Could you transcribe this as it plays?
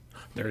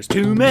There's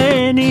too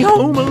many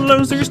Home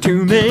Alones, there's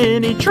too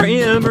many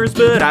Tremors,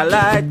 but I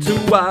like to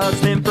watch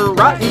them for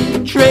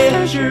Rotten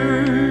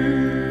Treasure.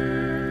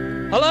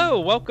 Hello,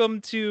 welcome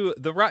to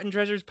the Rotten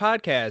Treasures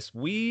podcast.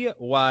 We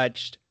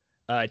watched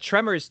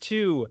Tremors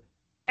 2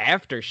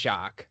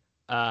 Aftershock.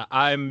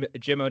 I'm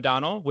Jim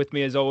O'Donnell. With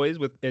me, as always,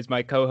 is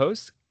my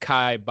co-host,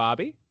 Kai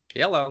Bobby.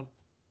 Hello.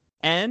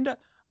 And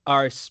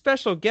our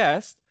special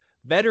guest,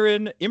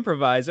 veteran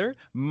improviser,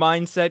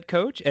 mindset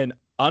coach, and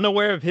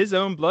unaware of his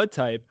own blood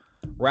type,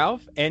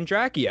 Ralph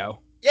Andracchio.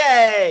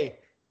 Yay!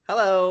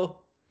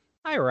 Hello.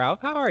 Hi, Ralph.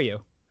 How are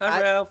you?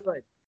 Hi, Ralph.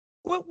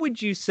 What would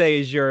you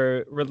say is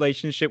your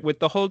relationship with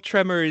the whole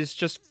Tremors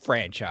just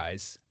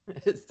franchise?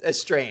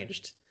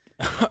 Estranged.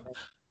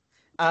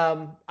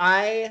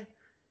 I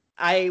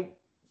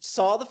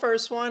saw the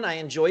first one. I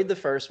enjoyed the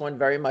first one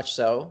very much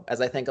so,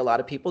 as I think a lot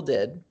of people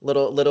did.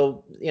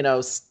 Little,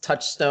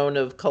 touchstone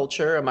of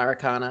culture,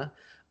 Americana.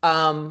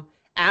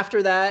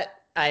 After that,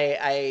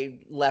 I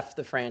left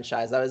the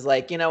franchise. I was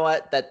like, you know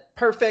what? That's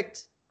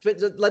perfect.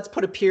 Let's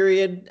put a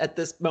period at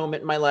this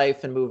moment in my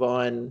life and move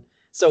on.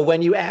 So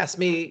when you asked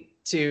me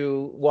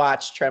to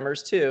watch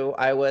Tremors 2,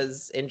 I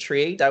was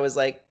intrigued. I was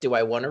like, do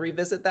I want to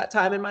revisit that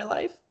time in my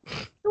life?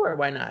 Sure,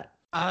 why not?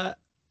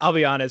 I'll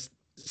be honest,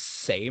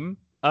 same.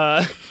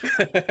 This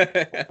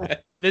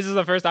is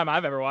the first time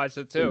I've ever watched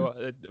it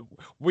too.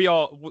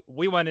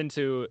 We went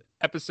into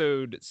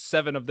episode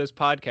 7 of this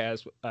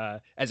podcast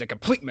as a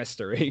complete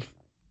mystery.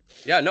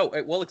 Yeah, no,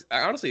 well,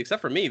 honestly,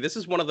 except for me, this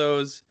is one of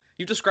those,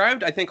 you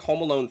described, I think,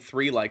 Home Alone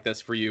 3 like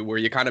this for you, where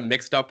you kind of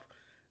mixed up,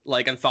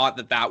 and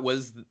thought that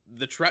was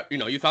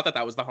you thought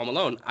that was the Home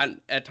Alone. And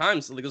at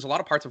times, there's a lot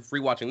of parts of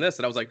rewatching this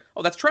that I was like,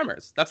 oh, that's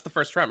Tremors. That's the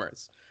first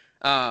Tremors.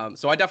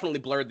 So I definitely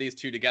blurred these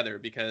two together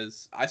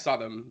because I saw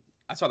them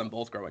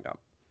both growing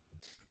up.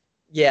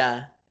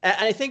 Yeah, and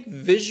I think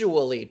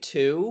visually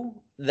too,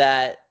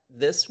 that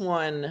this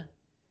one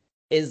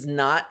is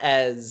not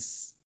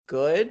as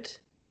good.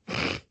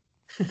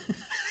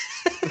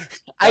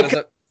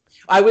 I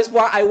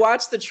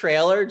watched the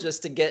trailer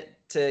just to get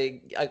to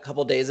a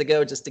couple days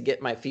ago, just to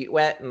get my feet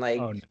wet, and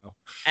oh, no.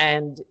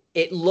 And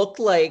it looked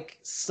like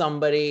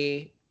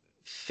somebody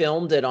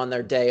filmed it on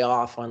their day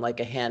off on a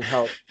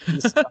handheld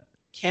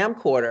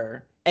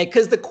camcorder, and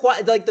because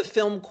the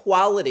film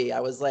quality, I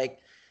was like,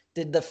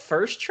 did the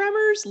first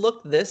Tremors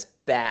look this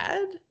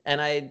bad?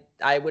 And I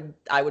would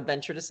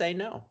venture to say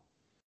no.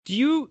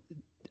 I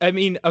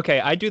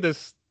do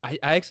this. I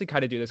actually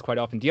kind of do this quite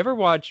often. Do you ever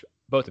watch,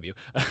 both of you,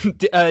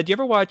 do you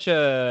ever watch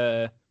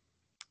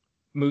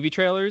movie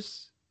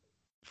trailers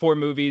for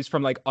movies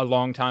from a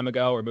long time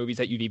ago, or movies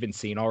that you've even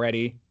seen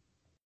already?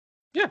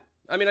 Yeah.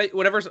 I mean,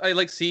 whenever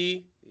I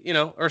see,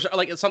 or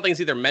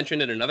something's either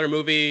mentioned in another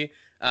movie,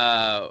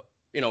 or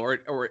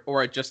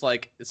just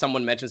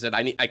someone mentions it,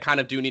 I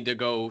kind of do need to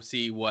go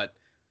see what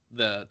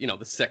the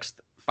 6th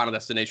Final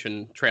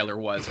Destination trailer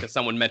was, because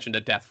someone mentioned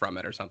a death from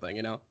it or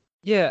something,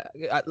 Yeah,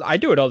 I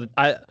do it all the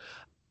time.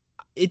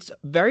 It's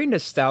very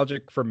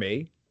nostalgic for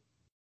me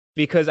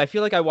because I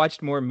feel like I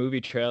watched more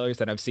movie trailers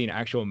than I've seen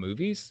actual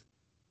movies.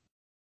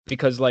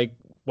 Because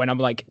when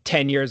I'm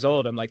 10 years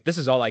old, I'm like, this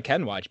is all I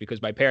can watch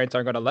because my parents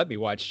aren't going to let me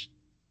watch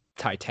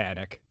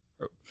Titanic.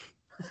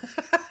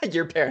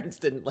 Your parents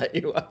didn't let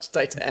you watch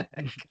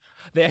Titanic.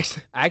 They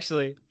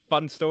actually,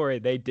 fun story,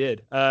 they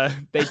did.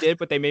 They did,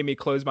 but they made me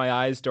close my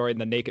eyes during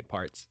the naked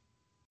parts.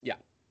 Yeah.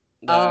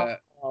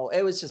 Oh,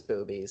 it was just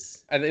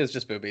boobies. I think it was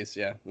just boobies.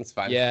 Yeah, it's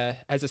fine. Yeah,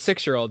 as a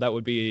 6-year-old, that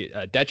would be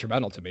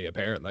detrimental to me,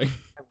 apparently.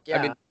 Yeah.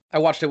 I mean, I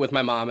watched it with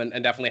my mom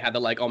and definitely had to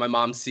my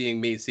mom's seeing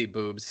me see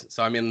boobs.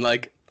 So I mean,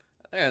 I'm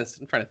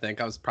trying to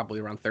think. I was probably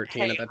around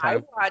 13 at that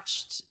time.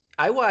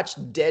 I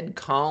watched Dead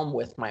Calm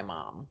with my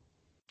mom.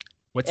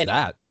 What's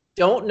that?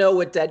 Don't know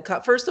what Dead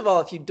Calm. First of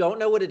all, if you don't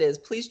know what it is,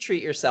 please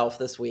treat yourself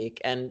this week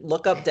and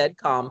look up Dead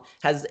Calm.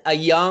 Has a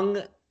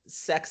young,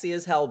 sexy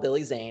as hell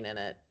Billy Zane in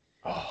it.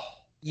 Oh.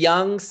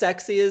 Young,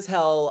 sexy as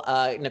hell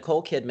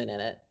Nicole Kidman in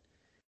it.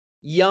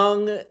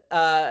 Youngish.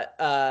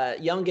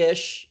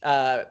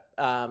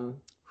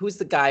 Who's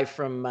the guy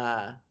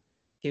from?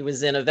 He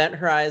was in Event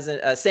Horizon.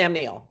 Sam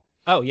Neill.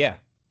 Oh yeah.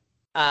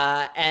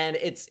 And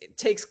it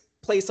takes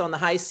place on the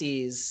high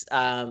seas.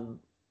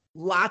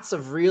 Lots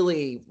of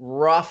really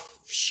rough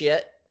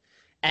shit.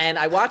 And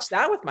I watched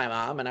that with my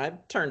mom, and I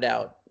turned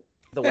out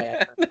the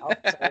way I turned out.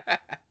 So.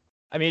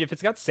 I mean, if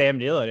it's got Sam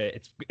Neill in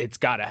it, it's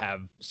got to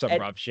have some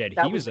rough shit.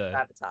 He was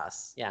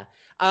gravitas, yeah.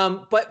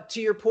 But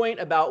to your point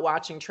about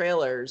watching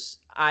trailers,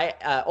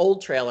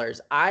 old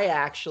trailers, I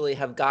actually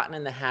have gotten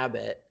in the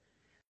habit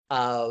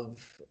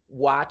of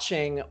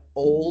watching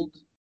old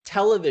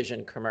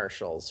television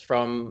commercials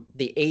from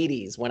the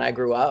 80s when I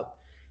grew up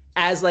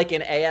as an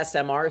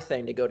ASMR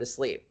thing to go to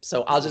sleep.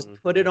 So I'll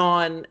just put it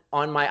on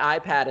my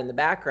iPad in the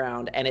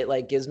background, and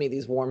it gives me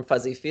these warm,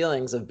 fuzzy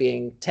feelings of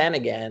being 10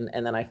 again,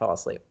 and then I fall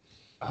asleep.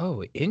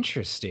 Oh,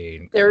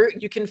 interesting.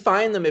 You can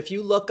find them if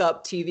you look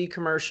up TV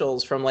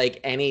commercials from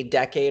any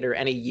decade or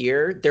any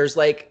year. There's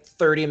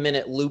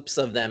 30-minute loops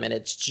of them, and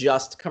it's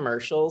just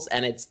commercials,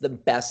 and it's the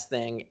best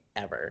thing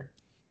ever.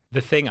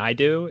 The thing I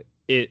do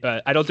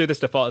I don't do this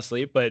to fall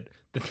asleep, but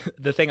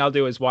the thing I'll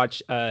do is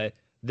watch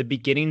the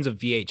beginnings of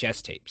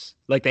VHS tapes.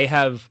 Like they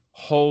have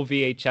whole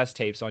VHS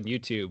tapes on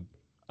YouTube.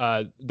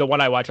 The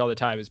one I watch all the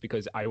time is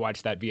because I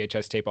watch that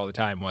VHS tape all the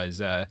time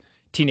was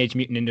Teenage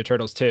Mutant Ninja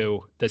Turtles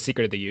 2, The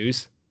Secret of the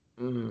Ooze.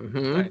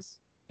 Mm-hmm. Nice.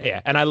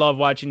 Yeah, and I love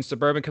watching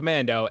Suburban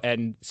Commando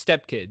and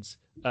Step Kids.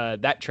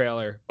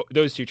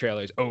 Those two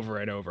trailers over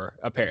and over,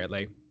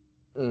 apparently.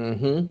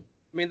 Mm-hmm.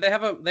 I mean, they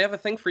have a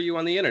thing for you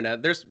on the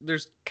internet.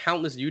 There's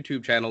countless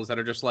YouTube channels that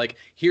are just like,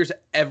 here's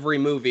every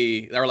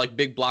movie or like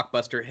big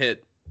blockbuster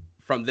hit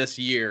from this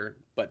year,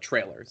 but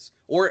trailers.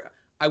 Or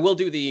I will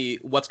do the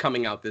what's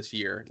coming out this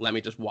year. Let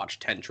me just watch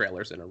 10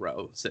 trailers in a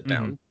row. Sit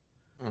down.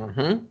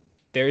 Mm-hmm.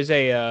 There's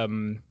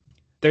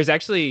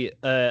actually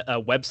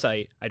a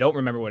website, I don't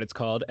remember what it's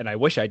called, and I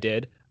wish I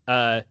did,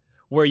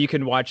 where you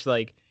can watch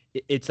like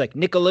it's like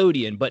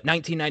Nickelodeon, but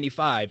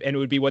 1995, and it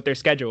would be what their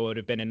schedule would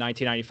have been in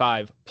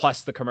 1995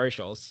 plus the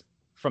commercials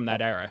from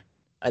that era.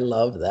 I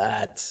love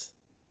that.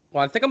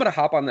 Well, I think I'm going to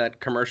hop on that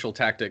commercial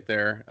tactic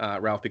there,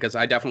 Ralph, because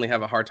I definitely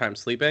have a hard time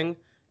sleeping.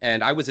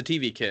 And I was a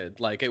TV kid.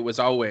 Like, it was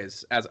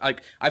always,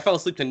 I fell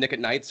asleep to Nick at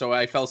Night, so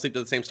I fell asleep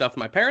to the same stuff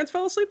my parents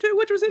fell asleep to,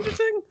 which was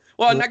interesting.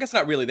 Well, I guess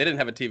not really. They didn't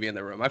have a TV in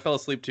their room. I fell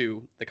asleep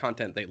to the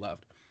content they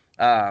loved.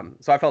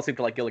 So I fell asleep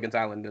to, like, Gilligan's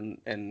Island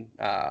and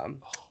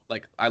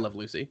like, I Love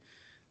Lucy.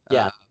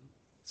 Yeah.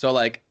 So,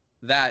 like,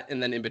 that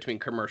and then in between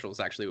commercials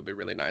actually would be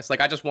really nice. Like,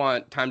 I just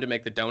want Time to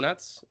Make the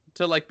Donuts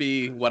to, like,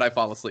 be what I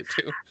fall asleep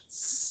to.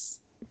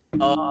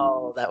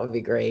 Oh, that would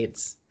be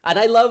great. And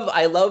I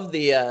love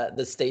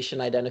the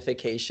station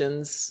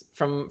identifications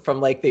from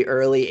like the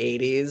early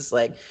 80s.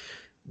 Like,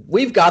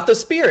 we've got the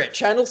Spirit,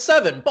 Channel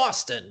 7,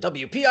 Boston,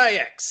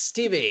 WPIX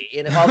TV,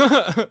 and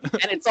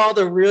it's all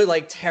the really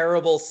like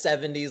terrible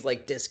 70s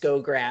like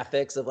disco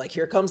graphics of like,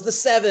 here comes the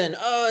 7.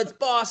 Oh, it's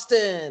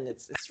Boston.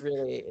 It's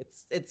really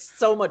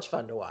so much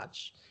fun to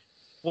watch.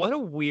 What a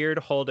weird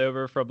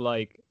holdover from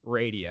like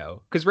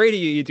radio. Because radio,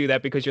 you do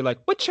that because you're like,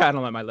 what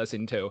channel am I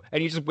listening to?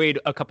 And you just wait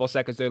a couple of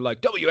seconds. They're like,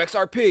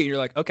 WXRP. And you're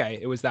like, okay,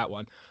 it was that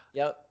one.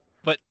 Yep.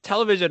 But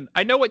television,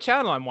 I know what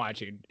channel I'm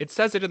watching. It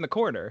says it in the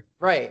corner.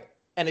 Right.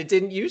 And it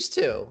didn't used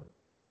to.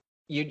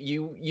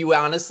 You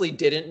honestly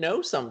didn't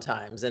know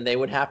sometimes. And they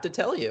would have to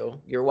tell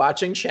you, you're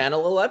watching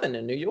Channel 11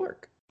 in New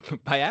York.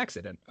 By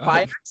accident.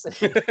 By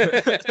accident.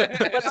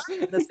 But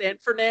I'm in the San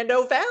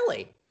Fernando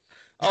Valley.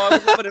 Oh,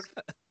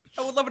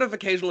 I would love it if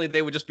occasionally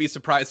they would just be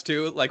surprised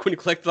too. Like when you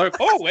click, they're like,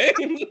 oh, wait,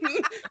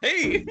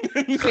 hey.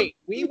 Wait,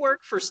 we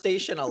work for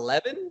Station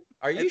 11?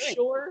 Are you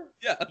sure?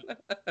 Yeah.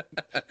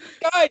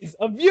 Guys,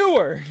 a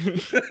viewer.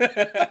 Who's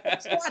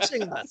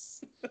watching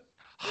us?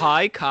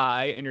 Hi,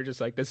 Kai. And you're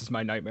just like, this is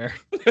my nightmare.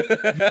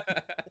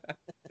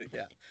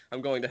 Yeah,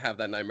 I'm going to have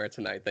that nightmare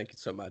tonight. Thank you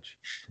so much.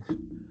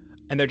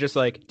 And they're just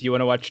like, do you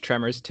want to watch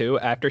Tremors 2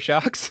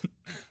 Aftershocks?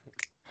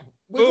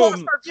 We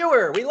lost our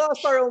viewer. We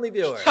lost our only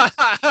viewer.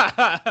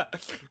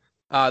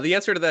 The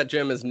answer to that,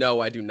 Jim, is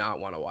no. I do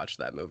not want to watch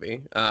that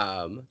movie.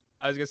 I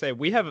was gonna say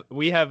we have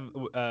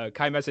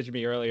Kai messaged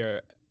me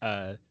earlier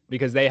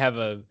because they have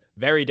a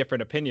very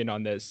different opinion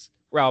on this.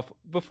 Ralph,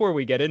 before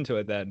we get into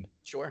it, then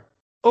Sure.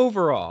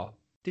 overall,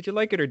 did you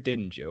like it or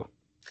didn't you?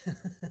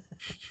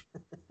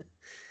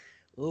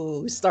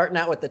 Ooh, starting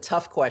out with the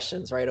tough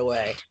questions right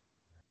away.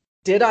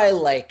 Did I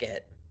like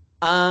it?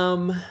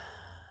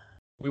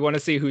 We want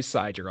to see whose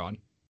side you're on.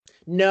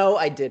 No,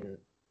 I didn't.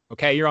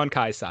 Okay, you're on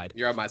Kai's side.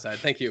 You're on my side.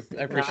 Thank you.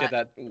 I appreciate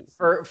that.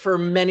 For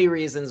many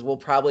reasons we'll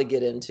probably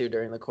get into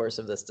during the course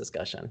of this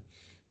discussion.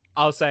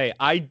 I'll say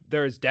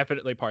there's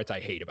definitely parts I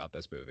hate about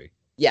this movie.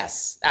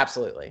 Yes,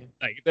 absolutely.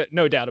 Like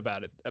no doubt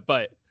about it.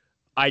 But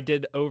I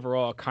did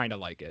overall kind of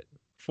like it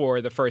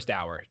for the first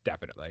hour,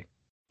 definitely.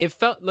 It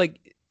felt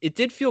like it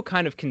did feel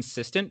kind of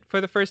consistent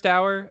for the first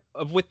hour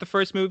with the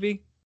first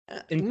movie.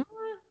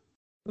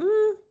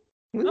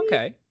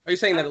 Okay. Are you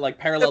saying that it like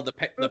paralleled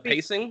the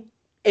pacing?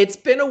 It's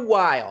been a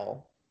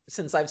while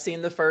since I've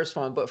seen the first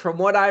one, but from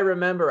what I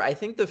remember, I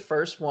think the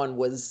first one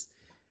was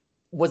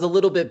a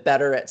little bit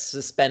better at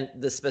suspension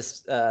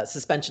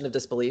of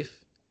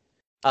disbelief.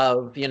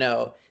 Of, you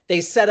know,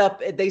 they set up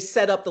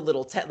the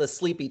little the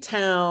sleepy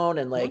town,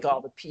 and like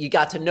you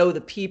got to know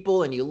the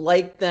people and you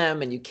liked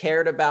them and you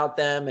cared about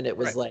them, and it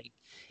was like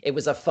it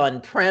was a fun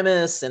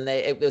premise, and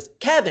it was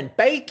Kevin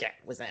Bacon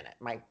was in it.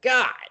 My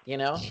God, you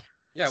know.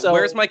 Yeah, so,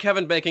 where's my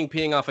Kevin Bacon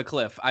peeing off a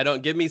cliff?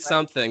 Give me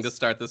something to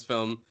start this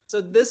film.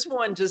 So this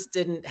one just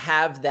didn't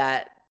have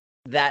that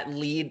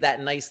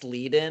nice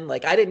lead in.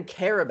 Like, I didn't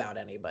care about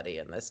anybody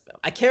in this film.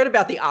 I cared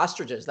about the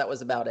ostriches. That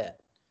was about it.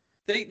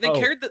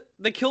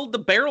 They killed the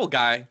barrel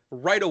guy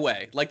right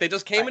away. Like, they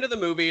just came into the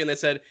movie and they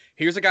said,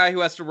 here's a guy who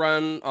has to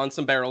run on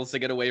some barrels to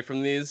get away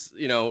from these,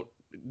 you know,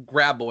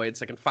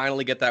 graboids. I can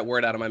finally get that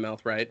word out of my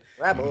mouth, right?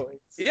 Graboids.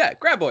 Yeah,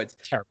 graboids.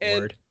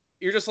 Terrible word.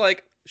 You're just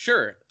like,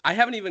 sure, I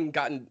haven't even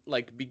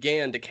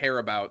began to care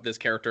about this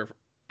character,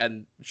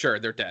 and sure,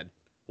 they're dead.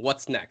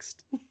 What's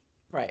next?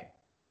 Right.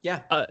 Yeah.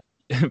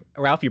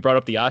 Ralph, you brought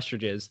up the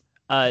ostriches.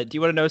 Do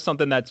you want to know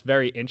something that's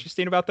very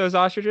interesting about those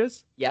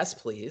ostriches? Yes,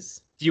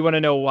 please. Do you want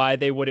to know why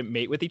they wouldn't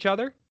mate with each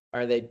other?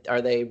 Are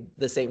they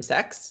the same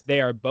sex?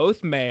 They are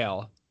both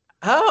male.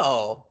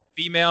 Oh,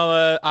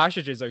 Female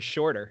ostriches are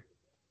shorter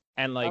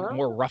and like Oh.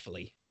 more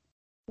ruffly.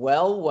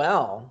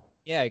 well.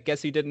 Yeah, I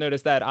guess you didn't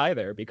notice that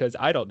either because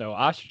I don't know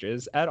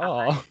ostriches at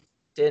all.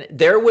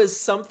 There was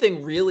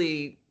something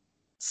really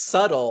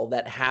subtle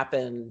that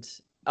happened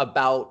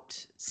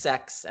about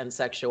sex and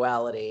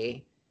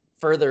sexuality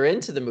further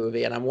into the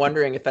movie, and I'm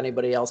wondering if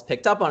anybody else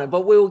picked up on it,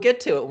 but we will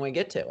get to it when we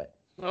get to it.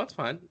 No, that's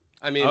fine.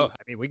 I mean,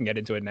 We can get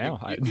into it now.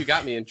 you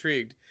got me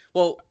intrigued.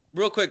 Well,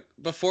 real quick,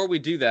 before we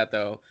do that,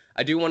 though,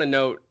 I do want to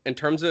note, in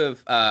terms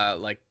of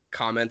like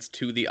comments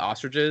to the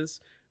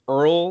ostriches,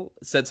 Earl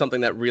said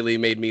something that really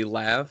made me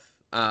laugh,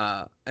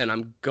 and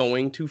I'm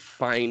going to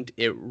find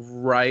it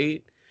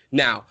right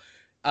now.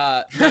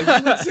 Now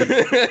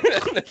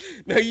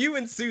you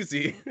and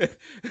Susie,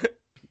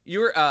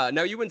 you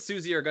and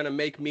Susie are gonna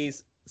make me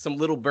some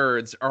little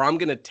birds, or I'm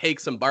gonna take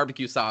some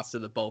barbecue sauce to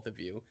the both of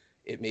you.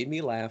 It made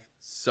me laugh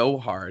so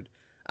hard.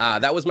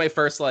 That was my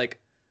first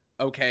like,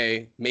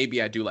 okay,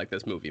 maybe I do like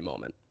this movie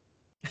moment.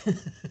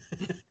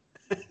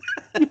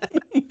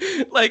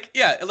 Like,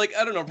 yeah, like,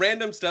 I don't know,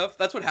 random stuff.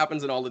 That's what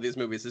happens in all of these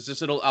movies. It's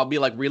just I'll be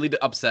like really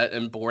upset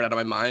and bored out of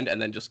my mind,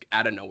 and then just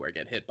out of nowhere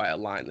get hit by a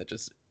line that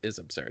just is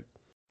absurd.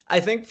 I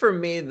think for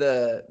me,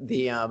 the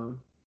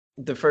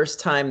first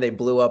time they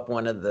blew up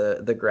one of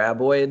the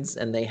graboids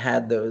and they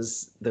had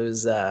those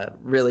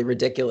really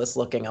ridiculous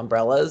looking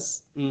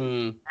umbrellas,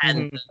 and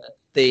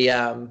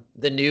the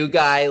new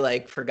guy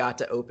like forgot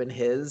to open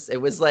his. It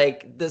was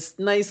like this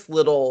nice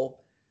little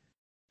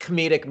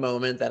comedic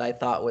moment that I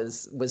thought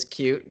was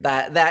cute.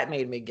 That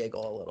made me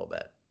giggle a little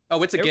bit.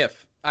 Oh, it's a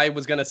GIF. I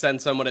was gonna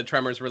send someone a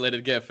Tremors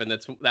related GIF, and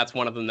that's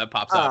one of them that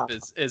pops up.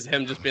 Is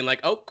him just being like,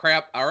 "Oh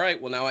crap! All right,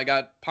 well now I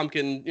got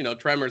pumpkin,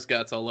 Tremors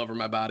guts all over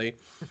my body."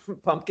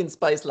 Pumpkin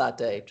spice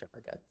latte,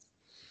 Tremor guts.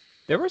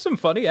 There were some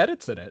funny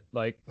edits in it.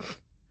 Like,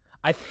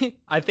 I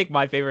think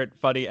my favorite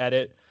funny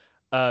edit,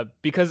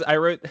 because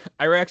I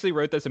actually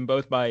wrote this in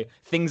both my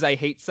things I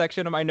hate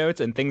section of my notes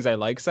and things I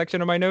like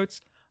section of my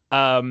notes,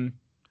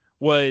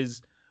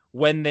 was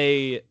when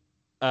they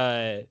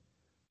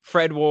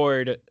Fred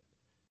Ward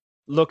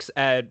looks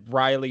at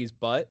Riley's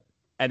butt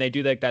and they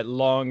do like that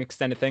long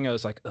extended thing. I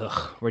was like,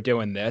 ugh, we're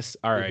doing this.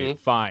 All right,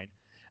 fine.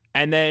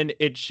 And then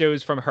it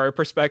shows from her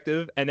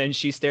perspective, and then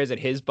she stares at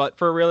his butt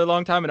for a really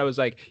long time. And I was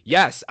like,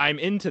 yes, I'm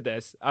into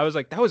this. I was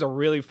like, that was a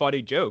really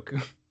funny joke.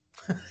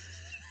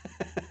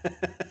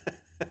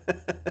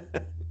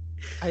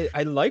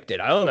 I liked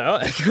it. I don't know.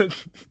 It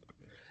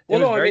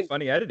was very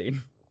funny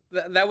editing.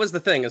 That was the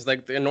thing, is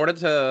like, in order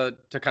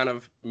to kind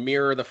of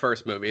mirror the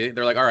first movie,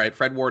 they're like, all right,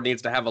 Fred Ward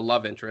needs to have a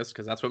love interest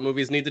because that's what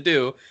movies need to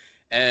do.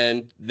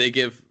 And they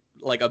give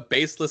like a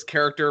baseless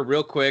character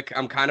real quick.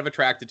 I'm kind of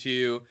attracted to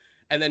you.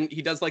 And then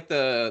he does like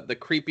the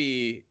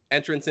creepy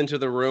entrance into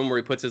the room where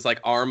he puts his like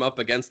arm up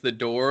against the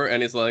door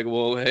and he's like,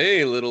 well,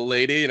 hey, little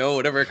lady,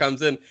 whatever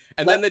comes in.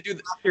 And then they do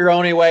your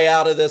only way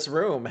out of this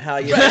room. How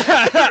you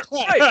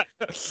right.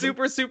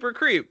 Super, super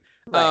creep.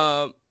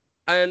 Right.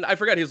 And I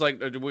forget, he's like,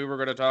 we were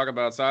going to talk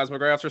about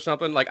seismographs or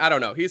something. Like, I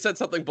don't know. He said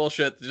something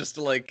bullshit just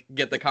to like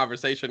get the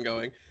conversation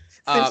going.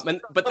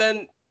 But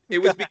then it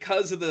was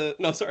because of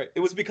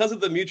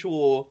the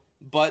mutual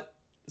but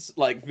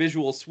like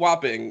visual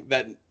swapping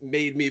that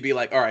made me be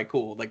like, all right,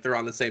 cool. Like, they're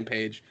on the same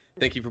page.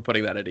 Thank you for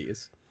putting that at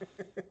ease.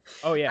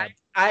 Oh yeah.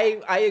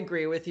 I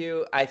agree with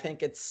you. I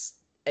think it's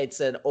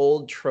an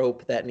old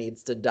trope that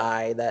needs to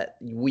die, that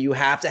you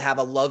have to have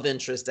a love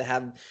interest to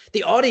have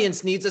the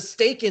audience needs a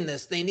stake in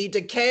this. They need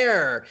to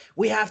care.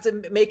 We have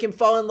to make him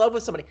fall in love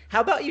with somebody.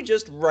 How about you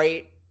just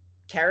write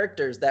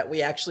characters that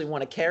we actually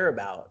want to care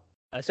about?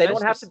 They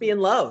don't have to be in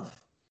love.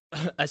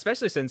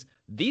 Especially since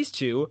these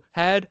two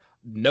had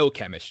no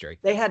chemistry.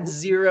 They had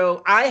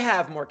zero. I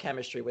have more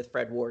chemistry with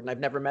Fred Ward, and I've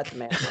never met the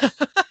man.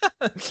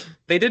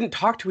 They didn't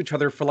talk to each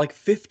other for like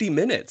 50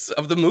 minutes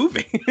of the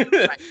movie.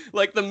 Right.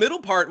 Like, the middle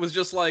part was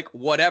just like,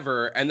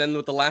 whatever. And then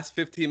with the last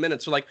 15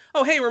 minutes, they're like,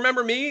 oh, hey,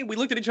 remember me? We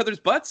looked at each other's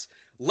butts.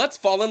 Let's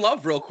fall in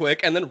love real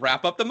quick and then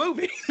wrap up the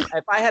movie.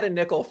 If I had a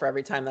nickel for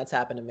every time that's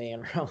happened to me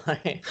in real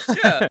life.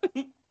 Yeah.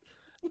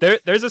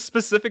 There's a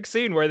specific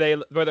scene where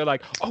they're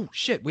like, oh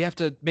shit, we have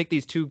to make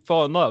these two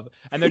fall in love,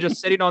 and they're just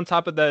sitting on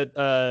top of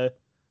the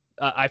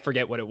I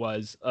forget what it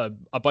was,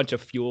 a bunch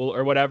of fuel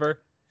or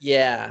whatever.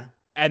 Yeah.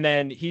 And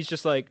then he's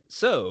just like,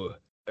 so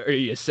are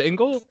you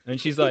single? And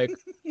she's like,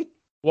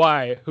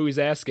 why? Who's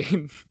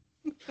asking?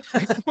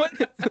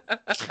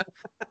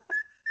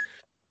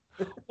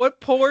 What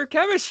poor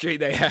chemistry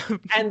they have.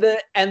 And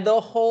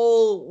the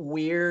whole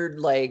weird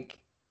like,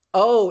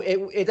 oh,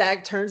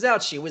 it turns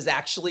out she was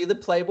actually the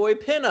Playboy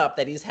pinup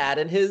that he's had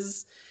in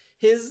his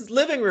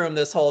living room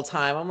this whole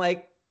time. I'm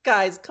like,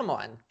 guys, come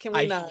on, can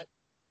we not?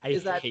 I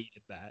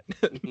hated that.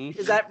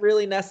 Is that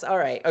really necessary? All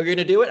right, are you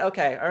gonna do it?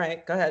 Okay, all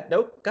right, go ahead.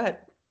 Nope, go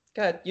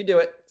ahead, you do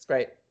it. It's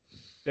great.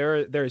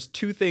 There's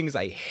two things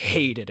I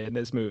hated in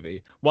this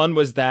movie. One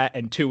was that,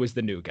 and two was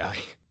the new guy.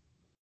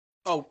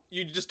 Oh,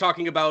 you just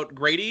talking about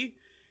Grady?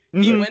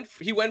 Mm-hmm.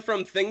 He went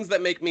from things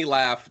that make me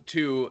laugh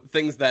to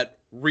things that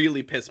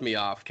really piss me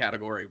off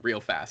category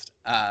real fast.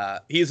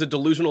 He's a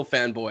delusional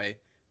fanboy,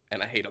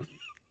 and I hate him.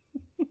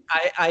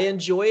 I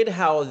enjoyed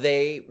how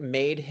they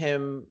made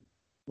him,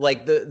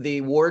 like,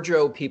 the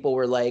wardrobe people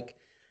were like,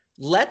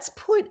 let's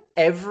put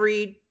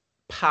every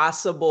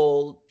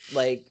possible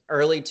like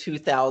early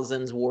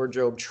 2000s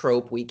wardrobe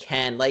trope we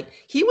can. Like,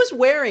 he was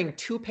wearing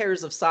 2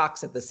 pairs of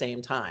socks at the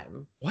same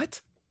time.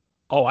 What?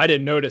 Oh, I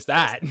didn't notice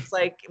that. It's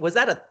like, was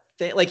that a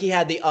thing? Like, he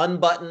had the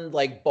unbuttoned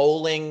like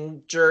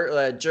bowling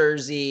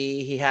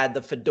jersey. He had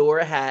the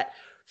fedora hat,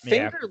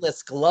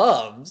 fingerless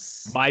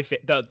gloves.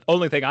 The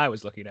only thing I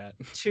was looking at.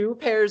 2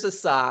 pairs of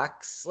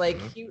socks. Like,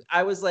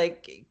 I was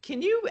like,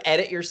 can you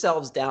edit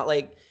yourselves down?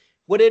 Like,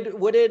 what did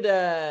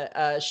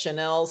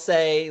Chanel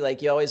say?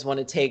 Like, you always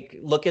want to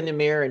look in the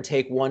mirror and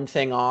take one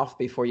thing off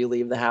before you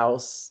leave the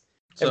house.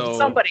 So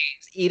somebody,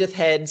 Edith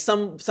Head,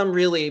 some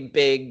really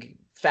big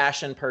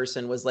fashion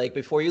person was like,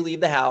 before you leave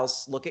the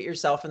house, look at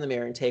yourself in the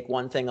mirror and take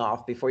one thing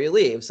off before you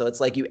leave. So it's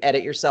like you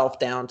edit yourself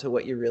down to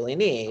what you really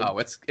need. Oh,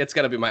 it's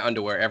gonna be my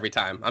underwear every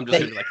time. I'm just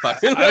gonna be like,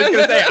 fuck. I was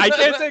gonna say I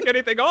can't take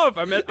anything off.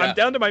 I'm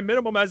down to my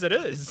minimum as it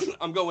is.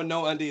 I'm going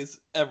no undies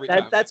every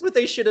time. That's what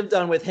they should have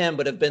done with him,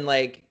 but have been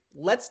like,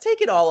 let's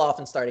take it all off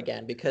and start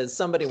again because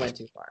somebody went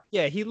too far.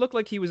 Yeah, he looked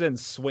like he was in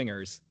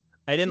Swingers.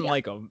 I didn't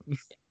like him.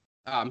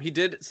 He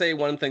did say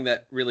one thing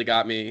that really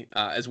got me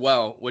as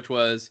well, which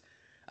was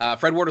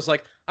Fred Ward was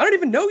like, I don't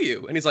even know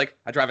you. And he's like,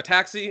 I drive a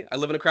taxi, I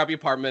live in a crappy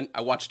apartment,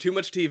 I watch too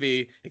much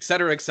TV, et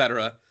cetera, et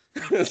cetera.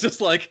 It's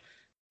just like,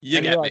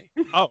 you get me.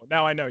 Oh,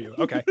 now I know you.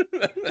 Okay.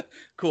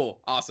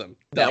 Cool. Awesome.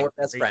 Now we're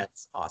best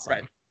friends. Awesome.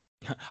 Right.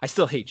 I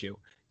still hate you.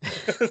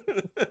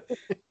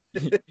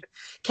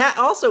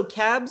 Also,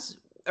 cabs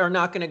are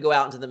not going to go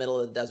out into the middle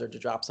of the desert to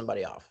drop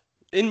somebody off.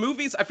 In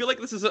movies, I feel like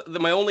this is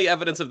my only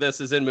evidence of this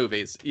is in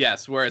movies.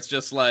 Yes, where it's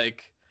just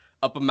like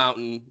up a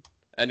mountain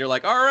and you're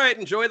like, all right,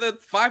 enjoy the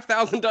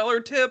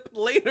 $5,000 tip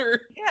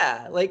later.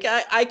 Yeah, like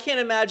I can't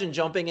imagine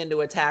jumping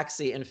into a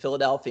taxi in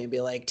Philadelphia and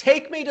be like,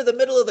 take me to the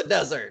middle of the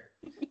desert.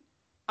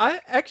 I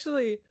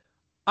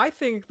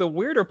think the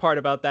weirder part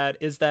about that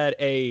is that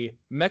a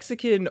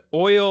Mexican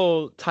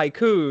oil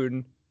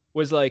tycoon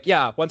was like,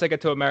 yeah, once I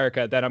get to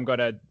America, then I'm going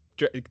to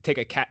take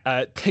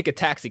a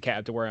taxi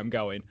cab to where I'm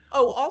going.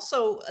 Oh,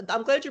 also,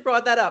 I'm glad you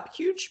brought that up.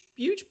 Huge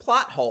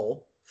plot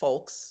hole,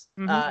 folks.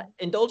 Mm-hmm.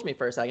 Indulge me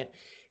for a second.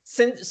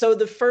 So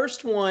the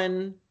first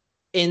one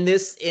in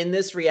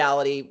this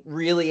reality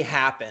really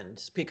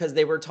happened because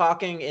they were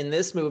talking in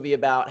this movie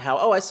about how,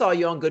 oh, I saw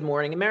you on Good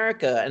Morning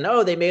America, and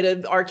oh, they made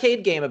an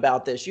arcade game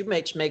about this. You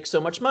make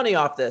so much money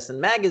off this, and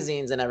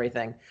magazines and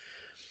everything.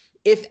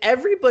 If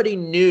everybody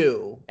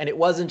knew, and it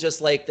wasn't just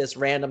like this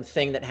random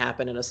thing that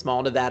happened in a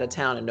small Nevada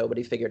town and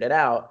nobody figured it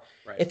out,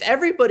 right. If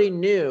everybody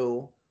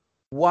knew,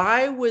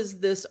 why was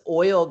this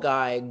oil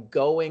guy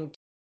going to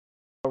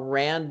a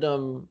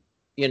random,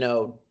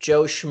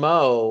 Joe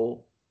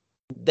Schmo,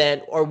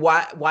 or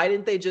why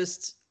didn't they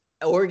just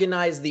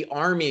organize the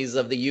armies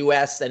of the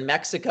US and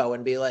Mexico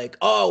and be like,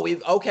 oh,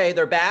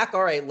 they're back.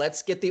 All right,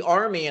 let's get the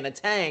army in a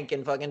tank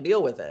and fucking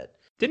deal with it.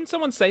 Didn't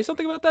someone say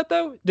something about that,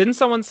 though? Didn't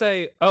someone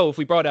say, oh, if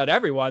we brought out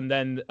everyone,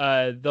 then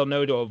they'll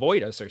know to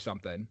avoid us or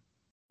something?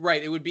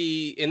 Right. It would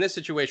be, in this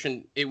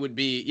situation, it would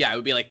be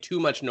like too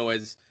much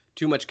noise,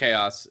 too much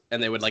chaos,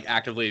 and they would like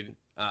actively,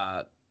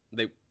 actually,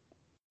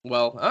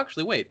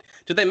 wait.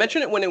 Did they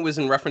mention it when it was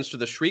in reference to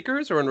the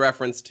Shriekers or in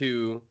reference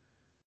to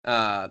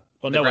no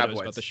one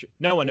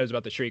knows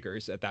about the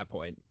Shriekers at that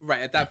point.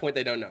 Right, at that point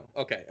they don't know.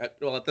 Okay,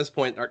 well at this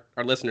point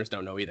our listeners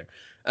don't know either.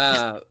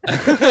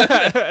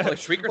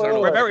 Shriekers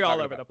we're very all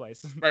over the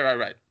place.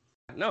 Right.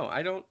 No,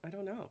 I don't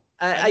know.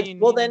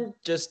 Well, then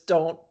just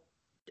don't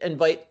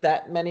invite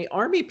that many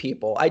army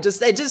people. It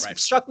just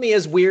struck me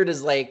as weird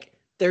as like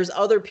there's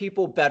other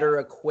people better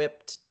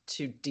equipped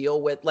to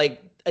deal with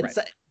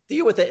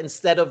it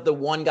instead of the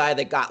one guy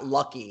that got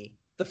lucky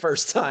the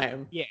first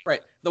time. Yeah. Right.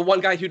 The one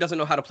guy who doesn't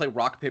know how to play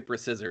rock, paper,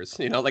 scissors.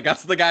 Like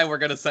that's the guy we're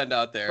going to send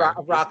out there.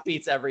 Rock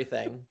beats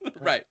everything.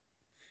 Right.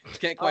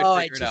 Can't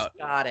quite figure it out. I just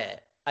got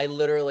it. I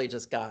literally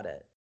just got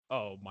it.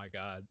 Oh my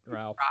God,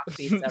 Ralph. Rock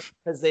beats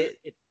everything.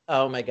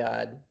 Oh my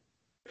God.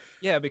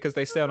 Yeah, because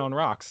they stand on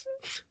rocks.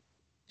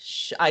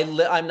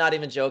 I'm not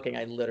even joking.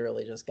 I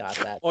literally just got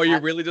that. Oh, you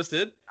really just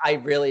did? I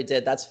really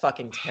did. That's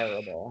fucking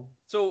terrible.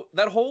 So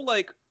that whole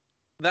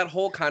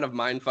kind of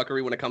mind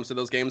fuckery when it comes to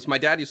those games. My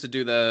dad used to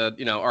do the,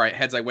 all right,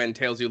 heads I win,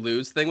 tails you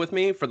lose thing with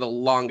me for the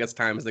longest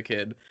time as a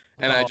kid.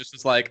 And I just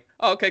was like,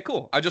 oh, okay,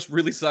 cool. I just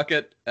really suck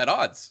at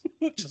odds.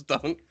 Just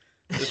don't.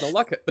 There's no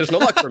luck. There's no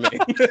luck for me.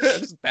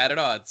 Just bad at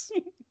odds.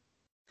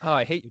 Oh,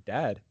 I hate you,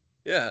 Dad.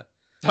 Yeah.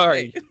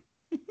 Sorry.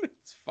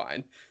 It's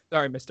fine.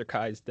 Sorry, Mr.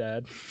 Kai's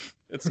dad.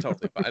 It's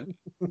totally fine.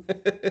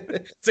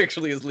 It's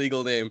actually his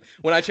legal name.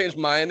 When I changed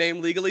my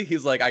name legally,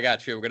 he's like, I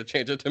got you. We're going to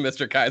change it to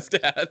Mr. Kai's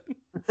dad.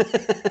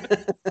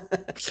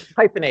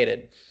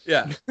 Hyphenated.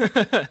 Yeah.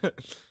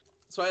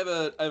 So I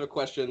have a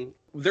question.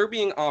 They're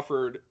being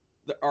offered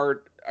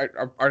our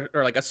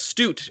like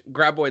astute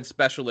graboid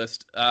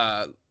specialist,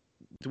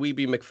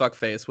 Dweeby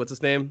McFuckface. What's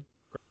his name?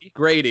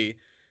 Grady.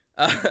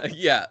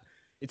 Yeah.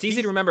 It's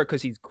easy to remember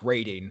because he's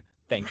grading.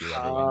 Thank you,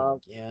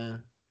 everyone. Yeah.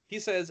 He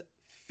says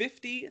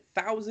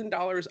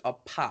 $50,000 a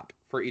pop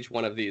for each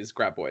one of these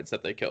graboids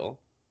that they kill.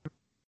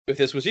 If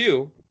this was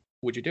you,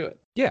 would you do it?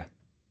 Yeah.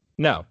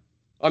 No.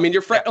 I mean,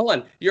 you're Fred. Hold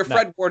on, you're No.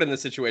 Fred Ward in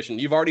this situation.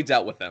 You've already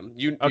dealt with them.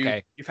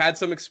 Okay. You've had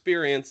some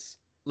experience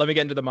Let me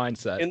get into the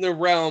mindset. in the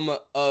realm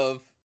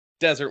of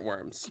desert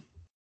worms.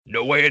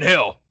 No way in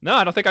hell. No,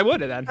 I don't think I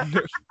would have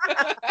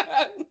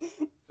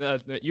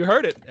then. You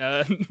heard it.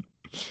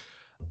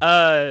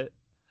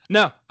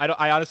 No, I don't.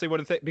 I honestly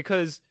wouldn't think,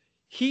 because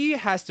he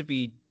has to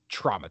be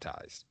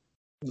traumatized.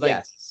 Like,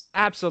 Yes.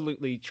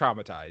 absolutely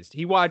traumatized.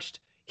 He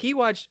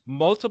watched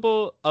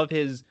multiple of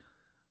his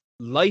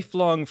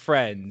lifelong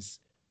friends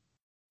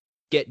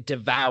get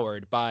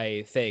devoured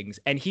by things,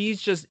 and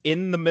he's just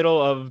in the middle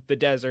of the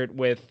desert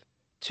with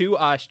two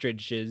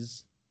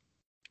ostriches.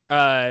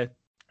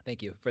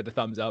 Thank you for the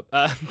thumbs up.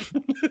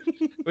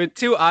 With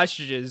two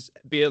ostriches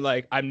being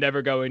like, I'm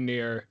never going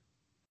near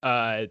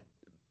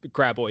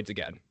graboids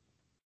again.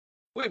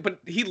 Wait, but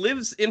he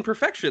lives in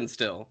perfection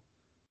still,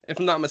 if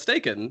I'm not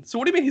mistaken. So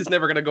what do you mean he's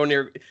never gonna go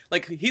near?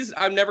 Like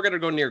I'm never gonna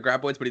go near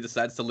graboids, but he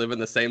decides to live in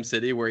the same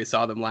city where he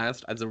saw them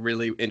last. That's a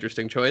really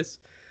interesting choice.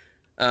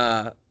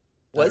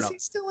 Was he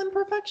still in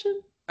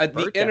perfection?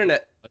 The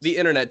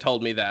internet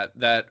told me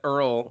that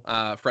Earl,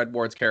 Fred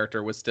Ward's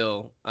character, was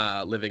still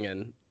living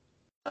in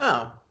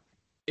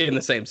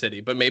the same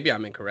city, but maybe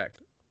I'm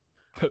incorrect.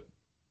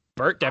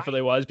 Bert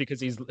definitely was,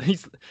 because he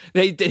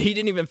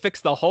didn't even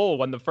fix the hole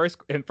from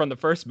the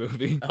first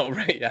movie. Oh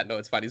right, yeah, no,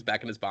 it's fine. He's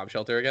back in his bomb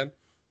shelter again.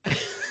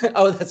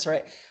 Oh, that's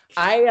right.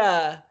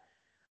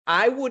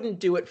 I wouldn't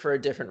do it for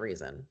a different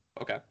reason.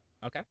 Okay.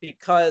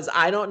 Because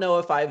I don't know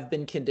if I've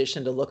been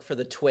conditioned to look for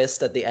the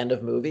twist at the end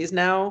of movies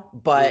now,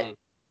 but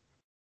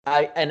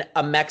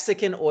a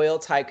Mexican oil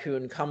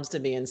tycoon comes to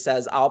me and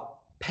says,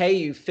 "I'll pay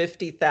you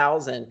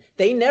 $50,000."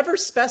 They never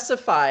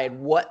specified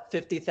what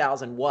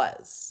 $50,000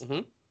 was.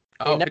 Mm-hmm.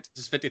 Oh,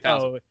 just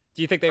 50,000. Oh,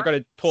 do you think they're going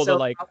to pull the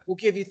like? We'll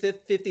give you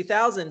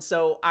 50,000.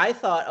 So I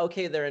thought,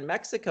 okay, they're in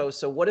Mexico.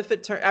 So what if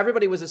it turned?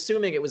 Everybody was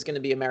assuming it was going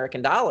to be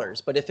American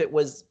dollars, but if it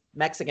was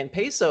Mexican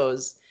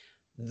pesos,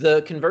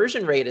 the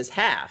conversion rate is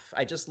half.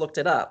 I just looked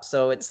it up.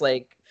 So it's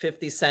like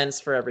 50 cents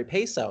for every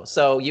peso.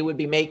 So you would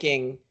be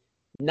making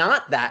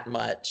not that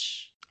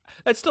much.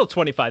 That's still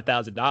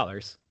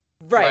 $25,000.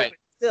 Right.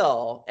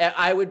 Still,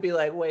 I would be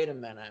like, wait a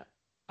minute.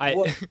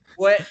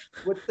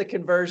 What's the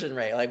conversion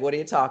rate? Like, what are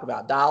you talking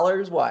about?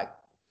 Dollars? What?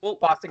 Well,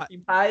 Boston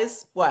cream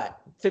pies? What?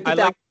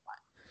 50,000?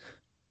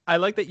 I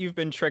like that you've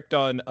been tricked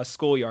on a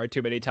schoolyard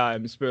too many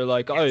times. We're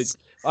like, Yes.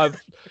 oh,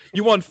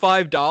 you want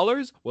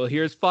 $5? Well,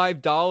 here's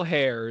 $5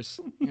 hairs.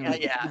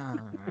 Yeah.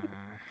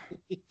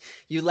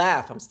 You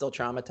laugh. I'm still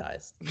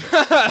traumatized.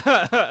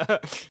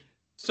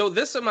 So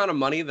this amount of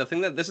money,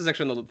 this is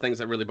actually one of the things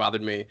that really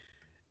bothered me.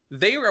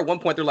 They were at one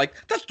point, they're like,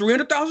 that's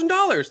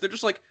 $300,000. They're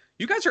just like,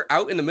 you guys are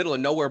out in the middle of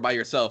nowhere by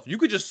yourself. You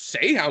could just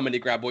say how many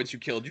graboids you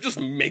killed. You're just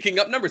making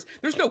up numbers.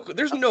 There's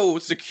no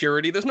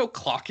security. There's no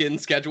clock-in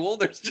schedule.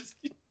 There's just...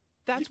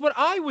 That's what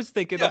I was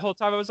thinking the whole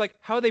time. I was like,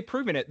 how are they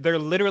proving it? They're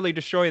literally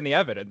destroying the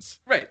evidence.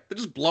 Right. They're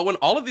just blowing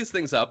all of these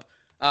things up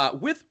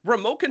with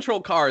remote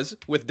control cars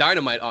with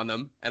dynamite on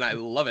them, and I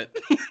love it.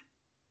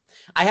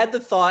 I had the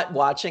thought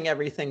watching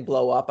everything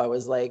blow up. I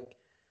was like,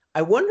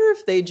 I wonder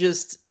if they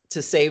just,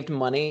 to save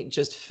money,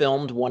 just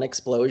filmed one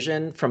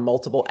explosion from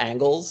multiple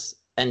angles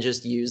and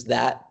just used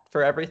that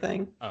for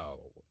everything.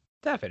 Oh,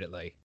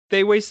 definitely.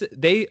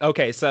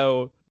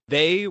 So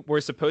they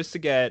were supposed to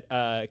get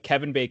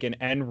Kevin Bacon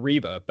and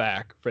Reba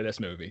back for this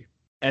movie.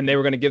 And they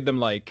were going to give them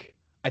like,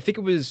 I think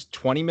it was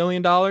 $20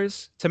 million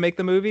to make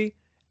the movie.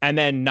 And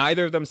then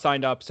neither of them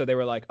signed up. So they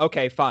were like,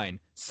 okay, fine,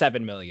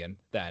 $7 million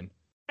then.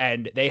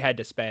 And they had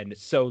to spend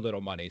so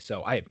little money.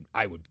 So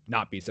I would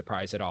not be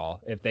surprised at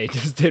all if they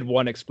just did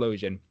one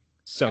explosion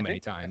many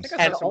times. I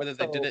think I saw somewhere that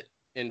they did it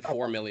in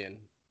 $4 million.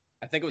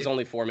 I think it was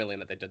only $4 million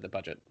that they did the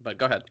budget. But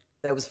go ahead.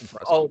 That was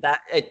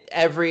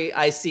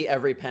I see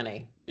every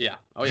penny. Yeah.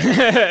 Oh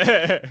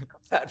yeah.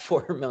 That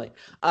 $4 million.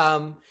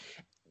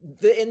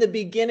 In the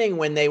beginning,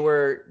 when they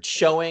were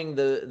showing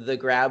the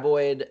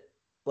graboid,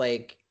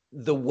 like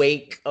the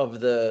wake of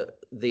the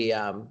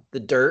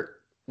dirt,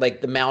 like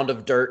the mound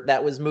of dirt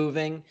that was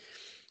moving,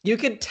 you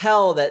could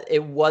tell that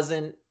it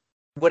wasn't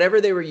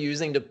whatever they were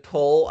using to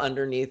pull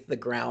underneath the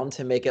ground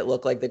to make it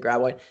look like the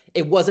graboid.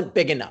 It wasn't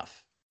big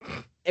enough.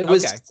 It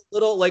was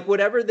little, like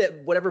whatever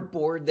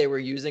board they were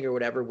using or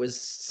whatever was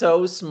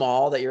so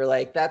small that you're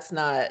like, that's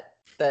not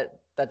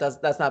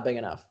big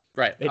enough.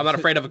 Right. I'm not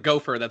afraid of a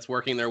gopher that's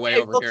working their way over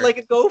here. It looked like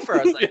a gopher.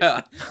 I was like,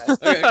 yeah.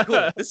 Okay,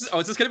 cool. Is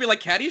this going to be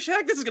like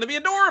Caddyshack? This is going to be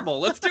adorable.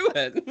 Let's do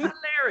it.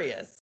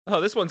 Hilarious. Oh,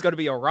 this one's going to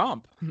be a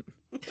romp.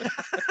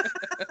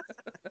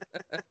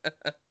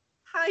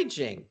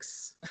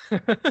 Hijinks.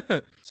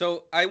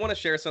 So I want to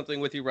share something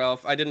with you,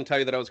 Ralph. I didn't tell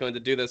you that I was going to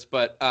do this,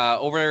 but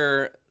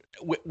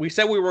we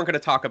said we weren't going to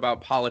talk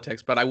about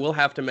politics, but I will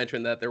have to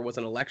mention that there was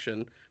an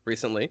election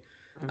recently.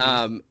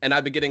 Mm-hmm. And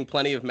I've been getting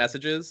plenty of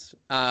messages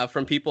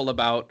from people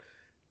about,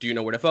 do you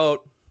know where to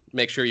vote?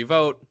 make sure you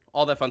vote,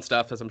 all that fun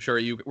stuff, as I'm sure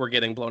you were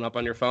getting blown up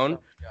on your phone. Oh,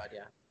 God,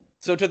 yeah.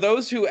 So to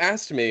those who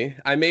asked me,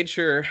 I made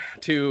sure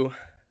to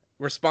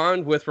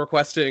respond with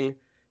requesting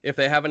if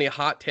they have any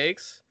hot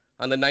takes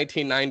on the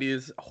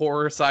 1990s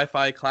horror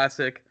sci-fi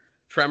classic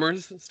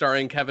Tremors,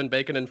 starring Kevin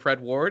Bacon and Fred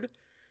Ward.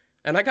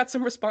 And I got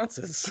some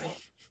responses.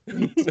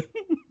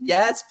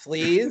 Yes,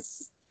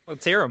 please.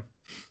 Let's hear them.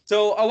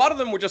 So a lot of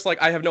them were just like,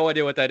 I have no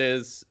idea what that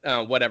is,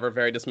 whatever,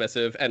 very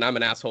dismissive, and I'm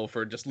an asshole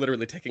for just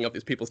literally taking up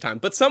these people's time.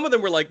 But some of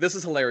them were like, this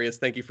is hilarious,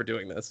 thank you for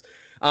doing this.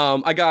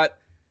 I got,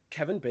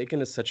 Kevin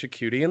Bacon is such a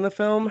cutie in the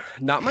film.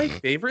 Not my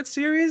favorite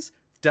series,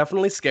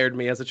 definitely scared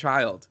me as a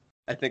child.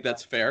 I think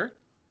that's fair.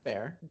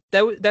 Fair.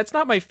 That's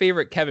not my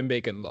favorite Kevin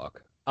Bacon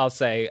look. I'll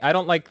say I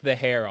don't like the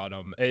hair on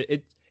him.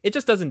 It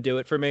just doesn't do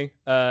it for me.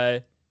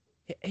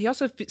 He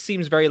also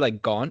seems very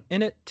like gaunt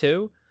in it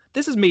too.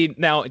 This is me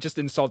now just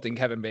insulting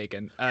Kevin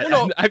Bacon.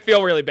 I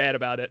feel really bad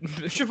about it.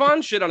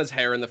 Siobhan shit on his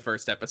hair in the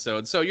first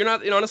episode, so you're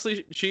not.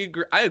 Honestly,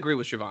 I agree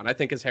with Siobhan. I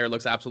think his hair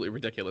looks absolutely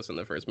ridiculous in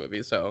the first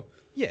movie. So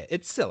yeah,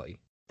 it's silly.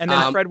 And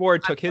then Fred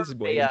Ward took his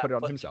wig and put it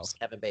on Footloose himself.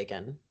 Kevin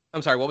Bacon.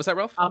 I'm sorry, what was that,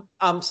 Ralph?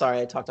 I'm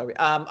sorry, I talked over you.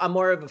 I'm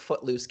more of a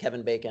Footloose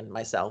Kevin Bacon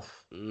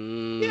myself.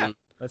 Yeah.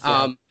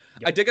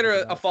 I did get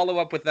a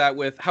follow-up with that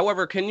with,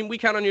 however, we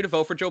count on you to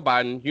vote for Joe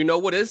Biden? You know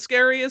what is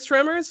scary as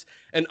Tremors?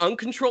 An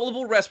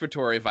uncontrollable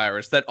respiratory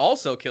virus that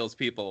also kills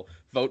people.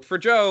 Vote for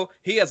Joe.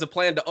 He has a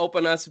plan to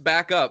open us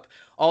back up.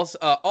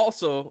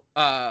 Also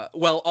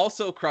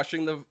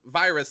crushing the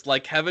virus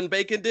like Kevin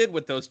Bacon did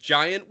with those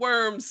giant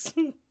worms.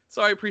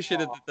 So I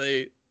appreciated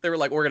that they were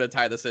like, we're going to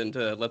tie this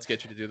into, let's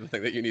get you to do the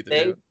thing that you need to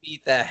do. They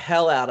beat the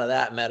hell out of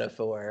that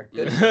metaphor.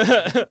 Good.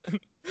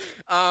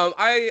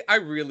 I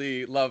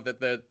really love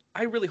that.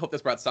 I really hope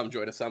this brought some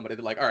joy to somebody.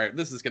 They're like, all right,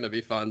 this is going to be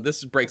fun.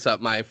 This breaks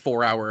up my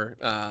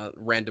 4-hour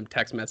random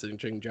text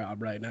messaging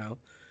job right now.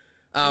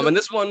 And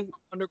this one,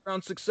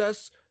 underground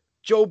success,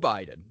 Joe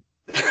Biden.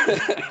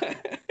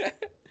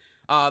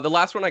 The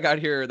last one I got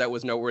here that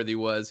was noteworthy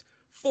was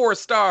 4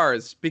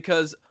 stars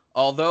because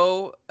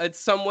although it's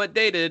somewhat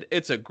dated,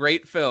 it's a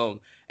great film.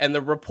 And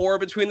the rapport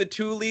between the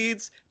two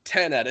leads,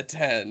 10 out of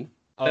 10.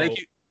 Oh.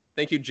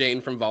 Thank you,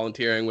 Jane, from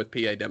volunteering with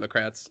PA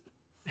Democrats.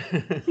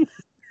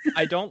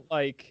 I don't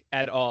like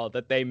at all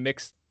that they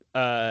mixed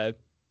their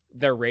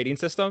rating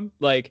system.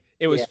 Like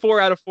it was 4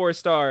 out of 4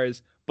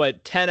 stars,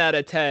 but 10 out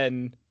of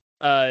 10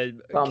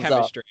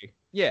 chemistry. Up.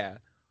 Yeah.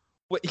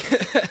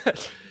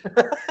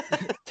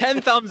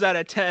 10 thumbs out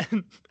of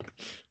 10.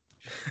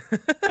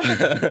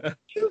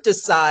 You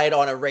decide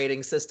on a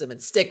rating system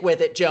and stick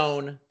with it,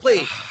 Joan.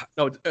 Please.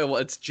 No, well,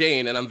 it's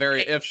Jane, and I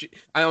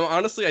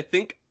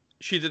think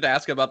she did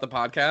ask about the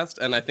podcast,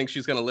 and I think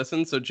she's going to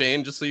listen. So,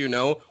 Jane, just so you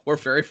know, we're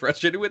very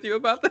frustrated with you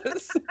about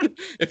this.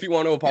 If you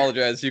want to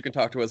apologize, you can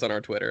talk to us on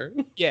our Twitter.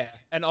 Yeah,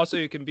 and also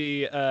you can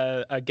be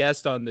a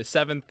guest on the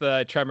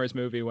 7th Tremors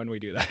movie when we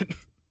do that.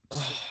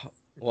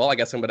 Well, I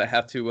guess I'm going to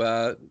have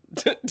to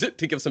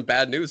give some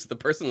bad news to the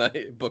person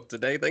I booked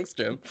today. Thanks,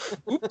 Jim.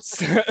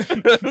 Oops.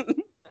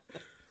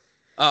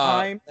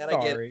 I'm sorry.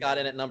 I got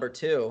in at number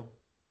 2.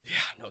 Yeah,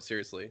 no,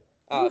 seriously.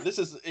 This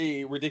is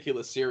a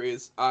ridiculous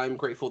series. I'm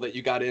grateful that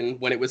you got in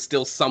when it was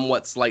still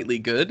somewhat slightly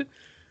good.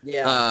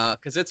 Yeah.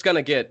 Because it's going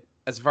to get,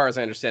 as far as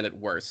I understand it,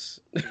 worse.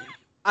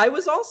 I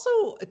was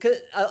also,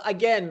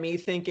 again, me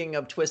thinking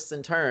of twists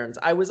and turns.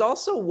 I was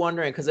also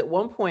wondering, because at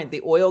one point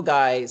the oil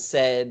guy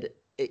said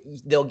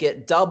they'll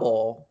get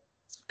double,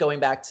 going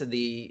back to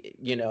the,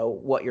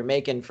 what you're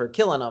making for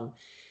killing them.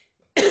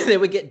 They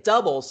would get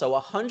double, so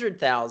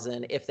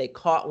 100,000 if they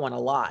caught one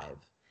alive.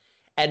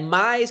 And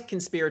my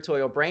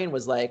conspiratorial brain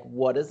was like,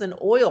 what does an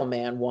oil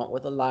man want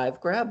with a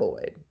live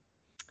graboid?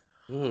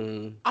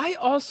 I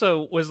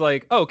also was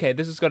like, okay,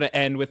 this is going to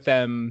end with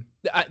them.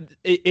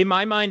 In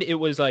my mind, it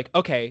was like,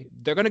 okay,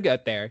 they're going to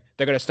get there.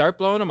 They're going to start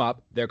blowing them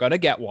up. They're going to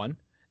get one.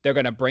 They're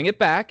going to bring it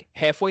back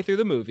halfway through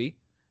the movie.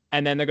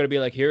 And then they're going to be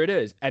like, here it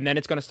is. And then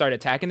it's going to start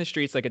attacking the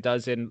streets like it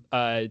does in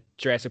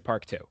Jurassic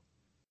Park 2.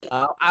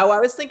 I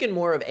was thinking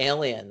more of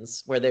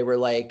Aliens, where they were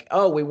like,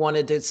 oh, we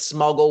wanted to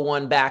smuggle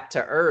one back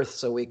to Earth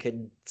so we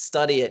could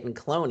study it and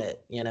clone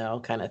it,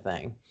 kind of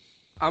thing.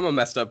 I'm a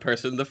messed up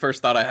person. The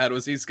first thought I had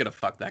was he's going to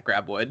fuck that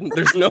graboid.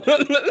 There's no way.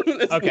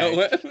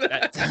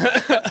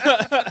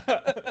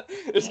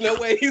 There's no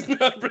way he's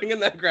not bringing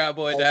that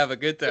graboid to have a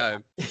good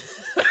time.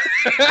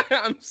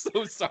 I'm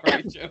so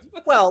sorry, Jim.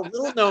 Well,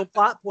 little known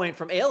plot point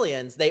from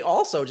Aliens, they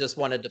also just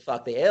wanted to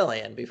fuck the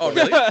alien before. Oh,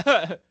 really?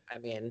 I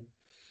mean...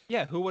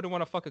 Yeah, who wouldn't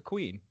want to fuck a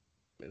queen?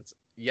 It's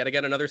yet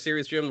again another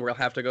series, Jim, we'll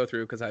have to go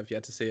through because I've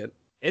yet to see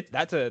it.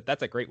 That's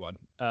a great one.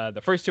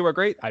 The first 2 are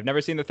great. I've never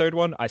seen the 3rd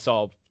one. I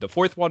saw the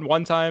 4th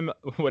one time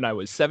when I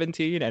was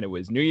 17, and it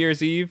was New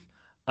Year's Eve,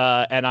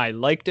 and I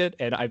liked it,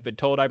 and I've been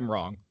told I'm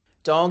wrong.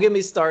 Don't get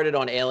me started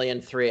on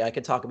Alien 3. I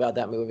could talk about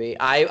that movie.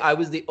 I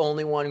was the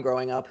only one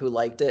growing up who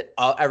liked it.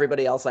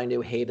 Everybody else I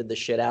knew hated the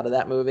shit out of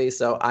that movie,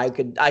 so I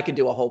could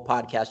do a whole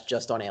podcast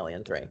just on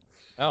Alien 3.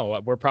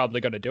 Oh, we're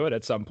probably going to do it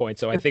at some point,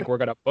 so I think we're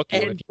going to book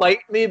you.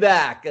 Invite me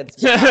back. I'd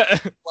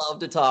love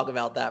to talk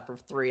about that for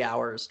 3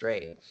 hours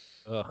straight.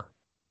 Ugh.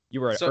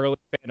 You were an early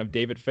fan of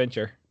David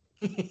Fincher.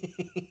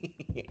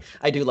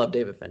 I do love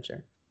David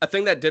Fincher. A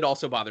thing that did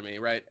also bother me,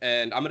 right?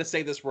 And I'm gonna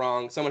say this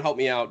wrong. Someone help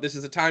me out. This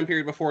is a time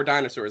period before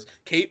dinosaurs.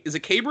 Is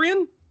it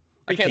Cambrian?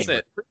 I can't say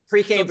it.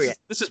 Pre-Cambrian. So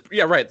this is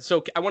yeah, right.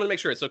 So I want to make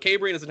sure. So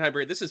Cambrian is the time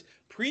period. This is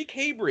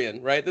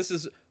pre-Cambrian, right? This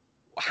is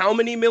how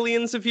many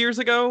millions of years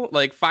ago?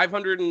 Like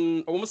 500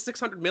 and almost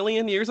 600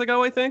 million years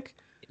ago, I think.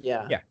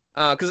 Yeah. Yeah.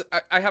 Because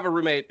I have a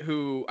roommate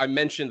who I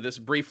mentioned this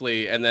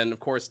briefly, and then of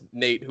course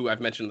Nate, who I've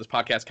mentioned in this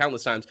podcast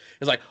countless times,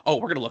 is like, "Oh,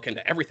 we're gonna look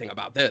into everything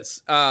about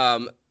this."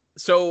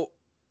 So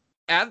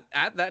at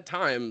that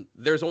time,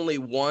 there's only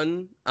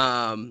one.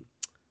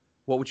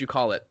 What would you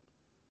call it?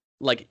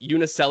 Like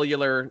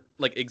unicellular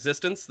like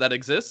existence that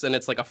exists, and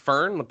it's like a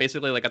fern,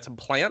 basically like it's a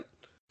plant.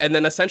 And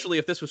then essentially,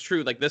 if this was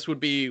true, like this would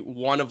be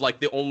one of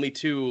like the only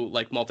two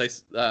like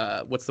what's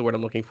the word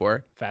I'm looking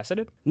for?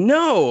 Faceted?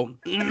 No.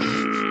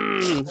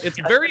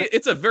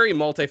 It's a very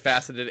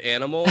multifaceted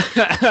animal.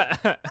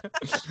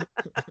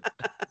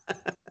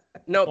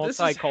 No,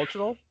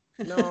 multicultural?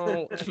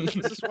 No,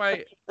 this is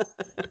why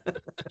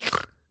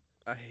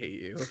I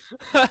hate you.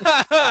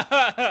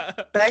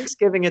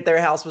 Thanksgiving at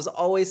their house was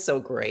always so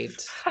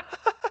great.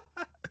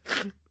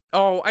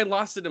 Oh, I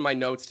lost it in my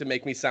notes to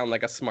make me sound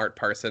like a smart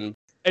person.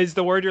 Is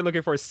the word you're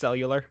looking for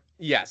cellular?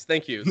 Yes,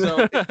 thank you.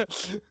 So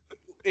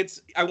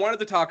I wanted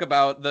to talk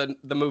about the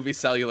movie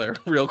Cellular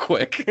real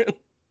quick.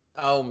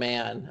 Oh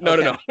man. No,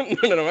 I'm not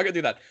gonna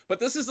do that. But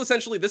this is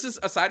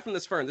aside from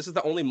this fern, this is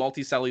the only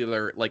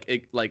multicellular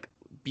like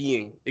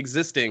being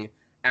existing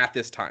at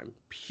this time.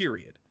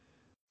 Period.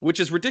 Which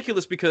is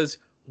ridiculous because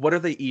what are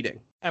they eating?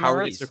 MREs. How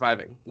are they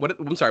surviving?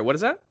 I'm sorry. What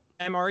is that?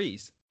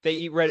 MREs. They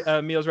eat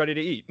meals ready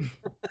to eat.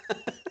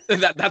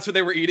 That's what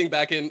they were eating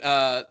back in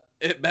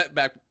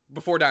back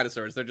before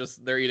dinosaurs.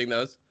 They're eating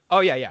those. Oh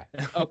yeah.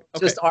 Oh, okay.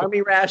 Just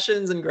army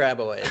rations and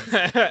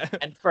graboids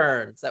and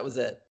ferns. That was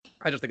it.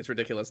 I just think it's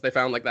ridiculous. They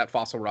found like that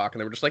fossil rock and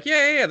they were just like,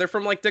 yeah, they're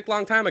from like dick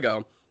long time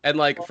ago. And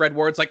like Fred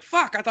Ward's like,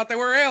 fuck, I thought they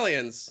were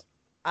aliens.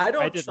 I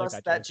don't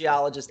trust that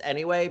geologist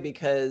anyway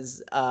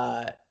because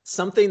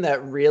something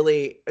that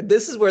really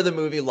this is where the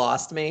movie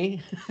lost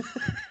me.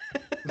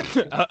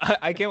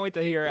 I can't wait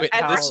to hear it.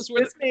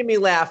 This made me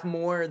laugh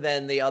more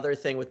than the other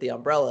thing with the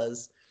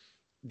umbrellas.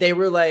 They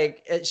were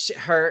like,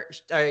 all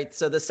right,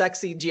 so the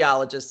sexy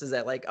geologist is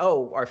that like,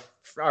 oh,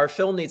 our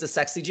film needs a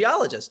sexy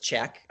geologist.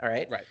 Check. All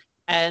right. Right.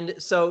 And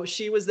so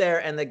she was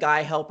there and the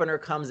guy helping her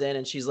comes in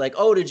and she's like,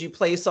 oh, did you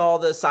place all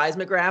the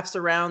seismographs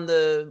around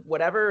the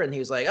whatever? And he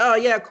was like, oh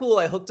yeah, cool.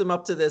 I hooked him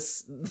up to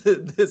this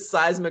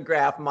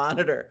seismograph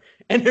monitor.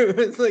 And it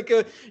was like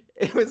a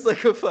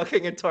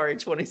fucking Atari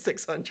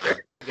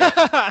 2600.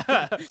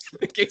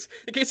 in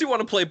case you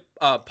want to play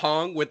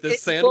Pong with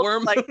this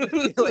sandworm. Like,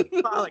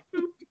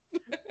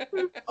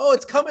 oh,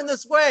 it's coming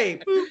this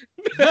way.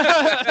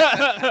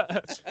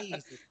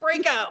 Jesus.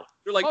 Break out.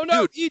 You're like, oh,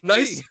 no, dude,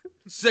 nice,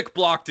 sick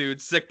block,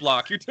 dude. Sick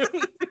block. It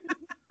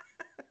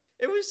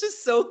was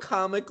just so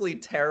comically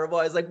terrible.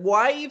 I was like,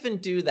 why even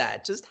do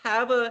that? Just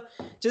have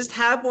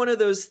one of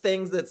those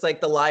things that's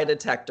like the lie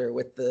detector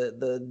with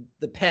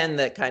the pen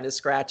that kind of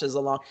scratches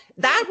along.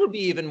 That would be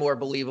even more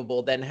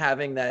believable than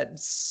having that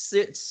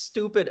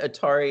stupid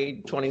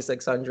Atari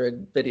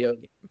 2600 video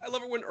game. I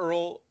love it when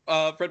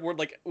Fred Ward,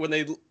 like when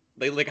they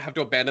like have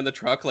to abandon the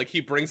truck, like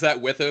he brings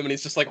that with him and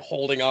he's just like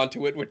holding on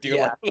to it with dear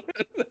life.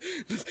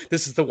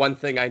 This is the one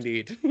thing I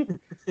need.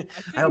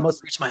 I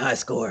almost reached my high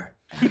score.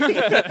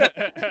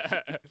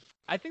 I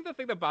think the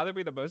thing that bothered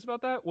me the most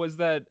about that was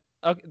that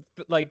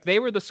like they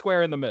were the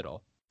square in the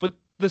middle, but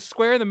the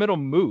square in the middle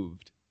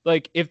moved.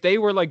 Like if they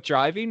were like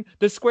driving,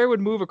 the square would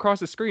move across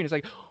the screen. It's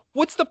like,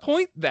 what's the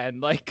point then?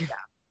 Like,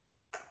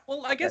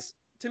 well, I guess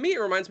to me it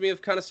reminds me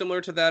of kind of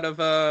similar to that of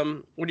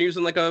when you're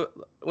using when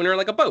you're in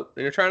like a boat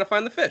and you're trying to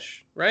find the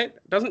fish, right?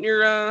 Doesn't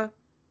your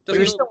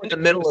you're still in the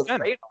middle of the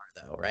radar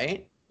though,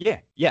 right? Yeah.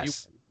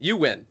 Yes. You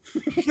win.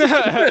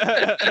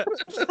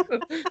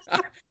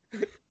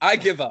 I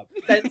give up.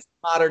 That's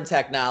modern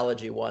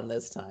technology won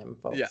this time,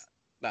 folks. Yeah,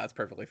 that's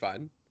perfectly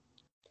fine.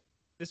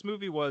 This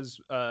movie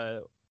was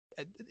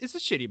it's a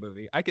shitty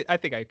movie. I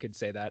think I could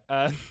say that.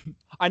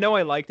 I know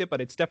I liked it, but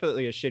it's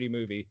definitely a shitty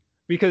movie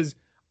because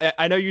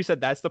I know you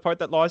said that's the part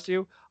that lost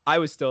you. I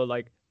was still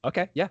like,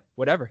 okay, yeah,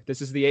 whatever. This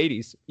is the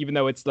 80s, even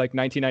though it's like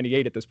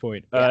 1998 at this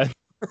point. Yeah.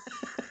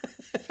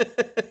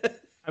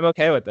 I'm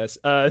okay with this.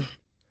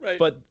 Right.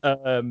 But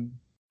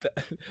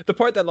the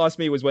part that lost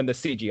me was when the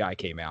CGI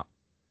came out.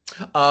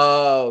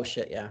 Oh,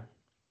 shit, yeah.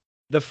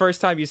 The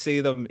first time you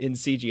see them in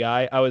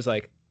CGI, I was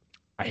like,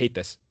 I hate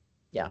this.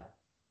 Yeah.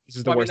 This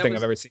is the worst thing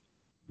I've ever seen.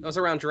 That was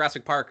around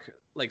Jurassic Park,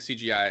 like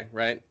CGI,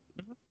 right?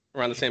 Mm-hmm.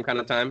 Around the same kind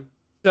of time.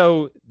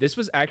 So this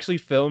was actually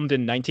filmed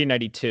in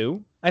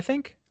 1992, I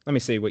think. Let me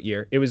see what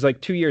year. It was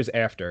like 2 years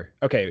after.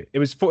 Okay, it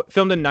was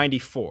filmed in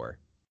 94.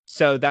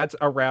 So that's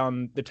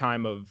around the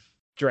time of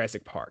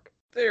Jurassic Park.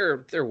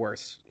 They're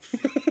worse.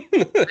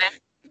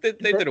 they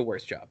did a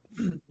worse job.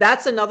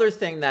 That's another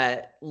thing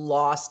that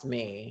lost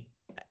me.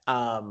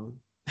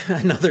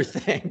 Another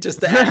thing,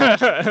 just to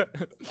add,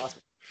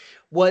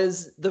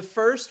 was the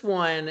first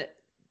one.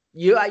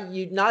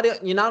 you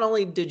not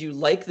only did you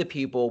like the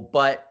people,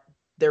 but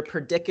their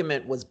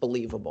predicament was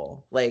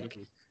believable. Like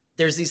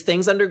there's these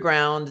things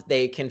underground,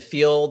 they can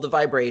feel the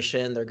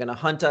vibration, they're gonna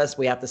hunt us,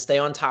 we have to stay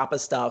on top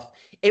of stuff.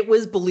 It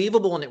was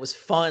believable and it was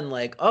fun,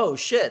 like, oh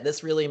shit,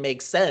 this really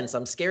makes sense.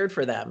 I'm scared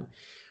for them.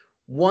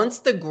 Once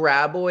the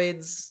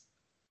graboids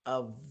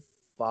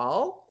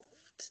evolved,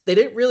 they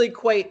didn't really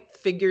quite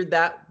figure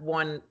that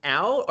one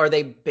out. Are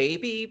they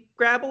baby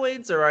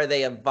graboids or are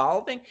they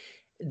evolving?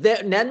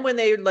 Then when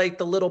they like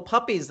the little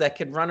puppies that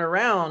could run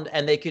around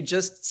and they could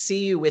just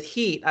see you with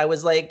heat, I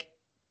was like,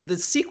 the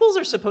sequels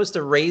are supposed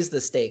to raise the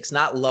stakes,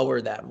 not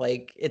lower them.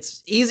 Like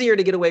it's easier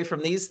to get away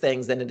from these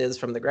things than it is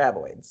from the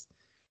graboids.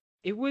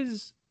 It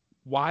was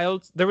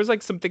wild. There was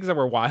like some things that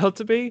were wild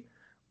to me.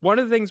 One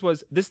of the things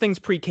was this thing's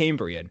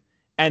pre-Cambrian,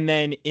 and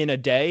then in a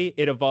day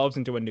it evolves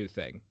into a new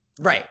thing.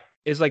 Right.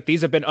 It's like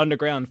these have been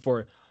underground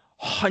for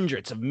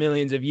hundreds of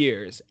millions of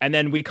years, and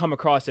then we come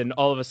across it and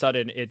all of a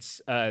sudden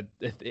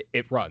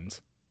it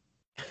runs.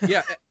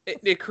 Yeah,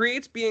 it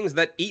creates beings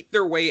that eat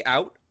their way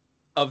out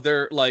of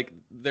their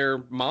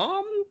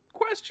mom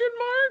question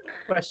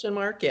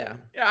mark. Yeah.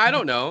 I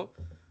don't know.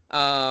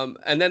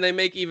 And then they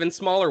make even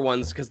smaller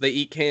ones because they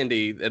eat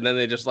candy, and then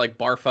they just like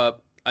barf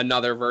up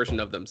another version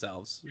of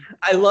themselves.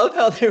 I love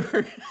how they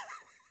were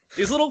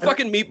These little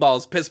fucking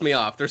meatballs piss me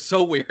off. They're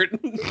so weird.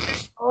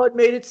 oh, it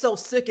made itself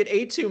sick, it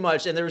ate too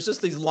much, and there was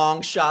just these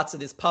long shots of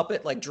this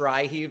puppet like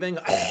dry heaving.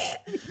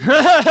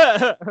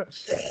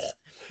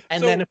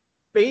 And then a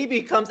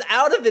baby comes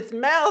out of its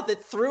mouth,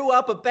 it threw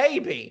up a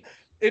baby.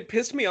 It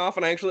pissed me off,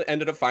 and I actually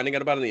ended up finding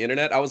out about it on the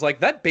internet. I was like,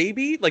 that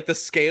baby, like the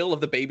scale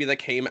of the baby that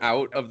came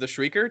out of the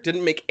Shrieker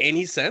didn't make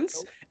any sense.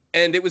 Nope.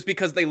 And it was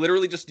because they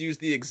literally just used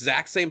the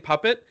exact same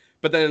puppet,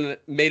 but then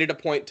made it a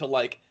point to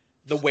like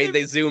the way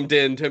they zoomed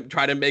in to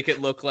try to make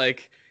it look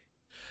like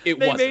it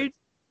wasn't.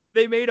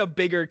 They made a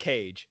bigger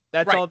cage.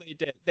 That's right. all they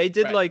did. They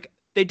did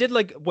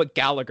like what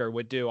Gallagher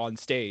would do on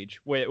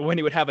stage when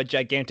he would have a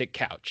gigantic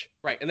couch.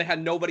 Right, and they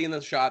had nobody in the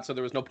shot, so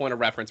there was no point of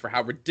reference for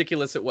how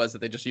ridiculous it was that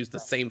they just used the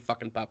same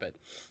fucking puppet.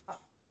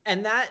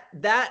 And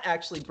that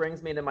actually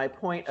brings me to my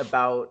point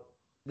about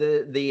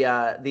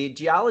the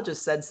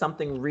geologist said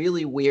something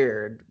really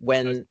weird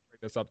when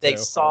they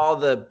saw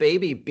the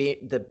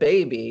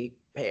baby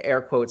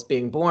air quotes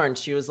being born.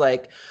 She was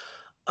like,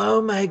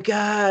 "Oh my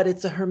God,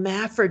 it's a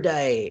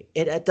hermaphrodite.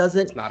 It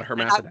doesn't." It's not a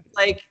hermaphrodite.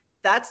 Like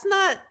that's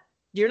not.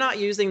 You're not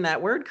using that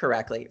word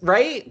correctly,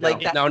 right? No.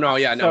 Like No.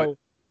 So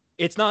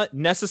it's not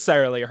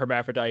necessarily a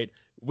hermaphrodite.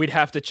 We'd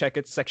have to check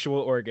its sexual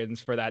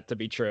organs for that to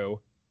be true,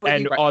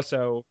 and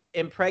also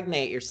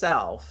impregnate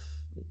yourself.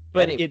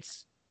 But anyway.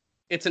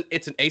 It's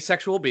an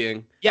asexual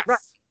being. Yes, right.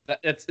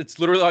 It's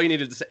literally all you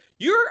needed to say.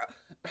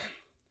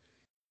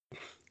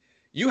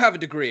 You have a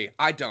degree.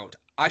 I don't.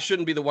 I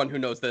shouldn't be the one who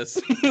knows this.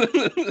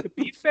 To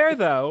be fair,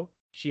 though,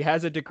 she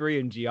has a degree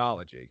in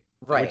geology.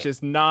 Right. Which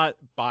is not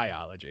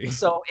biology.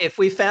 So if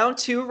we found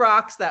two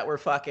rocks that were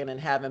fucking and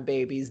having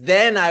babies,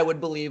 then I would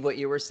believe what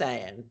you were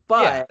saying.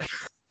 But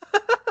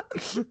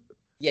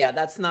yeah,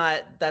 that's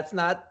not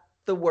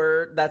the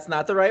word. That's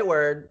not the right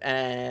word.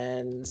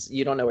 And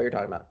you don't know what you're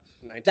talking about.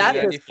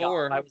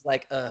 1994. I was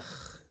like, ugh.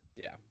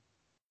 Yeah.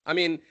 I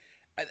mean,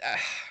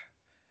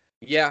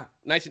 yeah,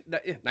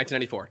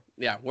 1994.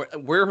 Yeah,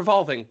 we're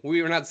evolving.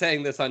 We were not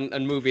saying this on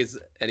movies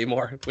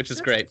anymore, which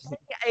is great.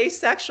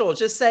 Asexual.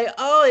 Just say,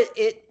 oh,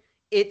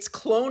 it's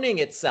cloning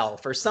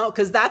itself or something,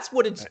 because that's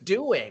what it's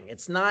doing.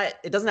 It's not.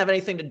 It doesn't have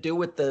anything to do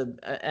with the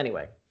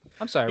anyway.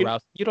 I'm sorry,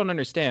 Ralph. You don't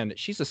understand.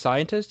 She's a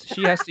scientist.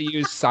 She has to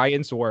use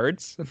science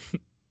words.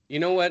 You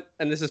know what?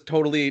 And this is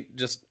totally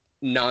just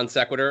non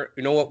sequitur.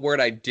 You know what word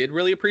I did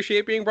really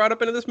appreciate being brought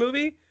up into this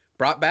movie?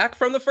 Brought back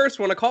from the first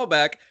one, a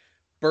callback.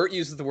 Bert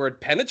uses the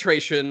word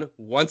penetration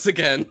once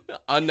again,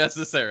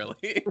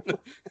 unnecessarily.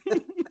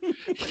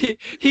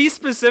 he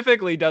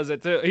specifically does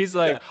it too. He's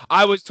like, yeah.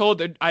 I was told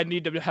that I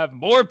need to have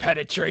more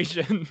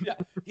penetration. Yeah,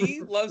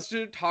 he loves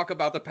to talk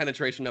about the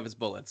penetration of his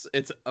bullets.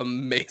 It's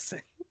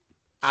amazing.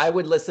 I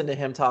would listen to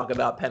him talk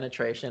about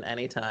penetration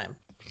anytime.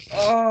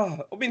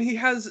 Oh, I mean, he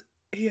has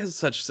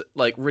such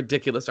like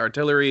ridiculous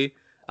artillery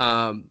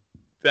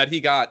that he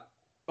got.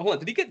 Hold on,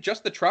 did he get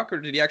just the truck,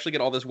 or did he actually get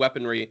all this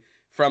weaponry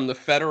from the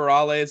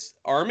Federales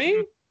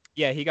army?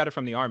 Yeah, he got it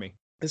from the army.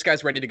 This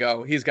guy's ready to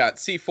go. He's got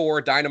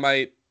C4,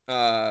 dynamite,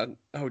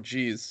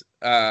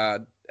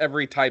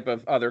 every type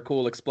of other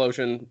cool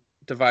explosion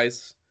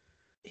device.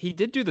 He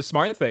did do the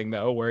smart thing,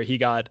 though, where he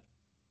got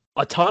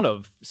a ton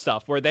of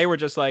stuff, where they were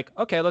just like,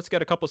 okay, let's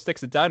get a couple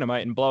sticks of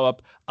dynamite and blow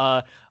up.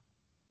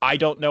 I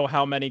don't know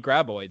how many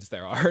graboids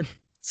there are.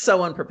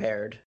 So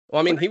unprepared.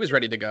 Well, I mean, he was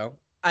ready to go.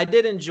 I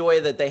did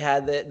enjoy that they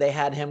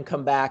had him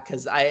come back,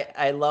 because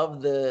I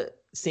love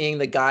seeing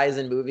the guys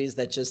in movies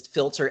that just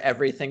filter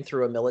everything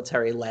through a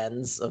military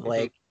lens of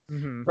like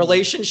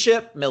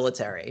relationship,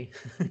 military.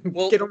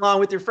 Well, get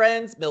along with your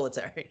friends,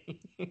 military.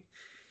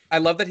 I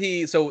love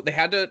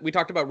that we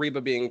talked about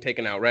Reba being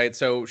taken out, right?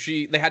 So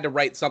they had to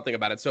write something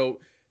about it. So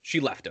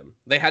she left him.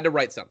 They had to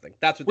write something.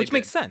 That's what Which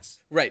makes sense.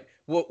 Right.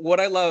 What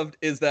I loved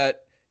is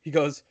that he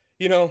goes,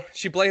 You know,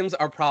 she blames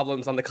our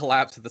problems on the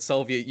collapse of the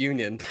Soviet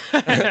Union.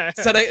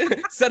 said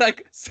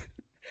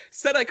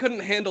I couldn't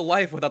handle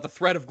life without the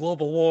threat of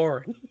global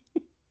war.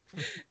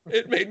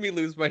 It made me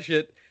lose my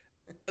shit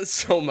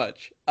so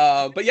much.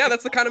 But yeah,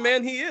 that's the kind of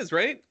man he is,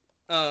 right?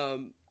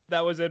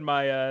 That was in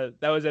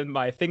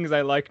my things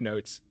I like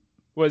notes.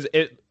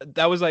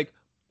 That was like,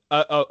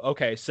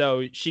 okay,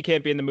 so she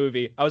can't be in the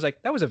movie. I was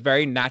like, that was a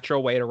very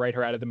natural way to write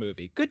her out of the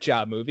movie. Good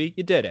job, movie.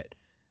 You did it.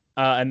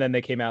 And then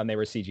they came out and they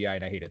were CGI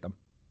and I hated them.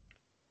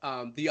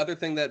 The other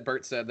thing that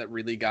Bert said that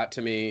really got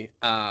to me,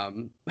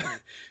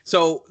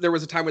 so there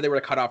was a time where they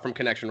were cut off from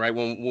connection, right?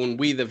 When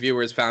we, the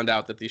viewers, found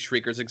out that these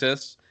shriekers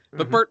exist.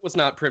 But Bert was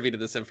not privy to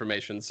this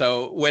information.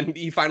 So when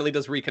he finally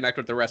does reconnect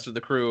with the rest of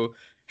the crew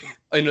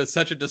in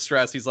such a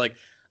distress, he's like,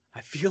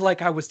 I feel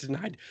like I was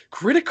denied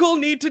critical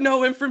need to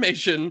know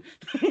information.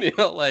 You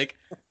know, like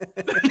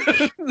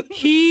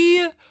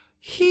he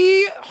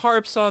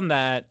harps on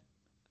that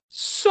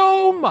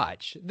so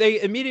much.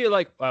 They immediately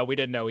like, well, we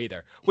didn't know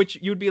either. Which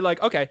you'd be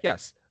like, okay,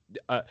 yes.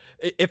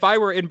 If I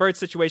were in Bert's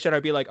situation,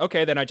 I'd be like,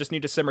 okay, then I just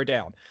need to simmer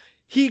down.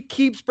 He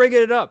keeps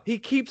bringing it up. He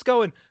keeps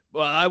going,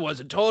 well, I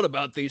wasn't told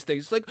about these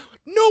things. Like,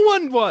 no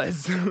one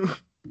was.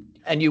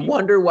 And you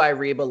wonder why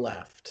Reba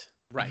left.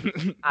 Right.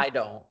 I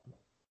don't.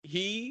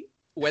 He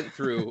went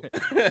through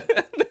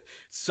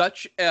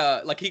such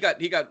like he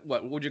got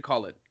what would you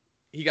call it?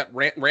 He got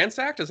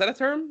ransacked. Is that a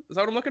term? Is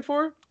that what I'm looking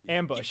for?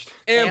 Ambushed.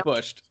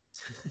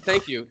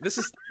 Thank you. This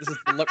is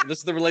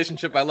the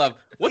relationship I love.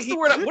 What's the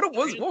word? What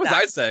was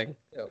I saying?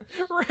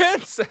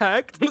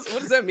 Ransacked. What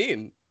does that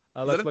mean?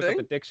 Let's look up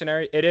a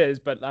dictionary. It is,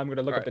 but I'm going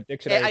to look up a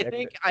dictionary.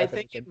 I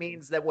think it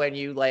means that when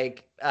you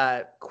like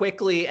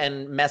quickly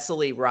and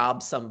messily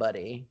rob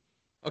somebody.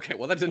 Okay,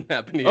 well that didn't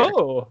happen here.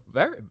 Oh,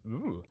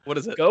 What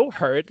is it? Go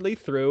hurriedly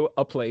through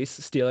a place,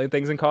 stealing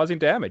things and causing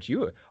damage.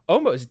 You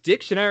almost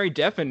dictionary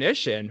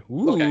definition.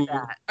 Ooh. Okay.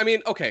 I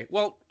mean, okay.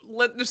 Well,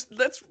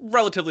 that's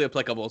relatively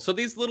applicable. So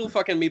these little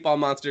fucking meatball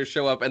monsters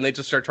show up and they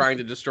just start trying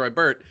to destroy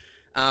Bert.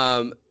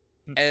 And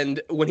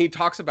when he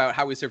talks about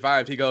how he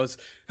survived, he goes,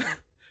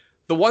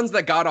 the ones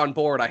that got on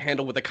board I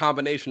handled with a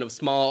combination of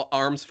small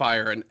arms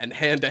fire and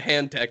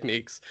hand-to-hand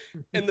techniques.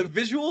 And the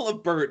visual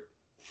of Bert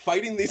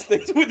fighting these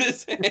things with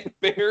his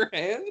bare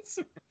hands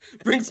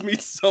brings me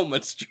so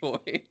much joy.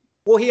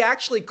 Well, he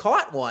actually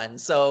caught one,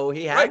 so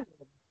he had. Right.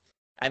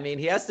 I mean,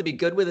 he has to be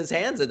good with his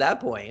hands at that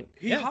point.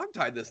 He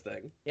hogtied this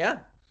thing. Yeah.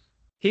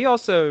 He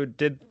also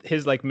did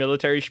his like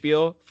military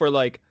spiel for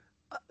like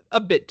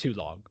a bit too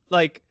long.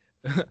 Like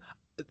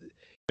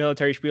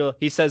military spiel,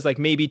 he says like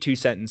maybe 2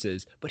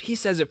 sentences, but he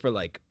says it for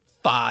like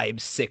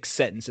 5-6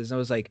 sentences. And I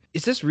was like,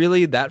 is this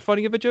really that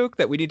funny of a joke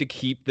that we need to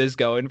keep this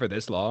going for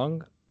this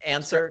long?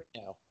 Answer: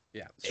 no.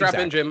 Yeah. Strap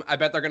in, Jim. I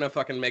bet they're gonna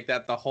fucking make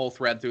that the whole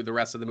thread through the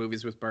rest of the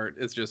movies with Bert.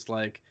 It's just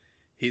like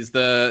he's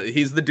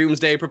the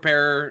doomsday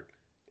preparer.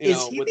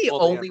 Is he the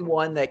only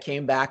one that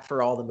came back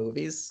for all the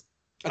movies?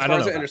 As far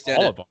as I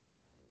understand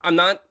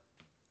it,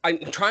 I'm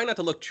trying not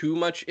to look too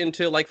much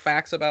into like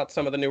facts about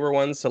some of the newer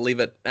ones to leave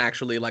it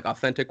actually like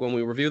authentic when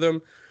we review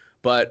them.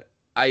 But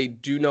I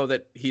do know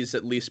that he's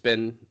at least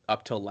been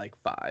up till like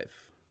 5,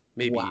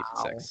 maybe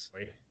even 6.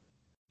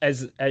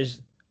 As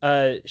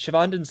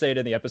Siobhan didn't say it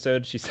in the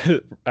episode, she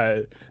said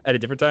it at a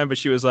different time, but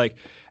she was like,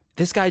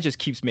 this guy just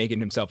keeps making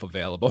himself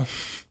available.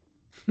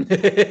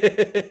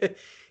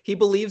 He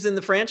believes in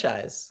the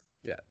franchise.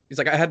 Yeah. He's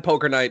like, I had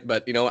poker night,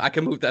 but you know, I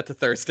can move that to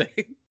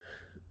Thursday.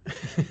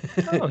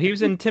 Oh, he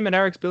was in Tim and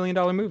Eric's $1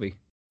 billion movie.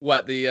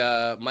 What,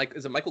 the Mike,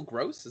 is it Michael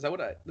Gross? Is that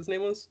what his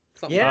name was?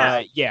 Something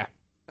Yeah. Yeah.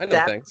 I know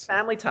Dad things.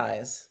 Family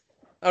Ties.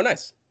 Oh,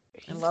 nice.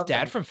 He's love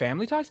dad him. from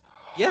Family Ties?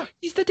 Yeah.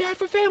 He's the dad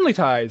from Family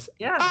Ties.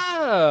 Yeah.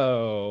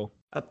 Oh.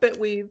 I bet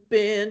we've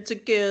been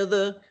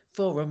together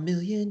for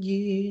 1,000,000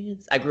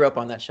 years. I grew up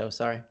on that show,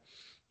 sorry.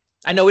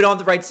 I know we don't have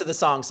the rights to the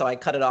song, so I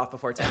cut it off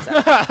before 10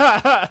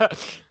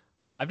 seconds.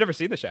 I've never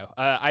seen the show.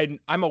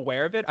 I'm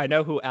aware of it. I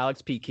know who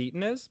Alex P.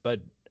 Keaton is,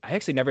 but I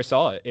actually never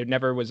saw it. It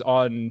never was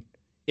on.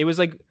 It was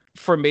like,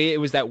 for me,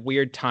 it was that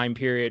weird time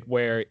period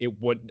where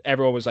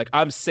everyone was like,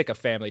 I'm sick of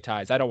Family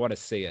Ties. I don't want to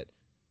see it.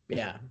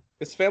 Yeah.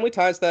 Is Family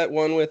Ties that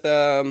one with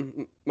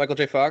Michael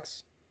J.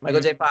 Fox?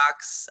 Michael J.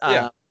 Fox.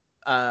 Yeah.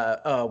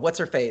 What's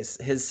her face?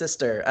 His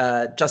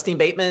sister, Justine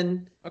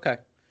Bateman. Okay.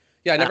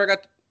 Yeah, I never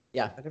got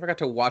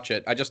to watch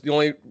it. I just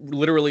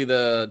literally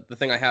the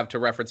thing I have to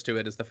reference to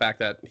it is the fact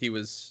that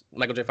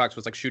Michael J. Fox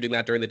was like shooting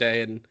that during the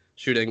day and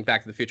shooting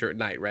Back to the Future at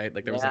night, right?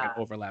 Like there was like an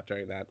overlap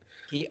during that.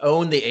 He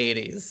owned the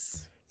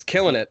 80s. It's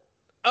killing it.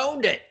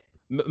 Owned it.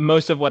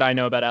 Most of what I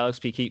know about Alex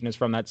P. Keaton is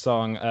from that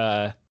song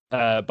by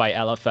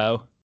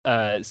LFO,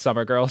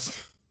 Summer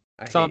Girls.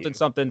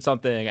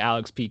 Something,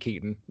 Alex P.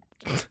 Keaton.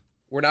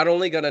 We're not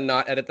only going to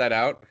not edit that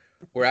out,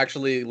 we're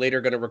actually later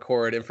going to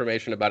record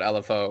information about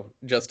LFO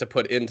just to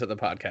put into the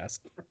podcast.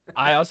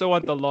 I also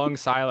want the long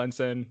silence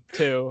in,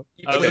 too.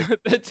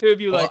 The two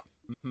of you like,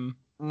 I'm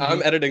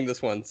editing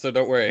this one, so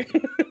don't worry.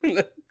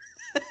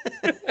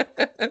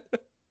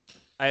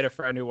 I had a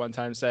friend who one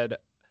time said,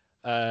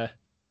 when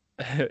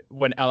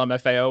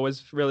LMFAO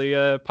was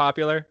really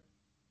popular,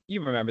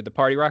 you remember the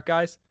Party Rock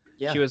guys?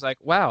 Yeah. She was like,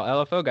 "Wow,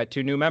 LFO got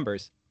 2 new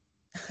members."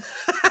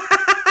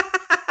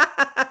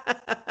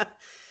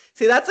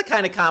 See, that's the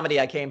kind of comedy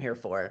I came here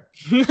for.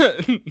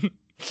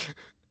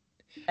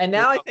 And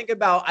now I think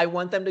about, I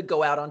want them to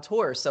go out on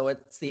tour. So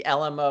it's the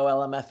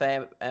LMO,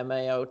 LMFA,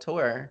 MAO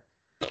tour.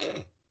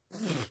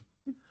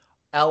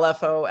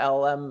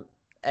 LFO,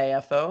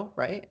 LMAFO,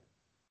 right?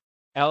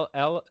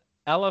 LFO,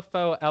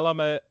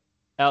 LMA,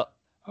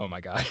 oh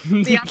my God. See,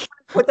 I'm trying to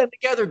put them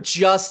together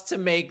just to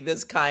make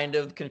this kind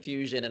of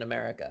confusion in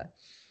America.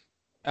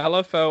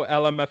 LFO,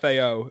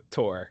 LMFAO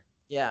tour.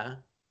 Yeah.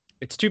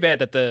 It's too bad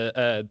that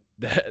the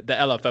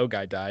LFO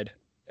guy died.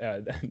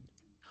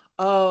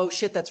 Oh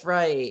shit, that's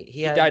right.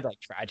 He died like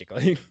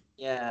tragically.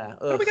 Yeah.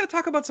 Why do we gotta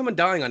talk about someone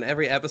dying on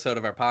every episode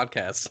of our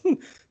podcast?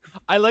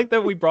 I like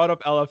that we brought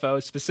up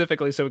LFO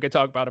specifically so we could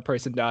talk about a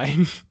person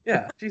dying.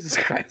 Yeah, Jesus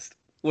Christ.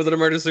 Was it a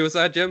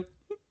murder-suicide, Jim?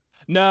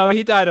 No,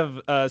 he died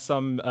of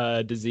some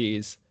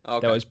disease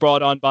Okay. that was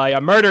brought on by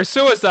a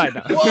murder-suicide.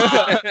 No.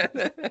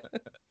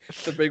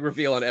 It's a big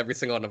reveal on every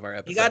single one of our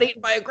episodes. You got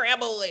eaten by a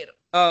grandma later.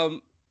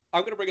 I'm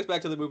going to bring us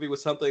back to the movie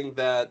with something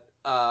that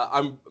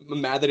I'm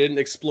mad they didn't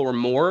explore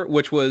more,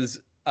 which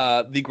was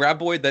the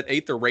graboid that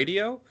ate the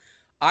radio.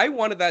 I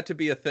wanted that to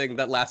be a thing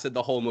that lasted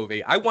the whole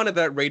movie. I wanted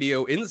that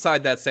radio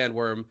inside that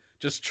sandworm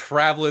just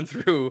traveling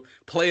through,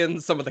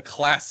 playing some of the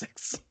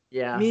classics.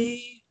 Yeah.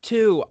 Me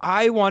too.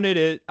 I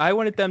wanted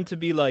them to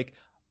be like,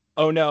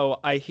 oh no,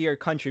 I hear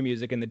country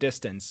music in the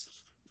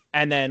distance.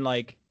 And then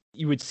like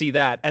you would see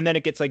that. And then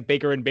it gets like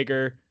bigger and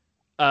bigger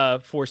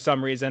for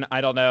some reason.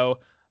 I don't know.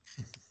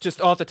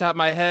 Just off the top of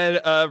my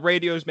head,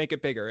 radios make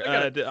it bigger.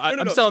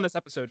 I'm selling this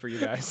episode for you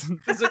guys.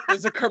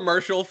 There's a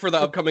commercial for the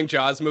upcoming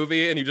Jaws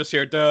movie, and you just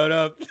hear da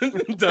da da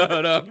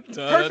da da da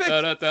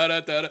da da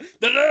da.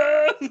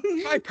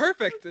 Hi,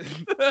 perfect.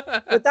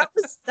 But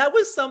that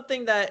was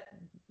something that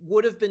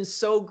would have been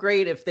so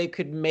great if they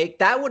could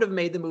that would have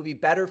made the movie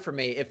better for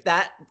me. If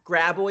that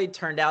graboid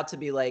turned out to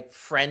be like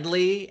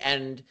friendly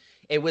and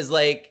it was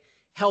like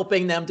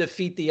helping them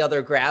defeat the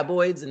other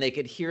graboids and they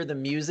could hear the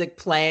music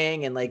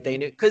playing and like they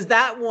knew, because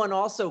that one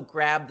also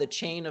grabbed the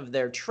chain of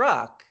their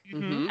truck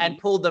and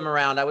pulled them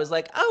around. I was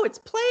like, oh, it's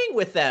playing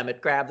with them. It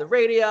grabbed the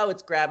radio,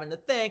 it's grabbing the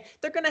thing.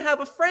 They're going to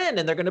have a friend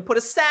and they're going to put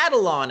a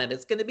saddle on it.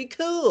 It's going to be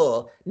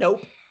cool.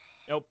 Nope.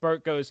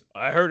 Bert goes,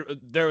 I heard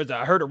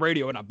a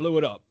radio and I blew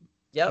it up.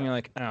 Yep. And you're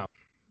like, oh,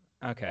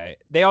 okay.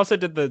 They also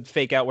did the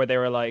fake out where they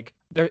were like,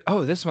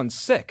 oh, this one's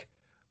sick.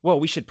 Well,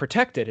 we should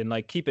protect it and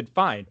like keep it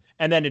fine.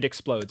 And then it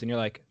explodes and you're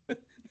like,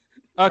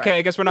 okay,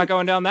 I guess we're not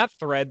going down that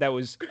thread. That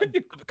was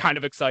kind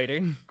of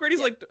exciting. Grady's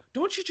like,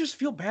 don't you just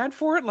feel bad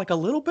for it like a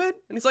little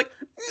bit? And he's like,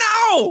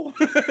 no!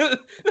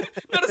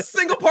 Not a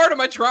single part of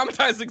my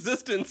traumatized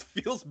existence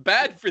feels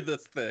bad for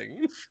this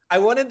thing. I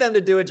wanted them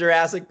to do a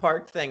Jurassic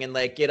Park thing and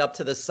like get up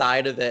to the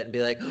side of it and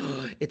be like,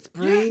 oh, it's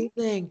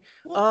breathing.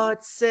 Oh,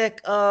 it's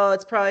sick. Oh,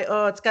 it's probably,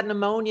 it's got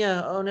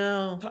pneumonia. Oh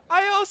no.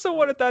 I also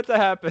wanted that to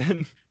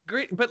happen.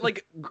 Great, but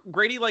like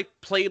Grady like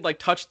played like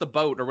Touch the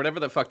Boat or whatever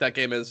the fuck that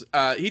game is.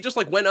 He just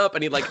like went up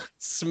and he like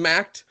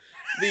smacked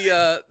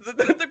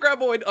the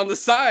graboid on the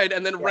side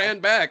and then ran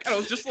back. And I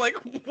was just like,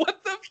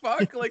 what the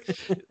fuck? Like,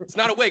 it's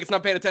not awake, it's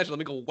not paying attention. Let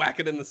me go whack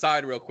it in the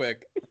side real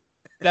quick.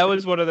 That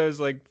was one of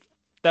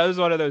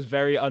those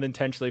very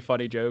unintentionally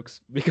funny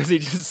jokes because he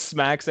just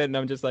smacks it and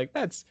I'm just like,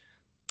 that's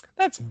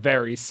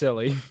very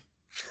silly.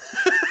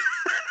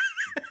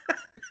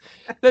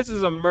 This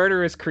is a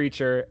murderous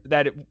creature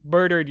that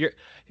murdered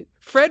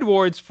Fred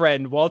Ward's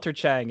friend Walter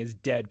Chang is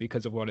dead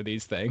because of one of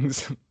these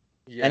things.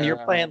 Yeah. And you're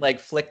playing like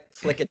flick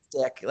its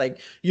dick,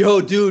 like,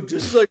 yo, dude,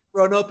 just like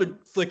run up and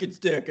flick its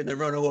dick and then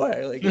run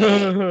away. Like,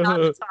 not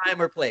the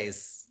time or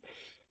place.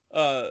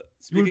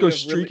 You go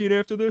streaking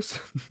after this?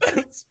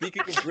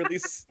 Speaking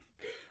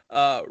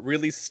of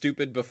really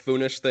stupid,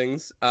 buffoonish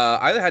things,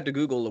 I had to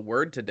Google a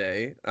word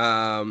today.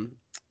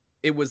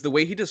 It was the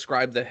way he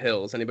described the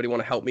hills. Anybody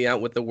want to help me out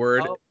with the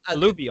word?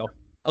 Alluvial.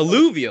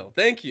 Alluvial.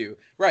 Thank you.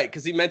 Right,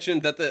 because he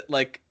mentioned that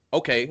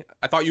okay,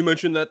 I thought you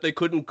mentioned that they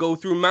couldn't go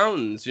through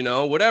mountains,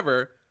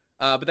 whatever.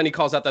 But then he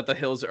calls out that the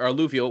hills are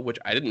alluvial, which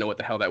I didn't know what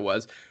the hell that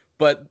was.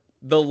 But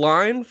the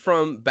line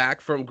from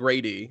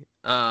Grady,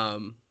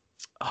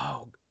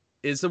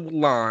 is a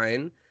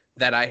line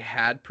that I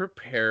had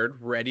prepared,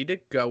 ready to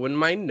go in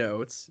my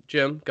notes.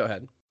 Jim, go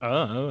ahead.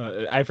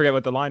 Oh, I forget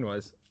what the line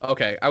was.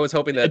 Okay, I was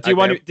hoping that.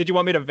 Did you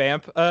want me to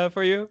vamp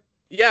for you?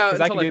 Yeah,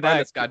 I can do that.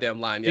 This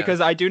goddamn line. Yeah.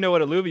 Because I do know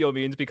what alluvial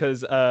means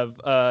because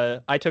of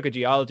I took a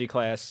geology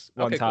class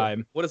one time.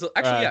 Cool. What does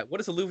what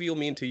does alluvial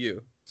mean to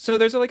you? So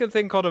there's like a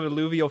thing called an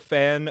alluvial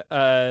fan.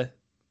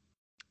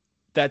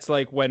 That's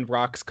like when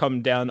rocks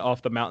come down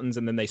off the mountains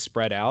and then they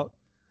spread out.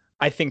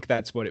 I think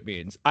that's what it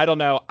means. I don't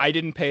know. I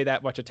didn't pay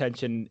that much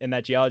attention in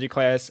that geology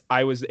class.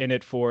 I was in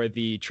it for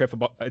the trip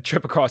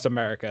across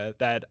America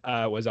that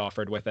was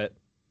offered with it.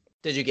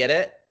 Did you get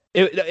it?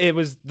 It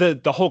was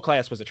the whole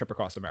class was a trip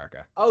across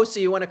America. Oh,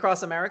 so you went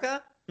across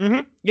America?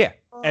 Mm-hmm. Yeah.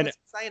 Oh, and that's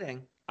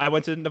exciting. I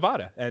went to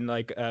Nevada and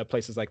like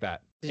places like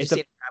that. Did you see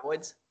the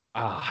graboids?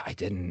 I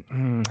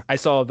didn't. I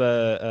saw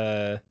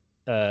the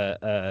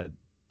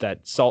that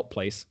salt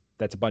place.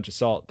 That's a bunch of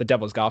salt. The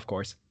Devil's Golf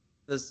Course.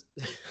 This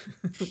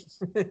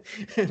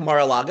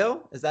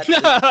Mar-a-Lago? Is that?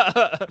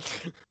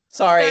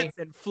 Sorry, That's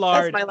in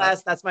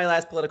Florida. That's my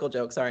last political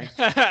joke. Sorry.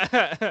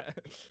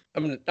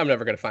 I'm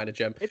never gonna find it,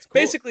 Jim. It's cool.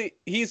 Basically,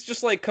 he's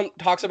just like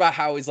talks about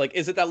how he's like,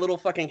 is it that little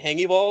fucking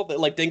hangy ball that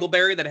like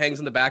dingleberry that hangs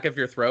in the back of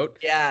your throat?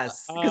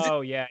 Yes.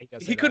 Oh yeah, he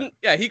does. He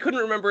couldn't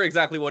remember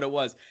exactly what it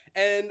was,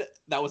 and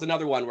that was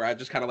another one where I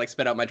just kind of like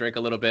spit out my drink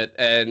a little bit,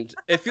 and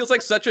it feels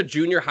like such a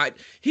junior high.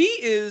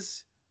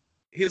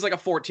 He's like a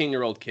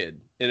 14-year-old kid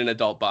in an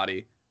adult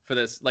body for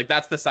this. Like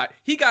that's the side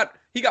he got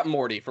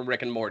Morty from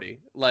Rick and Morty.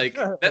 Like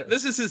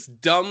this is his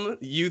dumb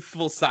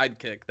youthful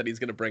sidekick that he's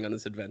gonna bring on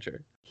this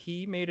adventure.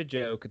 He made a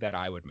joke that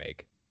I would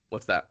make.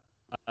 What's that?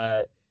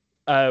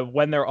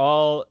 When they're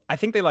all, I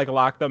think they like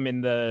lock them in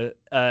the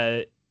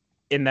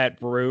in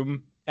that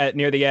room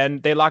near the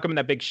end. They lock them in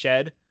that big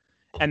shed,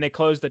 and they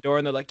close the door,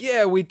 and they're like,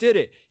 "Yeah, we did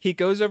it." He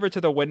goes over to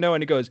the window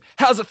and he goes,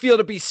 "How's it feel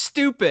to be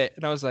stupid?"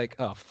 And I was like,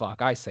 "Oh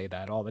fuck, I say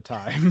that all the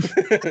time."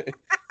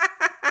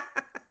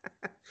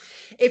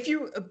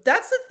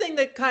 That's the thing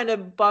that kind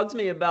of bugs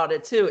me about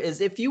it too,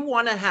 is if you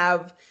want to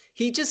have,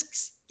 he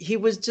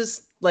was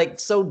just like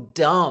so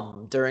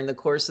dumb during the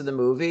course of the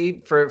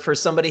movie for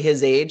somebody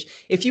his age.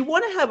 If you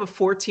want to have a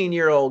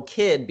 14-year-old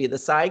kid be the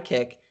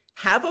sidekick,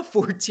 have a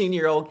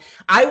 14-year-old.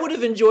 I would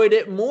have enjoyed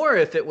it more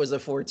if it was a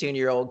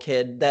 14-year-old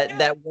kid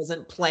that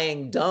wasn't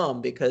playing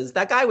dumb, because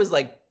that guy was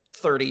like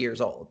 30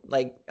 years old.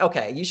 Like,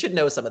 okay, you should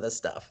know some of this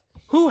stuff.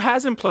 Who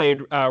hasn't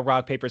played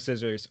rock, paper,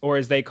 scissors, or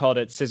as they called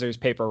it, scissors,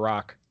 paper,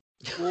 rock?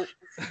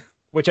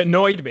 Which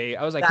annoyed me.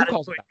 I was like, That who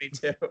calls it annoyed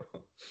that? me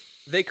too.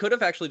 They could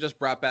have actually just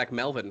brought back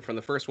Melvin from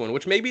the first one,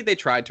 which maybe they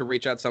tried to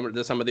reach out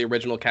to some of the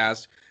original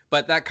cast,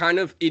 but that kind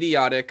of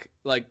idiotic,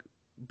 like,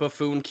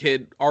 buffoon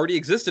kid already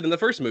existed in the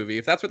first movie.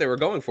 If that's what they were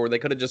going for, they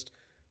could have just,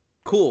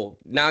 cool,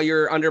 now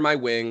you're under my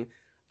wing.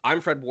 I'm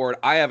Fred Ward.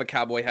 I have a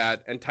cowboy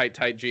hat and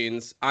tight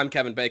jeans. I'm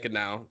Kevin Bacon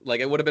now. Like,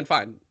 it would have been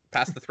fine.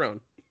 Pass the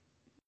throne.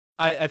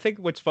 I think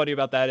what's funny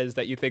about that is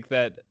that you think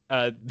that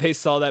they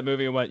saw that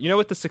movie and went, you know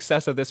what the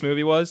success of this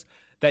movie was?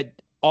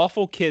 That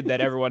awful kid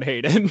that everyone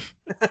hated.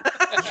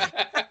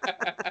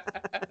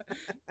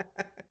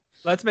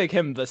 Let's make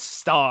him the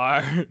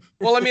star.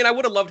 Well, I mean, I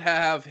would have loved to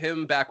have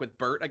him back with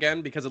Bert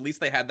again, because at least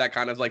they had that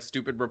kind of like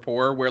stupid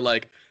rapport where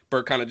like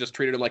Bert kind of just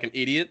treated him like an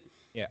idiot.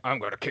 Yeah, I'm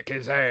going to kick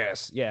his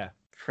ass. Yeah.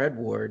 Fred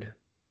Ward.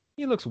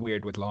 He looks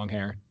weird with long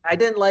hair. I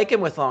didn't like him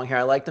with long hair.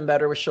 I liked him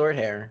better with short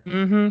hair.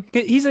 Mm-hmm.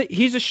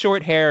 He's a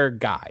short hair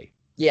guy.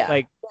 Yeah.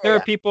 Like there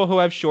are people who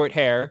have short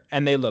hair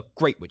and they look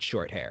great with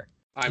short hair.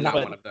 I'm not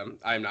one of them.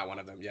 I'm not one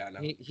of them. Yeah, no.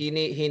 He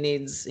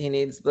needs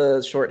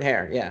the short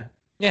hair. Yeah.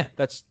 Yeah,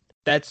 that's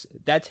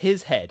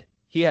his head.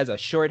 He has a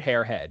short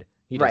hair head.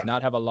 He does Right.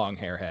 not have a long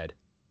hair head.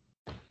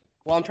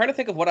 Well, I'm trying to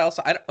think of what else.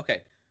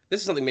 Okay, this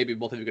is something maybe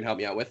both of you can help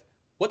me out with.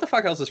 What the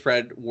fuck else is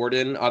Fred Ward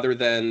in other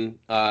than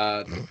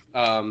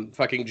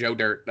fucking Joe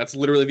Dirt? That's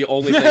literally the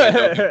only thing I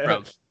know him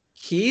from.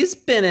 He's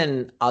been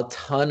in a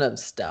ton of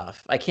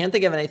stuff. I can't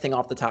think of anything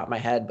off the top of my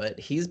head, but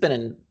he's been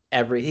in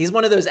he's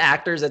one of those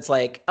actors that's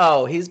like,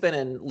 oh, he's been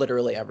in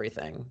literally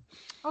everything.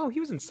 Oh, he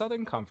was in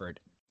Southern Comfort.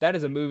 That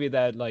is a movie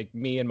that like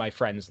me and my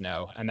friends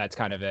know, and that's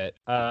kind of it.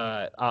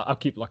 I'll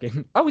keep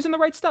looking. Oh, he's in The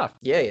Right Stuff.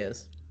 Yeah, he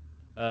is.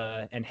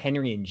 And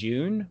Henry and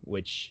June,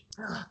 which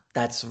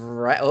That's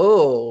right.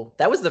 Oh,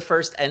 that was the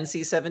first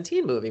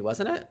NC-17 movie,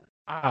 wasn't it?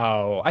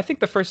 I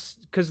think the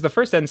first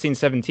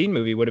NC-17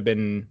 movie would have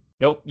been.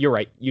 Nope, you're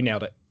right. You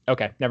nailed it.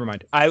 Okay, never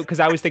mind. Because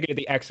I was thinking of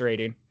the X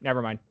rating.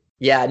 Never mind.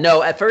 Yeah,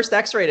 no. At first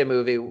X-rated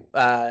movie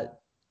to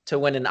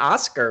win an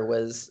Oscar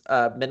was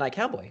Midnight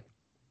Cowboy.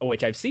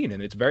 Which I've seen,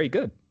 and it's very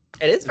good.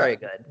 It is very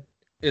good.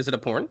 Is it a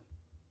porn?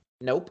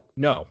 Nope.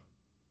 No,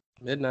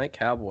 Midnight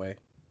Cowboy.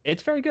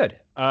 it's very good.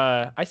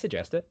 I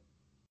suggest it.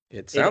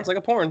 It sounds like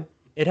a porn.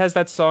 It has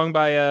that song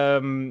by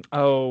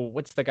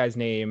what's the guy's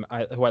name?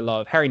 Who I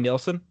love, Harry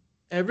Nilsson.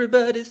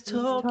 Everybody's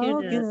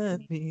talking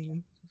at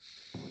me.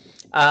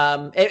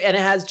 And it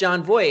has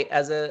John Voight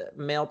as a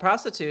male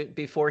prostitute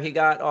before he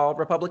got all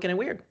Republican and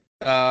weird.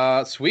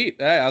 Sweet.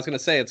 Yeah, I was gonna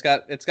say it's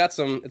got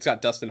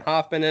Dustin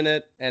Hoffman in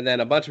it, and then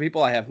a bunch of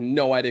people I have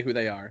no idea who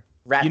they are.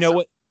 Rat You know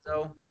what?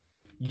 So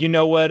You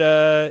know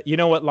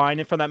what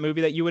line from that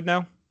movie that you would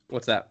know?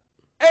 What's that?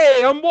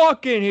 Hey, I'm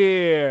walking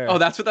here. Oh,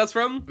 that's what that's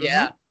from?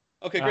 yeah.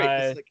 Okay, great.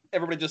 'Cause, like,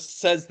 everybody just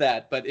says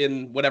that, but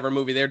in whatever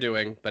movie they're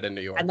doing, but in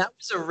New York. And that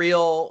was a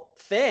real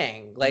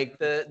thing. Like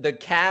the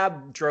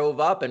cab drove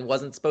up and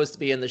wasn't supposed to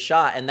be in the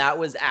shot, and that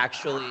was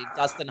actually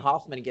Dustin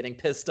Hoffman getting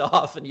pissed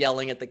off and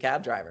yelling at the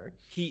cab driver.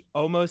 He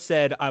almost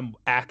said, "I'm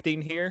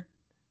acting here,"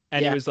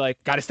 and Yeah. he was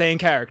like, "Got to stay in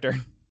character."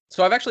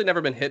 So I've actually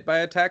never been hit by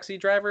a taxi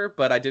driver,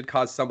 but I did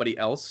cause somebody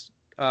else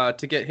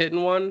to get hit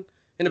in one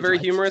in a very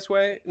What? humorous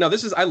way. No,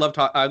 this is I love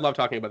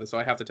talking about this, so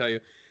I have to tell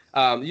you.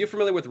 You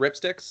familiar with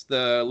Ripsticks,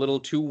 the little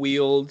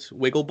two-wheeled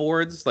wiggle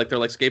boards? Like they're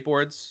like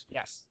skateboards,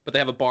 Yes. but they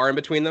have a bar in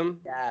between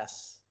them.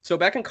 Yes. So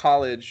back in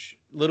college,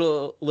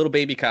 little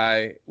baby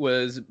Kai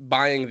was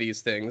buying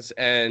these things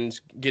and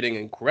getting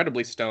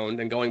incredibly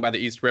stoned and going by the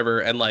East River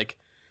and like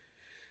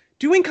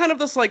doing kind of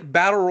this like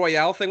battle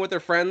royale thing with their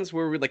friends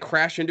where we like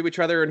crash into each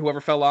other and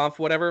whoever fell off,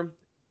 whatever.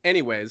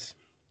 Anyways,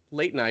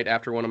 late night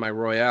after one of my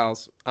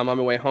royales, I'm on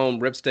my way home,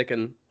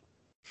 ripsticking,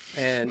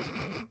 and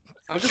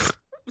I'm just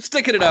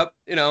sticking it up,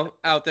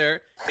 out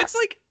there. It's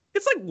like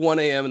 1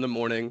 a.m. in the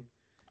morning,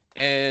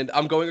 and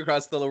I'm going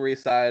across the Lower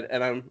East Side,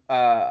 and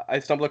I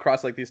stumble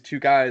across like these two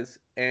guys,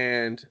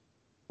 and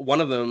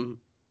one of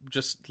them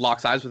just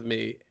locks eyes with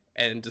me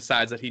and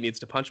decides that he needs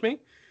to punch me.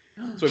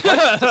 So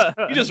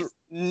he just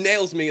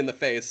nails me in the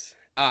face,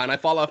 and I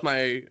fall off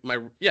my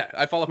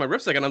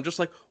ripstick, and I'm just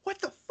like, what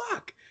the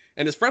fuck?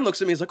 And his friend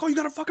looks at me, he's like, oh, you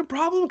got a fucking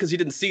problem? Because he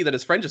didn't see that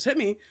his friend just hit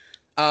me.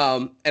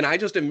 And I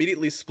just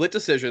immediately split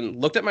decision,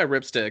 looked at my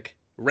ripstick,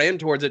 ran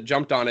towards it,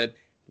 jumped on it,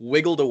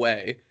 wiggled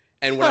away.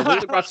 And when I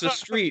went across the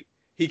street,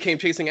 he came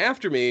chasing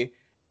after me.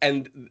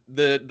 And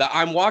the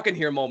I'm walking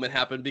here moment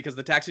happened because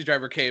the taxi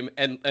driver came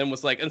and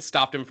was like, and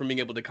stopped him from being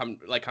able to come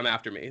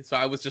after me. So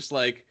I was just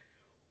like,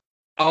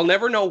 I'll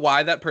never know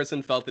why that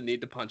person felt the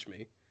need to punch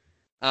me.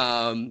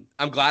 I'm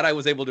glad I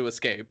was able to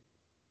escape.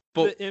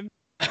 But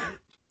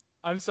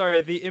I'm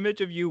sorry, the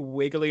image of you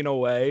wiggling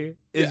away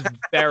is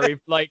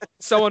very, like,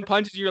 someone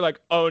punches you, you're like,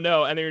 oh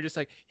no, and then you're just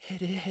like, hit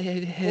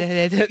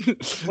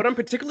it. What I'm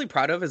particularly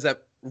proud of is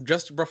that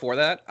just before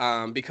that,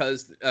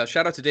 because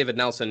shout out to David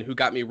Nelson, who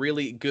got me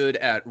really good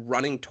at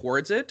running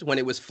towards it when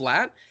it was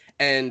flat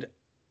and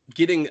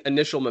getting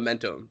initial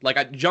momentum.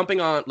 Like,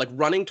 jumping on, like,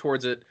 running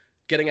towards it,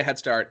 getting a head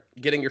start,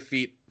 getting your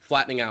feet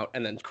flattening out,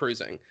 and then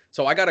cruising.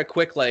 So I got a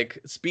quick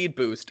speed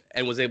boost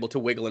and was able to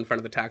wiggle in front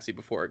of the taxi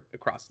before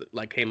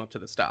it came up to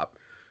the stop.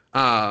 Hey,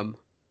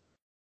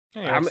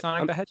 I'm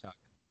Sonic the Hedgehog.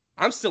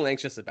 I'm still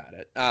anxious about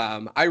it.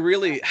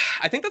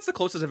 I think that's the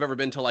closest I've ever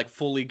been to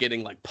fully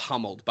getting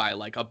pummeled by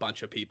a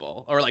bunch of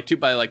people, or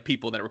by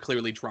people that were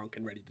clearly drunk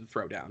and ready to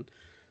throw down.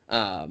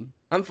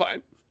 I'm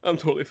fine. I'm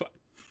totally fine.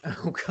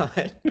 Oh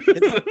God!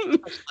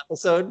 It's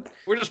episode.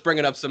 We're just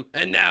bringing up some,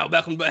 and now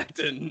welcome back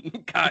to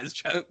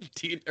guys, or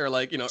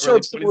early Sure,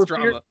 20s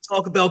drama.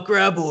 Talk about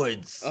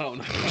graboids. Oh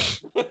no!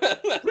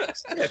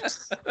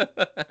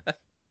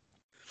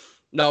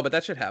 No, but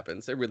that shit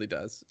happens. It really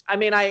does. I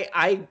mean,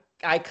 I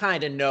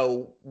kind of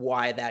know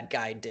why that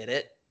guy did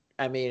it.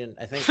 I mean,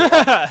 I think.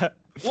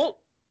 Well,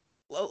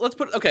 let's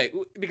put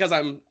because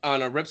I'm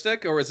on a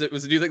ripstick, or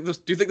do you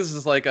think this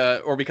is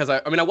or because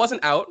I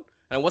wasn't out.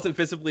 I wasn't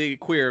visibly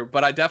queer,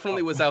 but I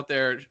definitely was out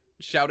there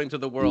shouting to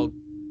the world,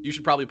 you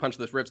should probably punch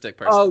this ripstick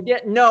person. Oh, yeah.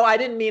 No, I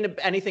didn't mean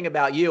anything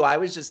about you. I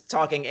was just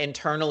talking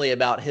internally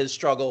about his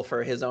struggle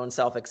for his own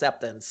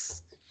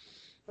self-acceptance.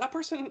 That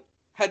person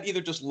had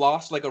either just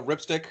lost a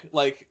ripstick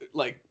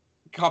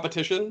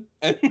competition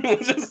and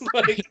was just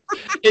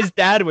his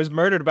dad was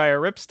murdered by a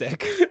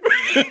ripstick.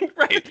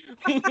 Right.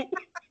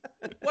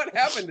 What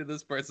happened to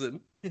this person?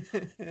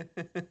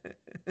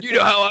 You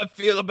know how I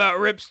feel about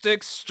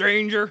ripsticks,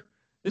 stranger?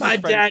 My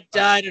dad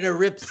died in a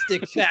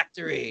ripstick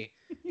factory.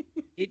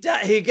 He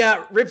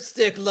got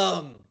ripstick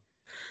lung.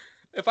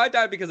 If I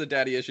died because of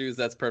daddy issues,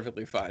 that's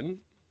perfectly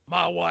fine.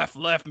 My wife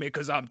left me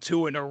because I'm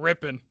too into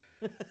ripping.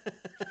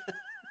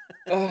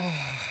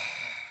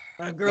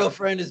 My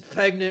girlfriend is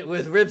pregnant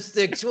with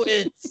ripstick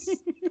twins.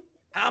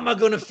 How am I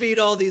going to feed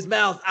all these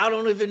mouths? I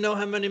don't even know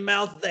how many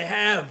mouths they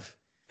have.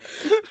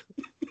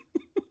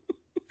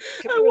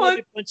 Let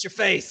me punch your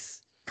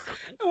face.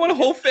 I want a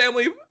whole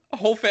family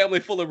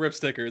full of rip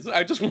stickers.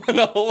 I just want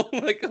a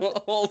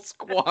whole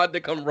squad to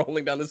come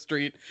rolling down the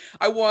street.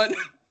 I want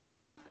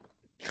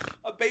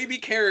a baby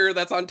carrier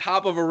that's on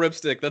top of a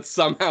ripstick that's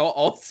somehow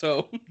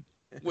also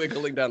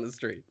wiggling down the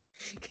street.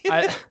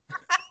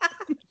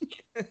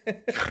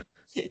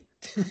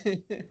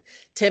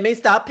 Timmy,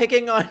 stop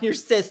picking on your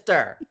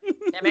sister.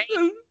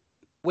 Timmy,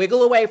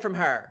 wiggle away from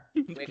her.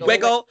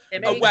 Wiggle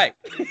away.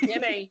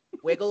 Timmy,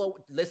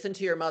 listen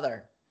to your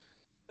mother.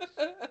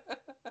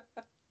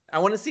 I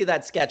want to see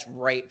that sketch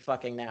right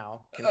fucking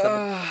now.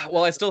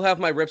 Well, I still have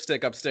my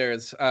ripstick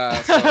upstairs,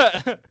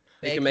 so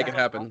we can make it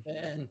happen.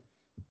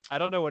 I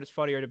don't know what is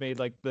funnier to me,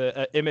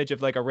 the image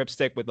of a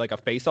ripstick with a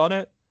face on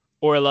it,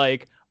 or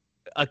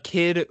a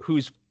kid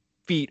whose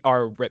feet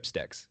are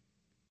ripsticks.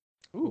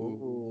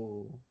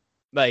 Ooh.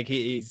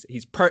 He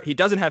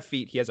doesn't have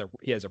feet. He has a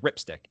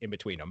ripstick in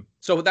between them.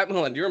 So with that,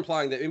 you're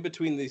implying that in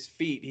between these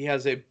feet, he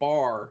has a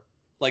bar.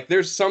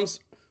 There's some.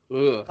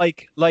 Ugh.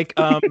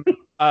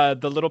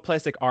 The little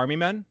plastic army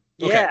men.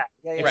 Okay.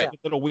 Yeah. Right. With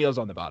little wheels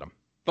on the bottom.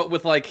 But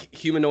with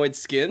humanoid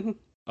skin.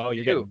 Oh,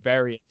 you're getting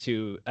very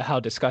into how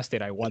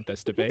disgusting I want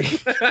this to be.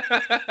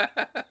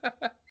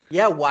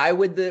 Yeah, why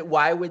would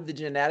the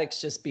genetics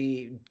just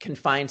be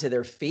confined to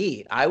their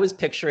feet? I was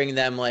picturing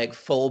them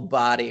full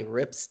body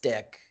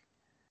ripstick.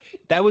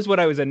 That was what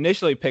I was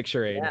initially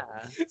picturing. Yeah.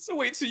 So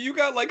wait, so you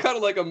got kind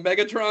of a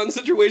Megatron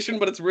situation,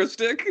 but it's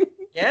ripstick?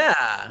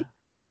 Yeah.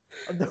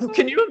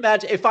 Can you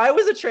imagine if I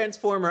was a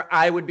transformer?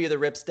 I would be the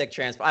ripstick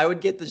transformer. I would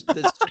get the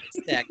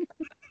stick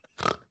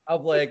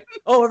of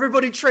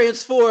everybody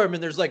transform,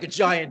 and there's a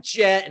giant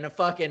jet and a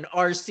fucking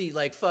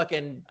RC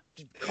fucking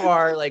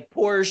car, like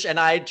Porsche, and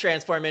I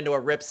transform into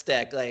a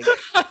ripstick. Like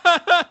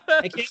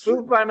I can't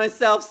move by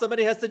myself.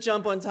 Somebody has to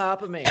jump on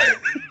top of me.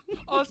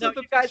 Also, No,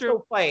 the you guys picture.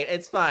 go fight.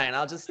 It's fine.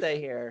 I'll just stay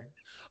here.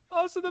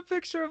 Also, the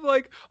picture of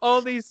like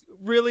all these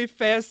really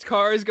fast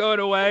cars going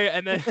away,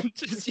 and then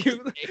just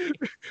you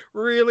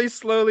really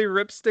slowly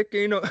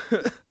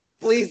ripsticking.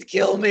 Please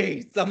kill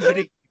me.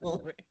 Somebody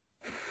kill me.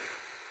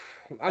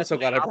 I'm so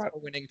glad I brought.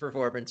 Oscar-winning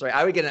performance, right?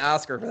 I would get an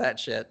Oscar for that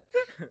shit.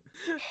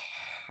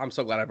 I'm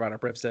so glad I brought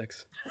up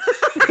Ripsticks.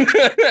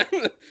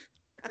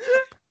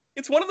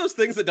 It's one of those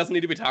things that doesn't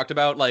need to be talked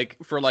about like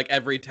for like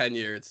every 10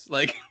 years.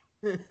 Like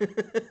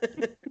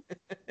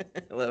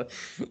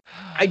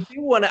I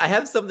do want to. I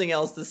have something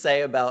else to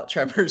say about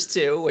Tremors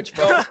 2, which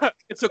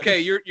it's okay.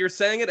 You're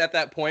saying it at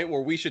that point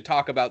where we should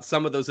talk about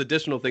some of those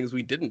additional things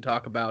we didn't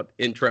talk about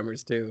in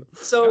Tremors 2.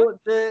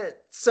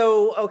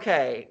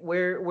 Okay,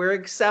 we're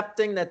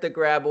accepting that the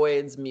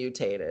graboids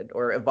mutated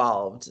or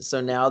evolved.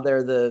 So now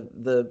they're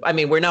the. I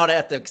mean, we're not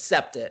have to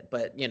accept it,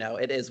 but you know,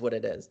 it is what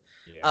it is.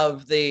 Yeah.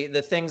 Of the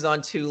things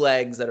on two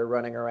legs that are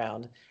running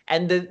around,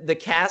 and the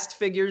cast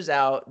figures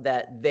out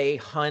that they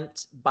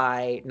hunt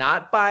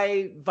not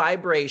by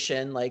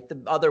vibration like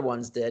the other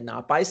ones did,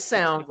 not by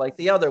sound like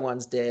the other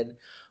ones did,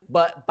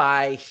 but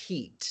by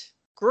heat.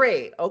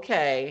 Great,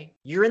 okay,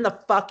 you're in the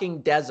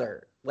fucking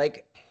desert.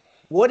 Like,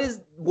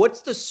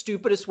 what's the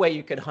stupidest way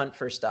you could hunt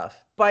for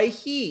stuff? By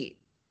heat,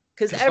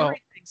 because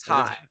everything's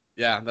hot.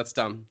 Yeah, that's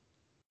dumb.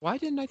 Why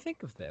didn't I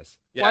think of this?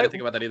 Yeah, I didn't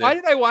think about that either. Why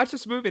did I watch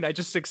this movie and I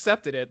just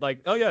accepted it? Like,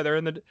 oh yeah, they're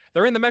in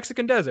the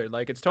Mexican desert.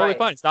 Like, it's totally Right.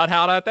 fine. It's not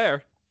hot out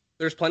there.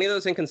 There's plenty of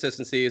those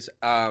inconsistencies.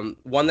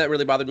 One that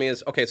really bothered me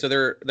is, okay, so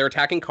they're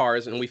attacking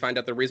cars, and we find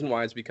out the reason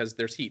why is because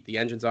there's heat, the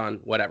engine's on,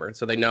 whatever.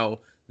 So they know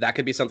that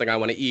could be something I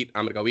want to eat.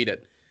 I'm gonna go eat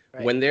it.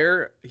 Right. When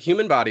they're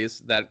human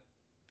bodies that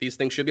these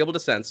things should be able to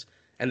sense,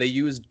 and they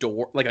use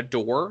a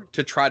door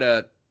to try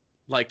to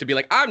be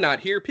like, I'm not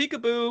here,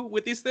 peekaboo,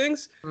 with these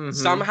things. Mhm.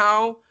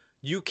 Somehow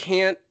you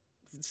can't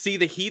see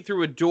the heat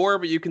through a door,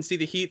 but you can see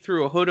the heat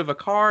through a hood of a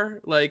car.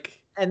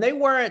 Like, And they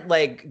weren't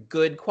like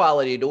good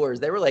quality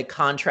doors. They were like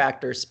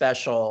contractor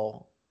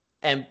special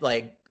and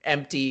like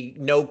empty,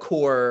 no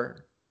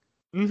core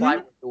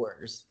plywood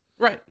doors.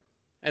 right.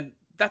 And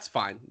that's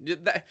fine.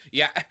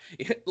 Yeah.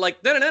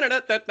 Like, like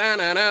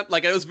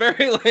it was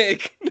very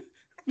like,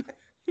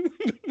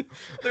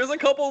 there's a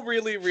couple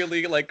really,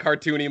 really like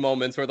cartoony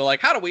moments where they're like,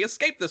 how do we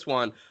escape this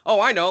one? Oh,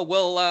 I know.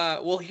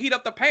 We'll heat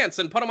up the pants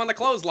and put them on the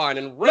clothesline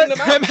and wring them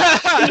out.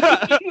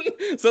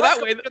 So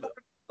that way,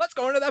 Let's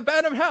go into that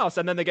abandoned house,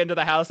 and then they get into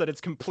the house and it's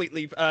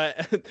completely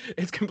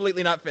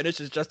not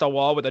finished. It's just a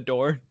wall with a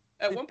door.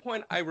 at one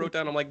point I wrote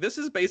down, I'm like, this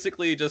is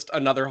basically just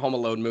another Home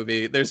Alone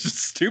movie. There's just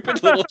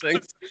stupid little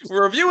things.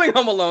 We're reviewing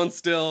Home Alone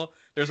still.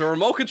 There's a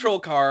remote control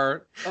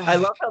car. I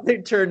love how they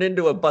turned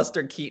into a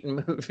Buster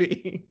Keaton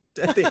movie.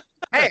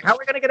 Hey, how are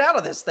we gonna get out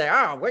of this thing?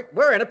 Oh,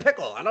 we're in a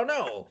pickle. I don't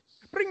know.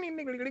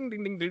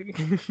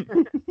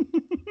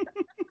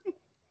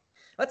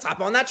 Let's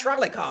hop on that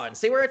trolley car and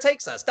see where it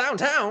takes us.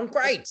 Downtown,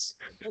 great.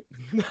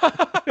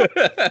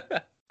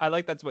 I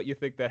like that's what you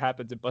think that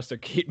happens in Buster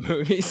Keaton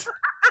movies.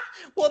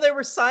 Well, they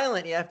were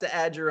silent. You have to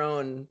add your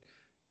own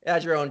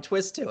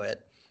twist to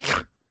it.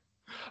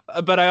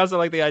 But I also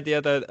like the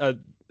idea that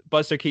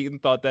Buster Keaton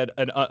thought that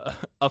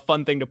a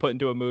fun thing to put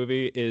into a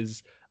movie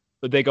is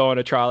they go on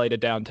a trolley to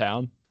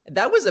downtown.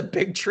 That was a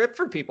big trip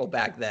for people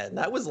back then.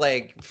 That was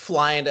like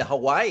flying to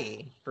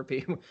Hawaii for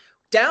people.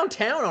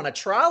 Downtown on a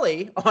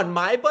trolley on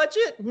my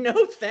budget?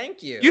 No,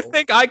 thank you. You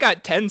think I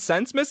got 10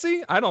 cents,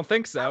 Missy? I don't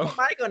think so. How am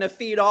I going to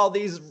feed all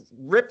these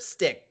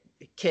ripstick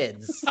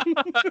kids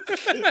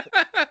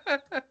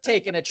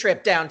taking a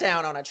trip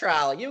downtown on a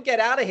trolley? You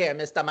get out of here,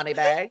 Mr.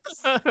 Moneybags.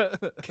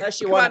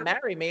 Unless you want to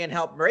marry me and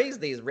help raise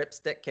these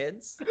ripstick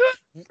kids.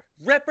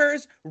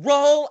 Rippers,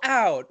 roll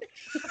out.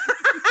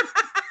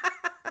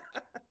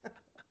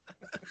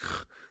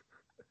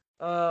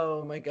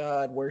 Oh my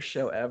God, worst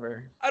show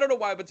ever. I don't know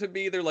why, but to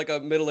me, they're like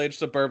a middle-aged,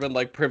 suburban,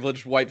 like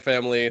privileged white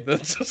family.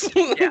 That's just,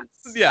 Yes.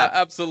 yeah,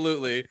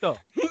 absolutely. Oh.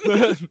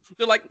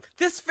 They're like,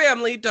 this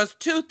family does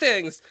two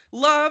things: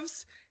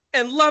 loves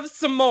and loves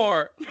some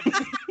more.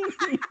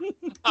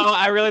 Oh,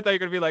 I really thought you were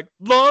gonna be like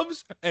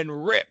loves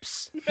and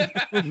rips.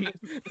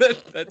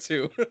 that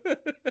too.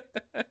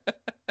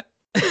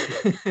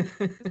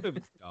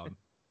 Dumb.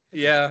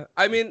 Yeah,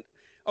 I mean,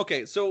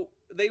 okay, so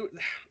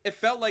it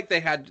felt like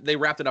they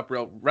wrapped it up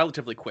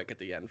relatively quick at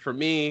the end. For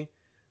me,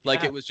 like,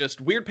 Yeah. it was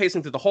just weird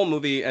pacing through the whole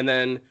movie, and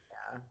then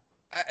Yeah.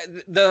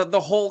 the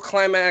whole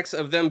climax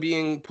of them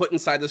being put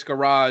inside this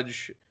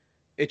garage,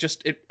 I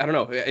don't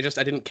know, I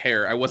didn't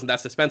care. I wasn't that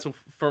suspenseful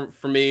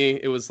for me.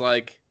 It was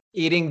like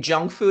Eating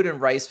junk food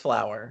and rice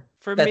flour.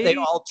 For That me, they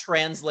all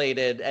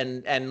translated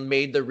and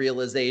made the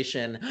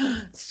realization,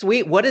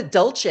 sweet, what a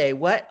dulce,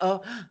 what,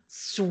 oh,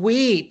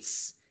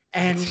 sweets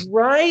and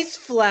rice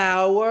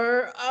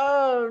flour,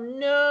 oh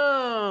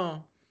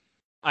no.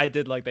 I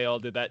did like they all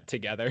did that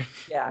together.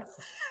 Yeah.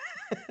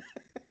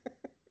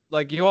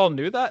 Like, you all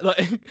knew that?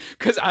 Like,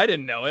 because I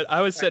didn't know it.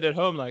 I was sitting at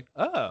home like,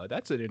 oh,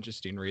 that's an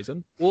interesting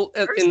reason. well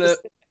Very in the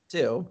specific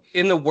too.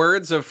 In the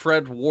words of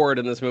Fred Ward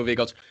in this movie, he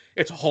goes,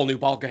 "It's a whole new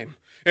ball game.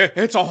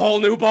 It's a whole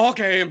new ball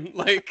game."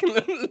 Like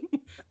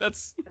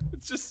it's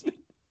just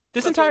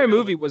This entire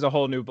movie was a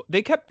whole new.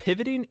 They kept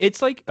pivoting.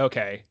 It's like,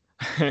 okay.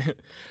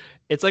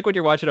 It's like when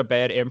you're watching a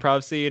bad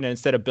improv scene and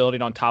instead of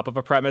building on top of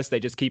a premise, they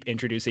just keep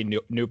introducing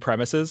new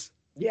premises.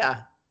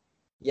 Yeah.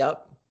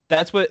 Yep.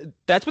 That's what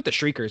the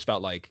Shriekers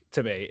felt like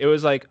to me. It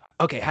was like,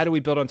 okay, how do we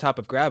build on top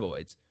of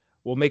Graboids?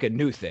 We'll make a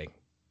new thing.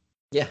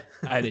 Yeah.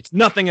 And it's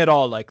nothing at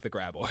all like the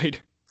Graboid.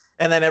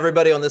 And then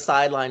everybody on the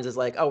sidelines is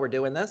like, "Oh, we're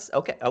doing this?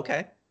 Okay. All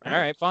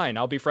right, fine.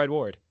 I'll be Fred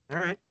Ward. All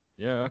right.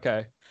 Yeah,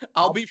 okay.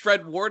 I'll be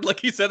Fred Ward, like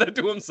he said that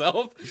to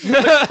himself. He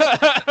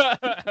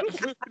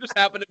just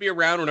happened to be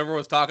around when everyone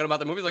was talking about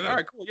the movie. He's like, all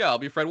right, cool, yeah, I'll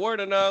be Fred Ward,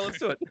 and let's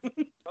do it.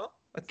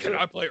 Can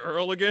I play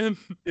Earl again?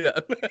 Yeah.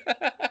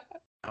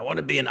 I want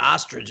to be an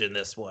ostrich in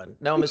this one.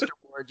 No, Mr.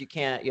 Ward, you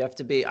can't. You have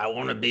to be, I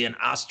want to be an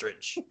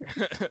ostrich.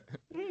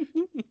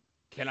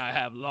 Can I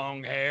have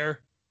long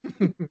hair?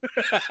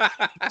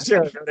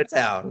 Sure, go to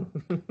town.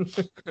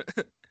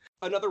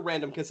 Another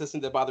random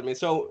consistent that bothered me.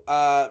 So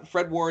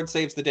Fred Ward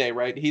saves the day,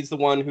 right? He's the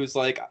one who's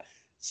like,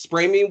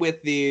 spray me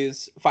with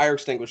these fire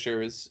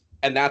extinguishers,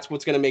 and that's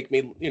what's going to make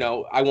me,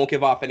 I won't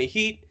give off any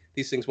heat.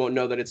 These things won't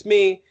know that it's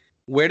me.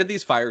 Where did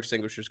these fire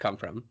extinguishers come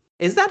from?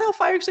 Is that how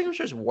fire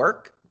extinguishers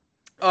work?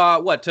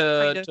 What,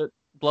 to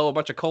blow a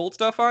bunch of cold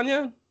stuff on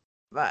you?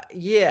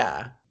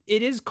 Yeah.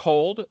 It is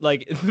cold.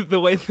 Like the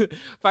way the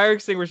fire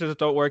extinguishers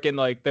don't work in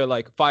like they're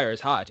like fire is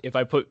hot. If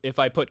I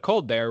put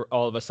cold there,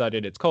 all of a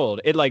sudden it's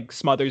cold. It like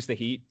smothers the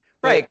heat.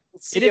 Right.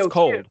 It is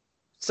cold.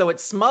 So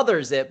it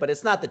smothers it, but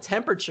it's not the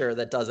temperature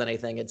that does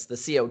anything. It's the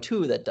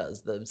CO2 that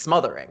does the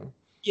smothering.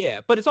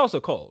 Yeah, but it's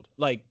also cold.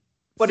 Like,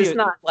 but it's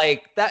not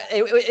like that.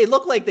 It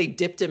looked like they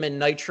dipped him in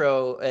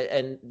nitro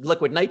and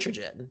liquid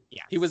nitrogen.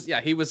 Yeah, he was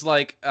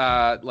like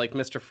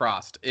Mr.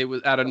 Frost. It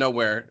was out of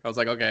nowhere. I was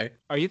like, okay.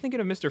 Are you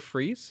thinking of Mr.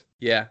 Freeze?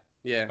 Yeah.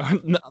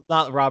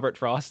 Not Robert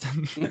Frost.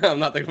 No, I'm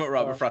not thinking about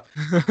Robert Frost.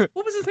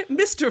 What was his name?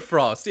 Mr.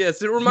 Frost.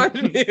 Yes, it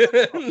reminded me.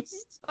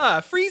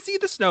 Freezy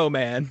the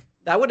Snowman.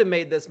 That would have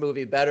made this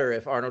movie better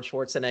if Arnold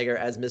Schwarzenegger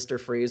as Mr.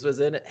 Freeze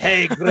was in it.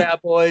 Hey,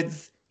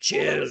 graboids,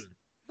 chill.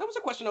 That was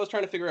a question I was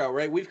trying to figure out,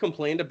 right? We've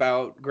complained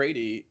about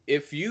Grady.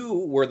 If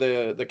you were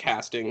the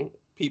casting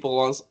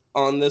people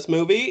on this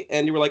movie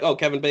and you were like, oh,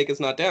 Kevin Bacon's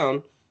not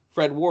down,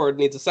 Fred Ward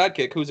needs a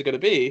sidekick, who's it going to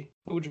be?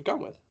 Who would you have gone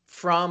with?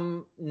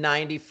 From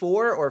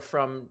 94 or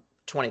from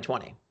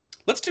 2020?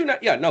 Let's do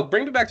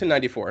bring me back to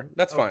 94.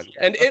 That's fine. Shit.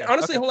 And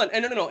honestly, hold on.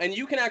 And no. And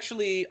you can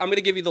actually, I'm going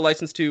to give you the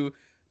license to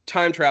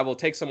time travel,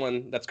 take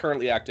someone that's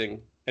currently acting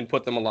and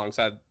put them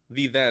alongside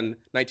the then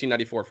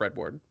 1994 Fred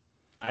Ward.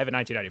 I have a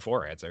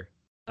 1994 answer.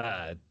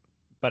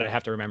 But I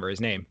have to remember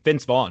his name.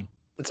 Vince Vaughn.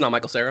 It's not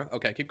Michael Cera?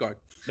 Okay, keep going.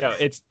 No,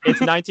 it's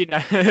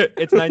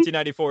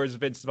 1994's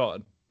Vince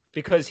Vaughn.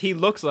 Because he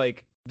looks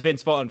like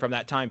Vince Vaughn from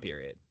that time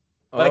period.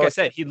 Like I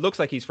said, he looks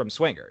like he's from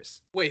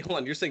Swingers. Wait, hold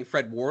on. You're saying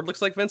Fred Ward looks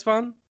like Vince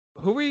Vaughn?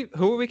 Who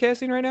are we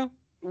casting right now?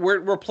 We're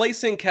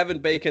replacing Kevin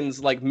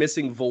Bacon's like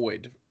missing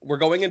void. We're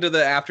going into the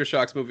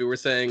Aftershocks movie. We're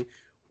saying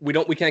we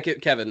can't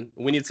get Kevin.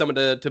 We need someone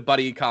to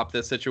buddy cop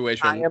this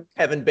situation. I am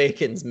Kevin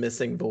Bacon's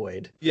missing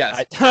void.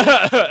 Yes.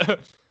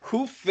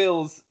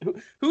 Who's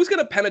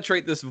gonna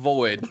penetrate this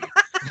void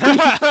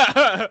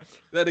that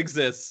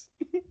exists?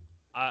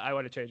 I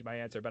want to change my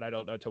answer, but I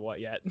don't know to what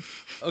yet.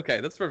 Okay,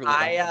 that's perfectly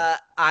fine.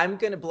 I'm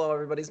gonna blow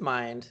everybody's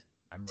mind.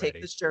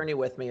 Take this journey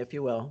with me, if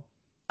you will.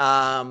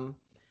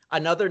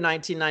 Another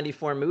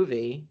 1994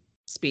 movie,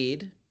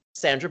 Speed,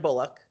 Sandra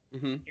Bullock.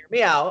 Mm-hmm. Hear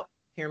me out.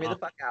 Hear me the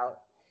fuck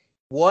out.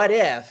 What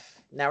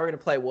if, now we're going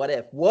to play what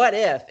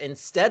if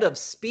instead of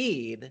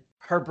Speed,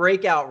 her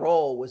breakout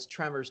role was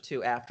Tremors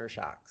 2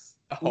 Aftershocks?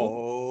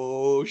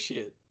 Oh,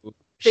 shit.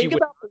 Think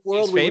about the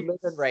world we live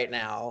in right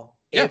now.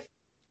 Yeah. If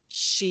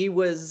she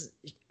was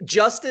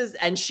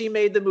and she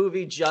made the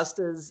movie just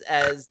as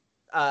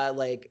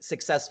like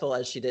successful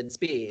as she did in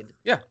Speed.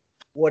 Yeah.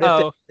 What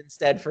if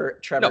instead for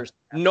Tremors?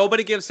 No,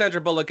 nobody gives Sandra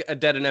Bullock a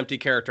dead and empty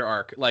character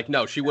arc. Like,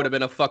 no, she would have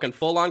been a fucking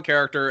full-on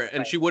character,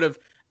 and she would have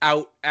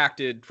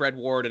out-acted Fred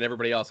Ward and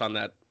everybody else on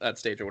that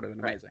stage. It would have been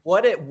amazing.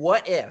 What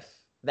if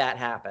that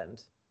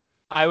happened?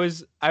 I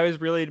was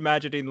really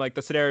imagining like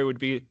the scenario would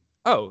be,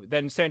 oh,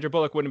 then Sandra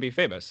Bullock wouldn't be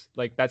famous.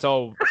 Like that's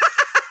all.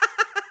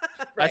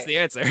 That's the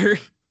answer.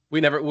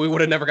 We would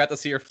have never got to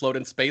see her float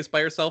in space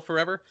by herself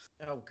forever.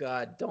 Oh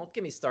God, don't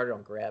get me started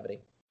on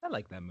Gravity. I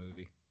like that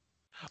movie.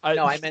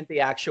 No, I meant the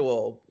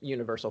actual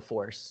Universal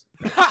Force.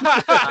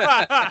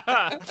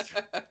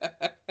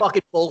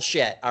 Fucking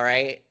bullshit. All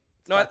right.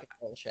 Fucking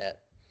bullshit.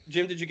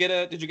 Jim, did you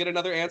get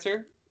another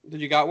answer?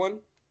 Did you got one?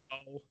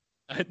 Oh,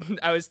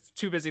 I was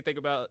too busy thinking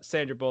about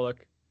Sandra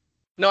Bullock.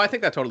 No, I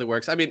think that totally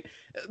works. I mean,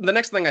 the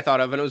next thing I thought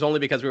of, and it was only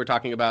because we were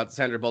talking about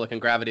Sandra Bullock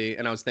and Gravity,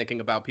 and I was thinking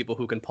about people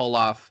who can pull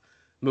off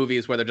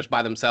movies where they're just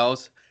by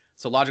themselves.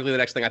 So logically, the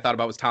next thing I thought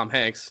about was Tom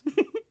Hanks,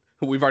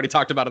 who we've already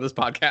talked about in this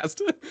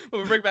podcast.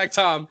 When we bring back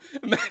Tom,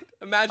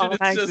 imagine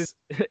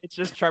it's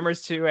just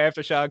Tremors 2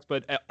 Aftershocks,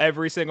 but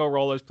every single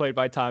role is played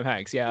by Tom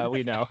Hanks. Yeah,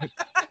 we know.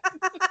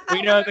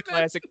 We know the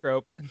classic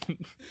trope.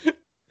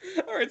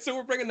 All right, so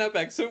we're bringing that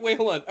back. So wait,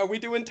 hold on. Are we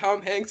doing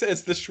Tom Hanks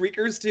as the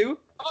Shriekers too?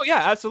 Oh yeah,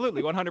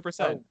 absolutely,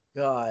 100%. Oh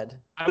God.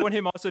 I want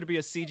him also to be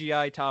a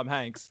CGI Tom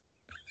Hanks.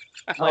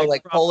 Oh,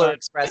 like from, Polar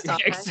Express. Tom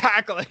Hanks?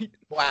 Exactly.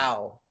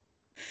 Wow.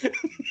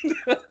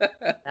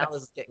 Now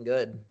this is getting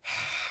good,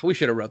 We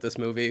should have wrote this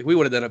movie. We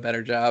would have done a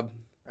better job.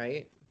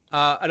 right?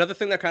 Another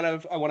thing that kind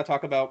of I want to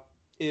talk about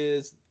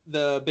is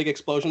the big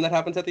explosion that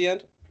happens at the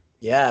end.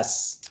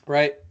 Yes.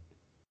 Right?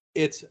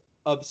 It's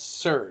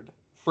absurd.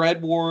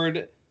 Fred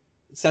Ward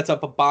sets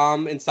up a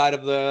bomb inside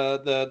of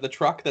the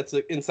truck that's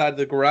inside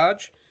the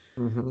garage.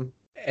 Mm-hmm.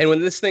 And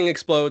when this thing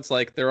explodes,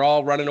 like they're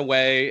all running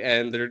away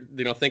and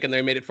they're thinking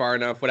they made it far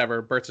enough,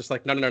 whatever. Bert's just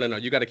like, no,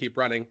 you got to keep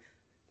running.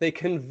 They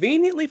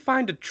conveniently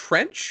find a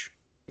trench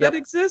that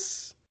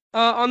exists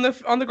on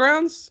the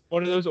grounds.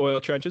 One of those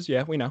oil trenches.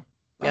 Yeah, we know.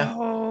 Yeah.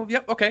 Oh,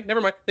 yep. Okay, never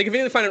mind. They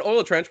conveniently find an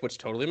oil trench, which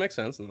totally makes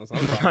sense, and that's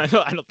not a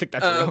problem. I don't think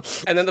that's real.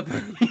 And then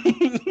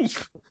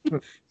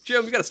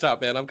Jim, you got to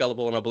stop, man. I'm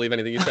gullible and I'll believe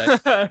anything you say.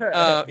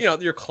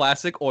 Your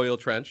classic oil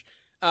trench.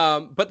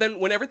 But then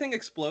when everything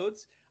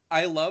explodes,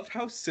 I loved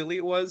how silly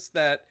it was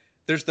that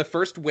there's the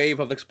first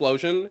wave of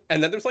explosion,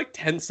 and then there's like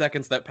 10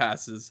 seconds that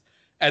passes,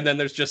 and then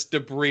there's just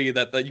debris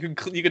that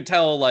you can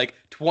tell like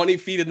 20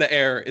 feet in the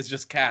air is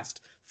just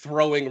cast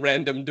throwing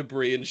random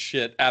debris and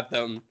shit at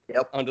them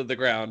under the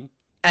ground.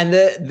 And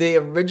the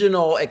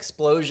original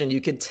explosion,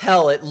 you could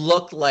tell it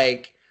looked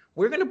like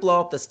we're gonna blow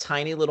up this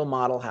tiny little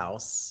model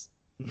house.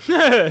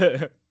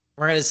 We're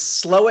gonna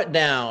slow it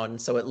down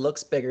so it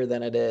looks bigger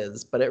than it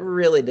is, but it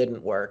really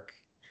didn't work.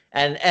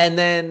 And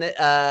then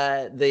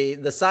the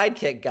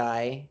sidekick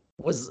guy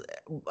was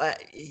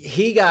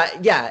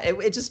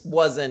it just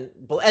wasn't.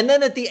 And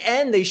then at the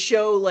end they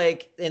show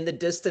like in the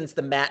distance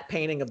the matte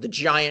painting of the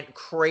giant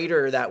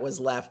crater that was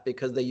left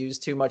because they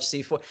used too much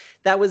C4.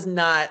 That was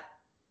not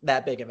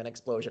that big of an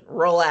explosion.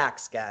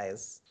 Relax,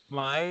 guys.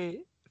 My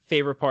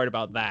favorite part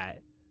about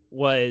that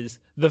was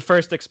the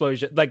first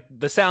explosion. Like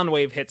the sound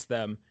wave hits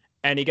them,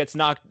 and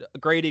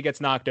Grady gets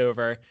knocked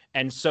over,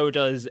 and so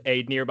does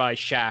a nearby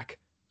shack.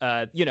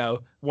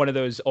 One of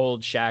those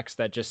old shacks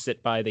that just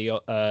sit by the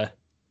old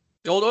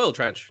oil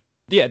trench.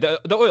 Yeah, the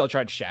oil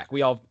trench shack.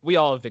 We all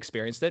have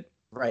experienced it.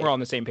 Right. We're all on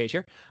the same page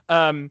here.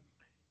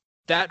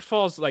 That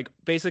falls like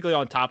basically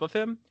on top of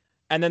him,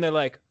 and then they're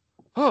like,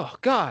 "Oh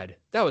God,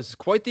 that was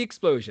quite the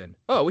explosion.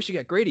 Oh, we should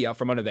get Grady out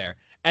from under there."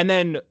 And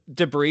then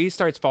debris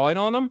starts falling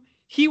on him.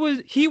 He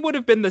would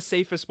have been the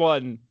safest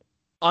one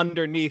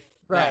underneath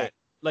Right. that.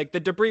 Like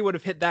the debris would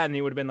have hit that, and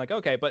he would have been like,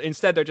 "Okay." But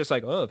instead, they're just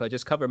like, "Oh, if I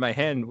cover my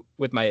head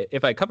with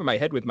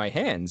my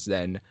hands,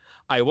 then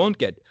I won't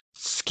get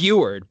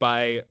skewered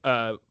by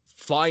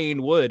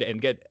flying wood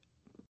and get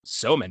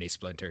so many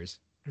splinters."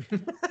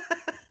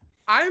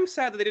 I'm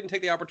sad that they didn't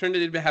take the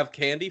opportunity to have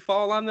candy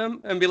fall on them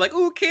and be like,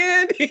 "Ooh,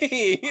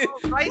 candy! Oh,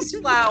 rice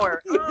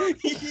flour! Oh.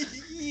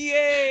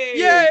 Yay!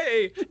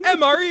 Yay!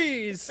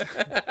 MREs!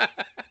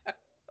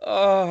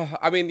 Oh,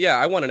 I mean, yeah,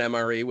 I want an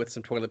MRE with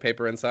some toilet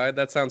paper inside.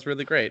 That sounds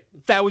really great.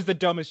 That was the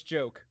dumbest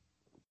joke.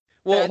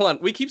 Well, hold on.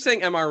 We keep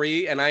saying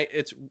MRE, and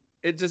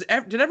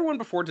did everyone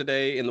before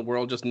today in the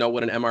world just know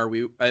what an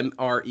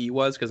MRE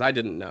was? Because I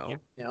didn't know.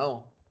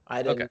 No,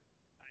 I didn't. Okay.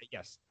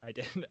 Yes, I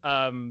did.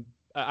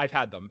 I've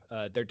had them.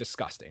 They're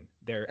disgusting.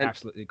 They're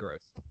absolutely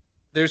gross.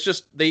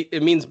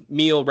 It means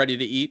meal ready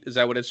to eat. Is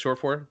that what it's short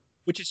for?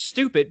 Which is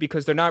stupid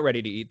because they're not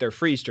ready to eat. They're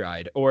freeze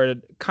dried or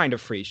kind of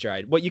freeze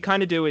dried. What you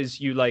kind of do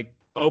is you like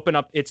open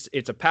up. It's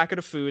a packet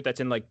of food that's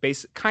in like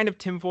kind of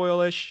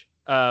tinfoil-ish,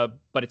 but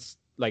it's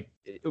like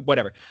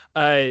whatever.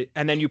 And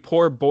then you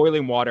pour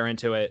boiling water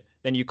into it.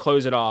 Then you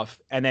close it off,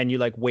 and then you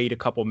like wait a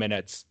couple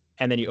minutes,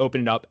 and then you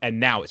open it up, and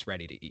now it's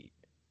ready to eat.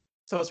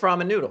 So it's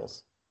ramen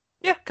noodles.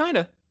 Yeah, kind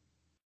of.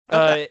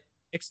 Okay.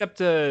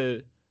 Except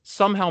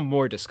somehow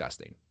more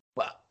disgusting.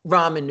 Well,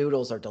 ramen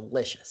noodles are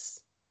delicious.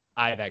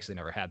 I've actually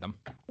never had them.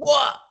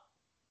 What?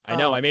 I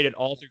know. I made it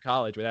all through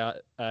college without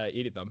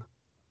eating them.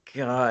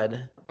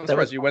 God. I'm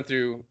surprised you went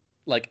through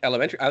like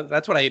elementary.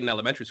 That's what I ate in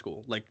elementary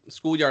school. Like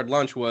schoolyard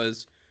lunch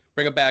was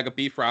bring a bag of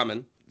beef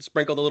ramen,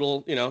 sprinkle the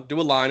little, do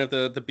a line of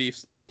the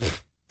beef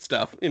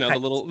stuff,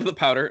 the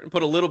powder, and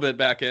put a little bit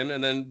back in,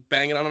 and then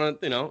bang it on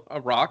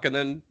a rock, and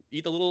then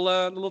eat the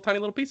little tiny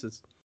little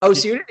pieces. Oh,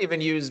 so you didn't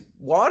even use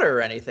water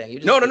or anything? You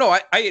just No.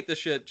 I ate this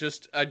shit.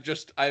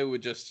 I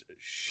would just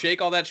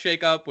shake all that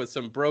shake up with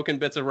some broken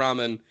bits of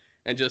ramen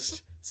and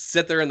just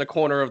sit there in the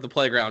corner of the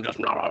playground. Just.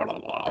 That's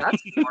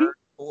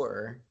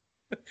hardcore.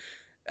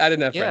 I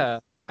didn't have friends. Yeah,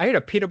 I ate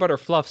a peanut butter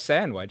fluff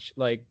sandwich.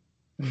 Like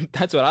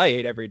that's what I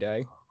ate every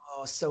day.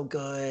 Oh, so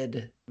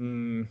good.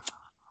 I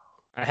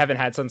haven't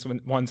had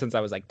one since I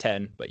was like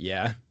 10, but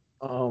yeah.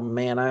 Oh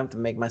man, I have to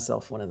make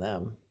myself one of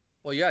them.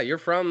 Well, yeah, you're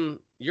from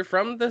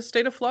the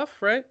state of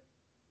fluff, right?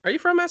 Are you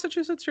from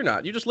Massachusetts? You're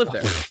not. You just live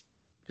there.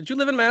 Did you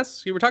live in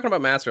Mass? You were talking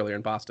about Mass earlier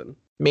in Boston.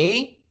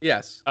 Me?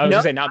 Yes. I was No.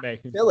 gonna say not me.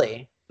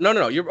 Philly.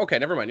 No. You're okay.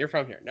 Never mind. You're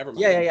from here. Never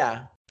mind.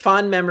 Yeah.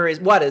 Fond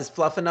memories. What is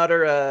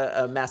Fluffernutter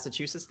a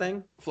Massachusetts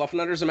thing?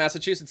 Fluffernutters a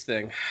Massachusetts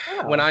thing.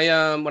 Oh. When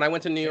I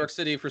went to New York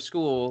City for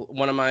school,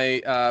 one of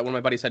my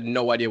buddies had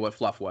no idea what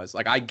fluff was.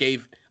 Like I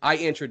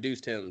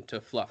introduced him to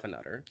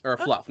Fluffernutter or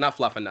fluff, not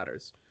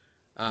Fluffernutters.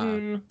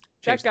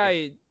 That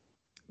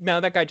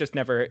guy just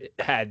never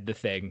had the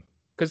thing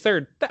because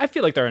I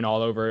feel like they're an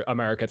all over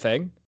America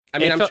thing. I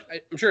mean,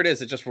 I'm sure it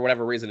is. It's just for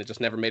whatever reason, it just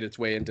never made its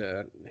way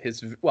into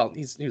his. Well,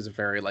 he was a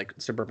very like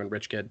suburban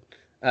rich kid.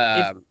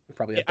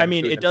 Probably. I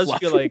mean, it does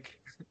feel like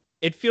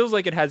it feels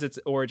like it has its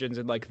origins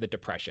in like the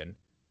Depression,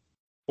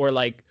 or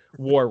like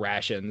war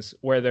rations,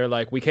 where they're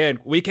like, we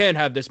can't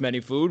have this many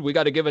food. We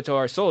got to give it to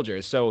our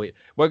soldiers. So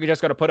we're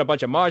just gonna put a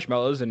bunch of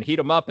marshmallows and heat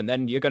them up, and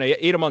then you're gonna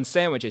eat them on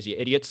sandwiches, you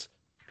idiots.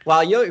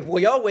 While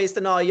y'all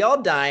wasting all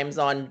y'all dimes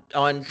on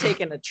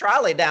taking a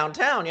trolley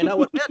downtown, you know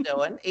what we're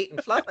doing? Eating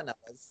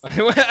Fluffernutters.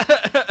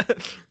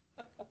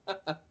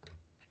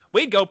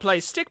 We'd go play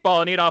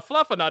stickball and eat our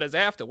Fluffernutters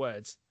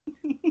afterwards.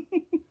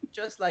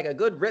 Just like a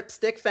good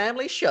ripstick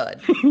family should.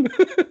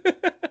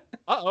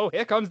 Uh-oh,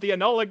 here comes the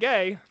Enola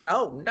Gay.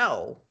 Oh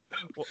no.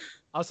 Well,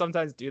 I'll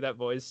sometimes do that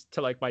voice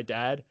to like my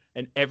dad,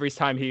 and every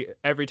time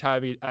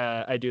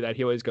I do that,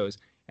 he always goes,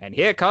 "And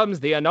here comes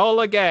the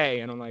Enola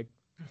Gay," and I'm like,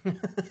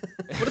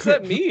 what does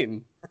that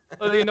mean?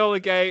 Oh, the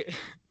Enola Gay.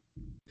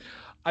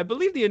 I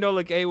believe the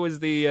Enola Gay was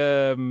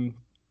that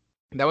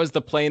was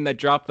the plane that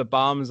dropped the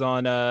bombs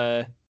on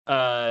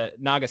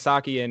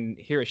Nagasaki and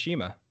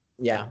Hiroshima.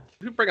 Yeah.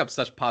 We bring up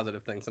such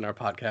positive things in our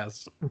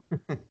podcast.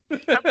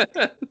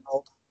 That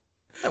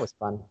was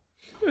fun.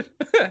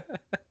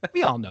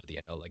 We all know the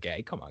Enola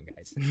Gay. Come on,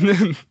 guys.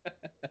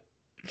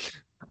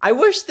 I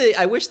wish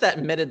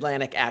that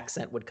mid-Atlantic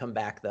accent would come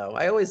back though.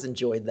 I always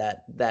enjoyed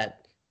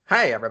that.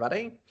 Hi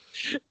everybody.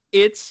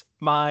 It's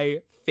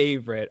my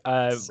favorite.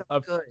 So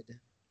good.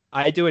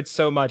 I do it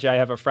so much. I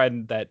have a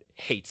friend that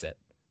hates it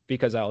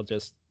because I'll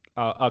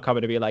come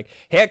in to be like,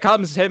 here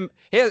comes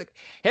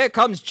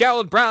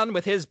Gerald Brown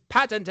with his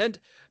patented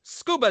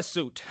scuba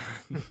suit.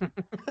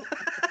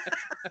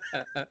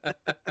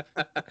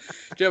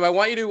 Jim, I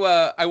want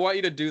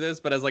you to do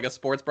this, but as like a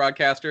sports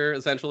broadcaster,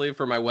 essentially,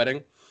 for my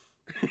wedding.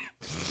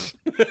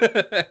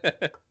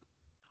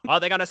 Are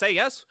they gonna say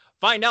yes?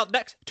 Find out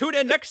next. Tune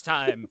in next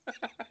time.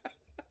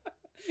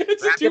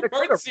 It's a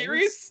 2-part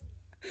series.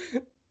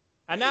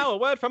 And now a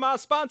word from our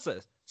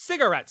sponsors: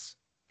 cigarettes.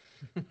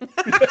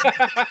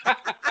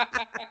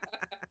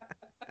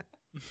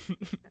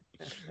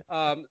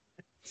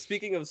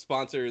 Speaking of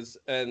sponsors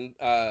and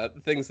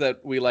things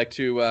that we like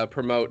to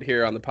promote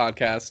here on the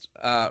podcast,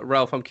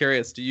 Ralph, I'm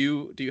curious. Do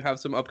you have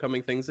some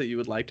upcoming things that you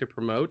would like to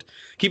promote?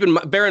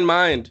 Bear in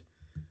mind,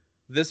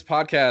 this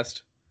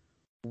podcast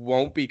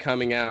won't be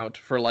coming out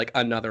for like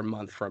another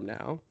month from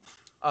now.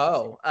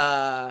 Oh,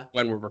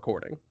 when we're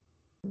recording.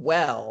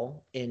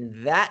 Well,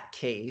 in that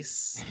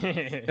case,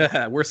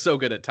 we're so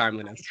good at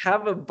timeliness. I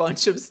have a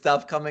bunch of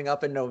stuff coming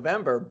up in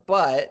November,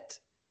 but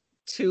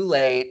too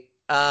late.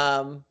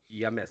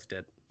 You missed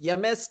it. You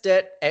missed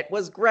it. It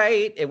was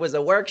great. It was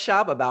a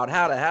workshop about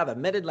how to have a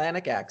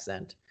mid-Atlantic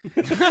accent.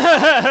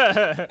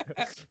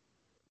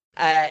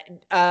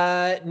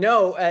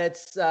 No,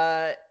 it's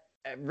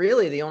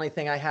really the only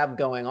thing I have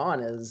going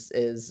on is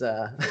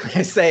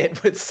I say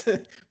it was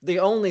the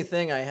only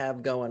thing I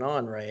have going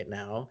on right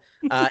now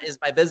is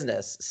my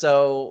business.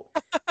 So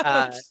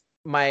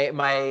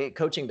my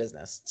coaching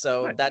business.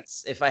 So Nice.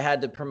 that's, if I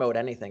had to promote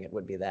anything, it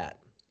would be that.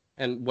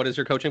 And what is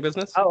your coaching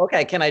business? Oh,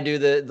 okay. Can I do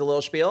the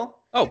little spiel?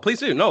 Oh, please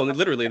do. No,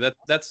 literally,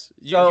 that's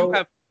you. So- You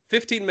have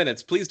 15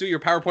 minutes. Please do your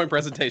PowerPoint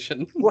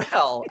presentation.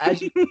 Well,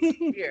 as you can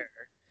see here,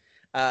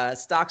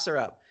 stocks are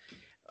up.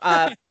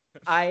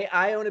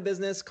 I own a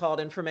business called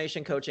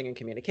Information Coaching and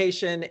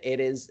Communication. It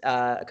is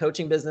a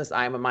coaching business.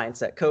 I'm a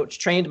mindset coach,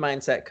 trained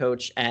mindset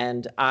coach,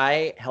 and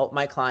I help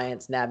my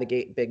clients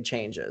navigate big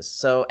changes.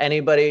 So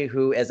anybody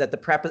who is at the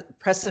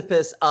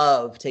precipice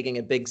of taking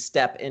a big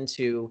step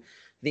into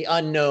the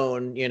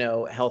unknown,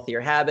 healthier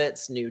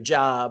habits, new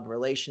job,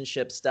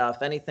 relationship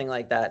stuff, anything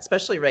like that,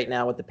 especially right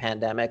now with the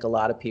pandemic, a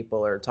lot of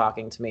people are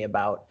talking to me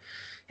about,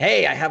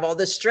 hey, I have all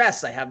this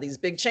stress. I have these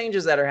big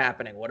changes that are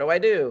happening. What do I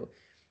do?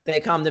 They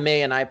come to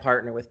me and I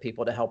partner with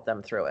people to help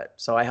them through it.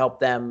 So I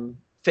help them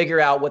figure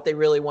out what they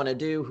really want to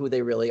do, who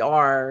they really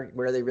are,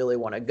 where they really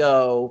want to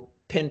go,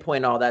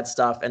 pinpoint all that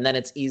stuff. And then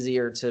it's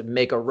easier to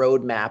make a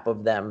roadmap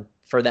of them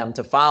for them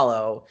to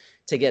follow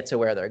to get to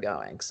where they're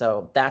going.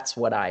 So that's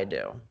what I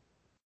do.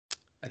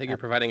 I think you're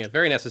providing a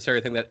very necessary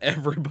thing that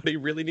everybody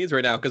really needs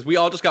right now, because we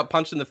all just got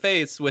punched in the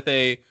face with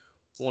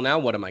well, now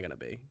what am I going to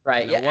be?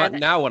 Right.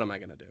 Now what am I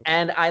going to do?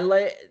 And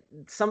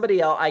somebody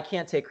else, I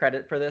can't take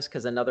credit for this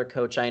because another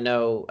coach I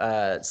know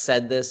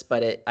said this,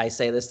 but I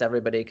say this to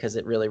everybody because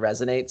it really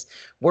resonates.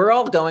 We're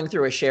all going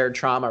through a shared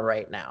trauma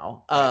right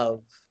now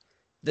of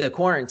the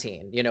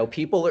quarantine.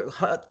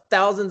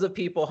 Thousands of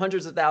people,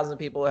 hundreds of thousands of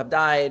people have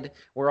died.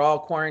 We're all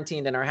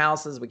quarantined in our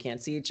houses. We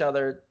can't see each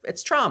other.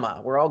 It's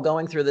trauma. We're all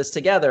going through this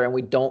together and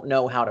we don't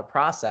know how to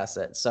process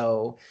it.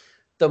 So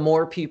the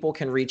more people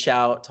can reach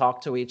out, talk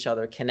to each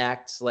other,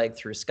 connect like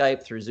through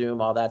Skype, through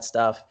Zoom, all that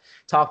stuff.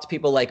 Talk to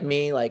people like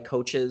me, like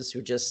coaches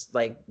who just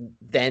like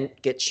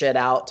vent, get shit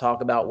out,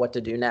 talk about what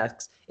to do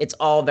next. It's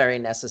all very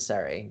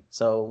necessary.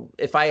 So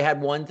if I had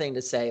one thing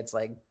to say, it's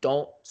like,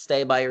 don't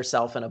stay by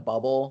yourself in a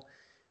bubble.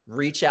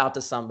 Reach out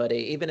to somebody,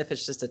 even if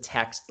it's just a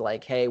text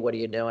like, hey, what are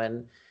you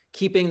doing?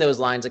 Keeping those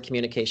lines of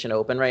communication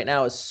open right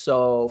now is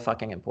so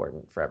fucking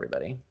important for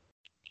everybody.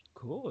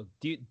 Cool.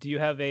 Do you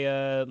have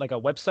a like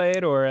a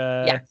website or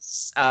a...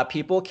 Yes.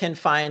 People can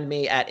find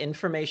me at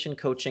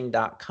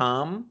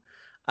informationcoaching.com.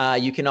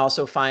 You can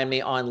also find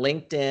me on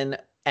LinkedIn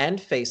and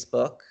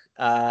Facebook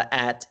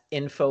at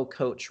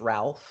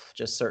InfoCoachRalph.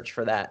 Just search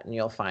for that and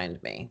you'll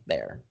find me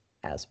there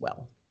as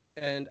well.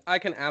 And I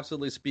can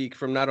absolutely speak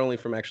from not only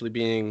from actually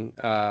being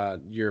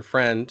your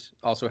friend,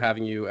 also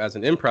having you as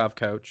an improv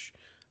coach,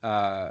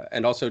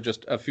 and also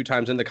just a few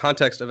times in the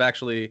context of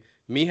actually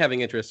me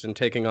having interest in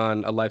taking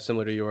on a life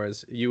similar to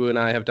yours. You and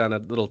I have done a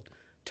little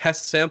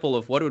test sample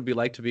of what it would be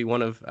like to be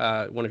one of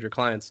your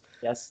clients.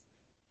 Yes.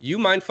 You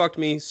mind fucked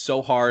me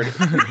so hard,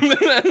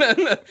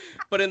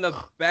 but in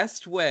the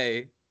best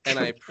way, and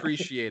I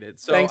appreciate it.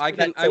 So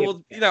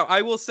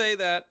I will say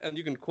that, and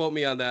you can quote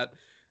me on that.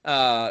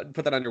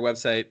 Put that on your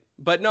website.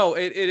 But no,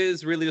 it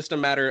is really just a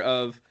matter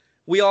of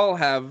we all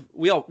have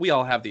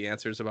the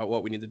answers about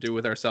what we need to do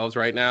with ourselves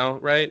right now,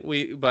 right?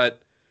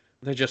 But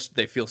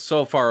they feel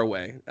so far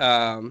away.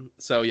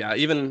 So yeah,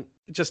 even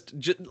just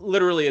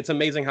literally, it's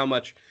amazing how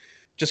much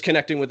just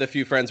connecting with a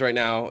few friends right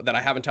now that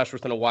I haven't touched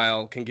with in a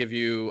while can give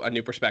you a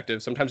new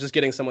perspective. Sometimes just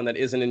getting someone that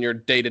isn't in your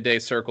day-to-day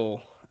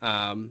circle,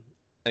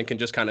 and can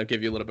just kind of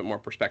give you a little bit more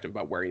perspective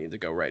about where you need to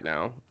go right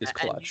now is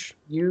clutch.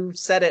 You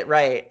said it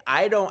right.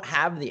 I don't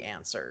have the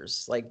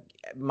answers. Like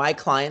my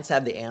clients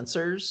have the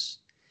answers.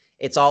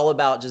 It's all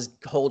about just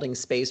holding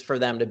space for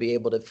them to be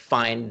able to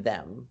find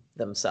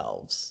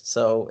themselves.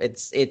 So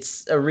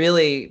it's a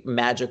really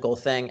magical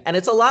thing. And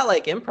it's a lot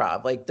like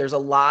improv. Like there's a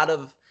lot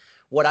of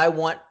what I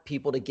want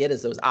people to get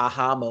is those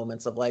aha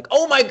moments of like,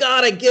 oh my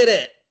God, I get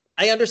it.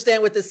 I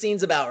understand what this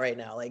scene's about right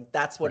now. Like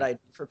that's what I do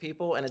for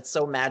people. And it's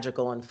so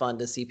magical and fun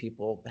to see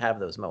people have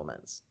those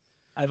moments.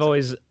 I've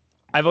always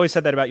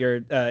said that about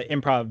your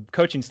improv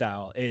coaching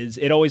style is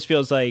it always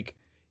feels like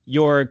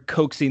you're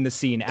coaxing the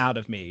scene out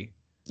of me.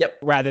 Yep.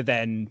 Rather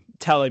than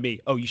telling me,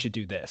 oh, you should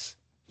do this.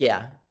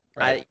 Yeah.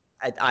 Right.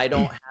 I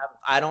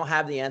don't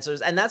have the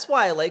answers. And that's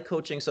why I like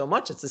coaching so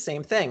much. It's the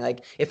same thing.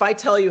 Like if I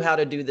tell you how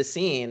to do the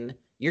scene,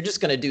 you're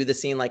just going to do the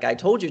scene like I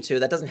told you to.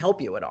 That doesn't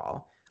help you at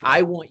all.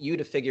 I want you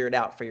to figure it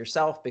out for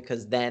yourself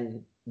because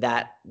then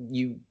that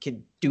you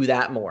could do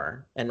that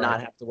more and not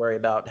have to worry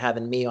about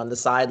having me on the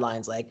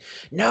sidelines like,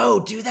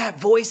 no, do that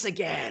voice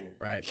again.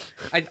 Right.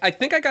 I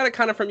think I got it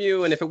kind of from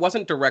you. And if it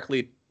wasn't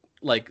directly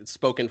like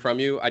spoken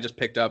from you, I just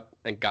picked up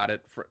and got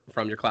it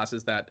from your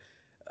classes that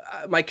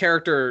my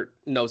character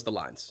knows the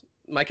lines.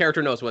 My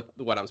character knows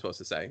what I'm supposed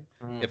to say.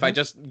 Mm-hmm. If I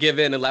just give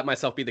in and let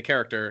myself be the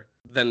character,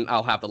 then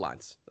I'll have the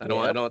lines. I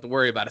don't have to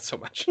worry about it so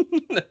much.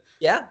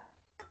 Yeah.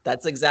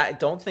 That's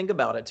don't think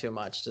about it too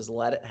much. Just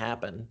let it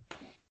happen.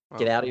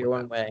 Get out of your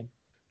own way.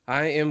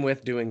 I am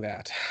with doing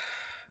that.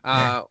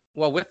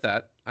 Well, with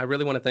that, I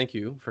really want to thank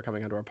you for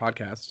coming onto our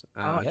podcast,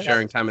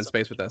 sharing time and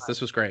space with us. This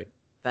was great.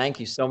 Thank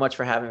you so much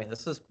for having me.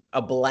 This was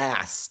a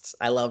blast.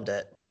 I loved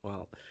it.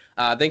 Well,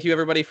 thank you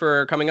everybody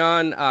for coming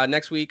on.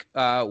 Next week,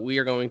 we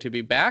are going to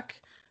be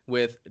back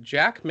with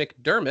Jack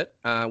McDermott.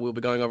 We'll be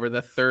going over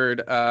the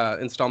third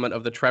installment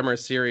of the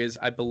Tremors series,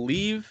 I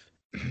believe.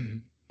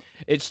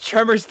 It's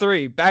Tremors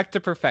 3, Back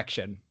to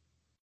Perfection.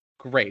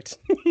 Great.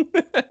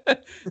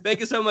 Thank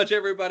you so much,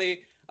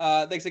 everybody.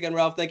 Thanks again,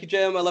 Ralph. Thank you,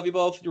 Jim. I love you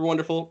both. You're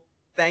wonderful.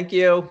 Thank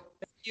you.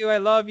 Thank you. I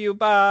love you.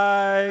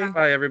 Bye.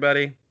 Bye,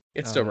 everybody.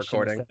 It's still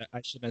recording.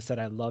 I shouldn't have said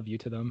I love you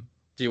to them.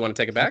 Do you want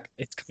to take it back?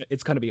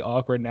 It's going to be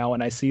awkward now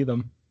when I see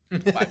them.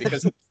 Why?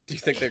 Because do you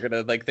think they're going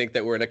to think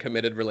that we're in a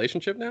committed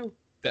relationship now?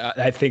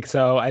 I think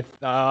so.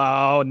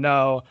 Oh,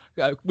 no.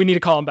 We need to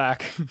call him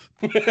back.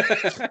 Okay.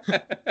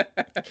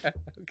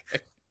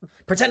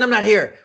 Pretend I'm not here.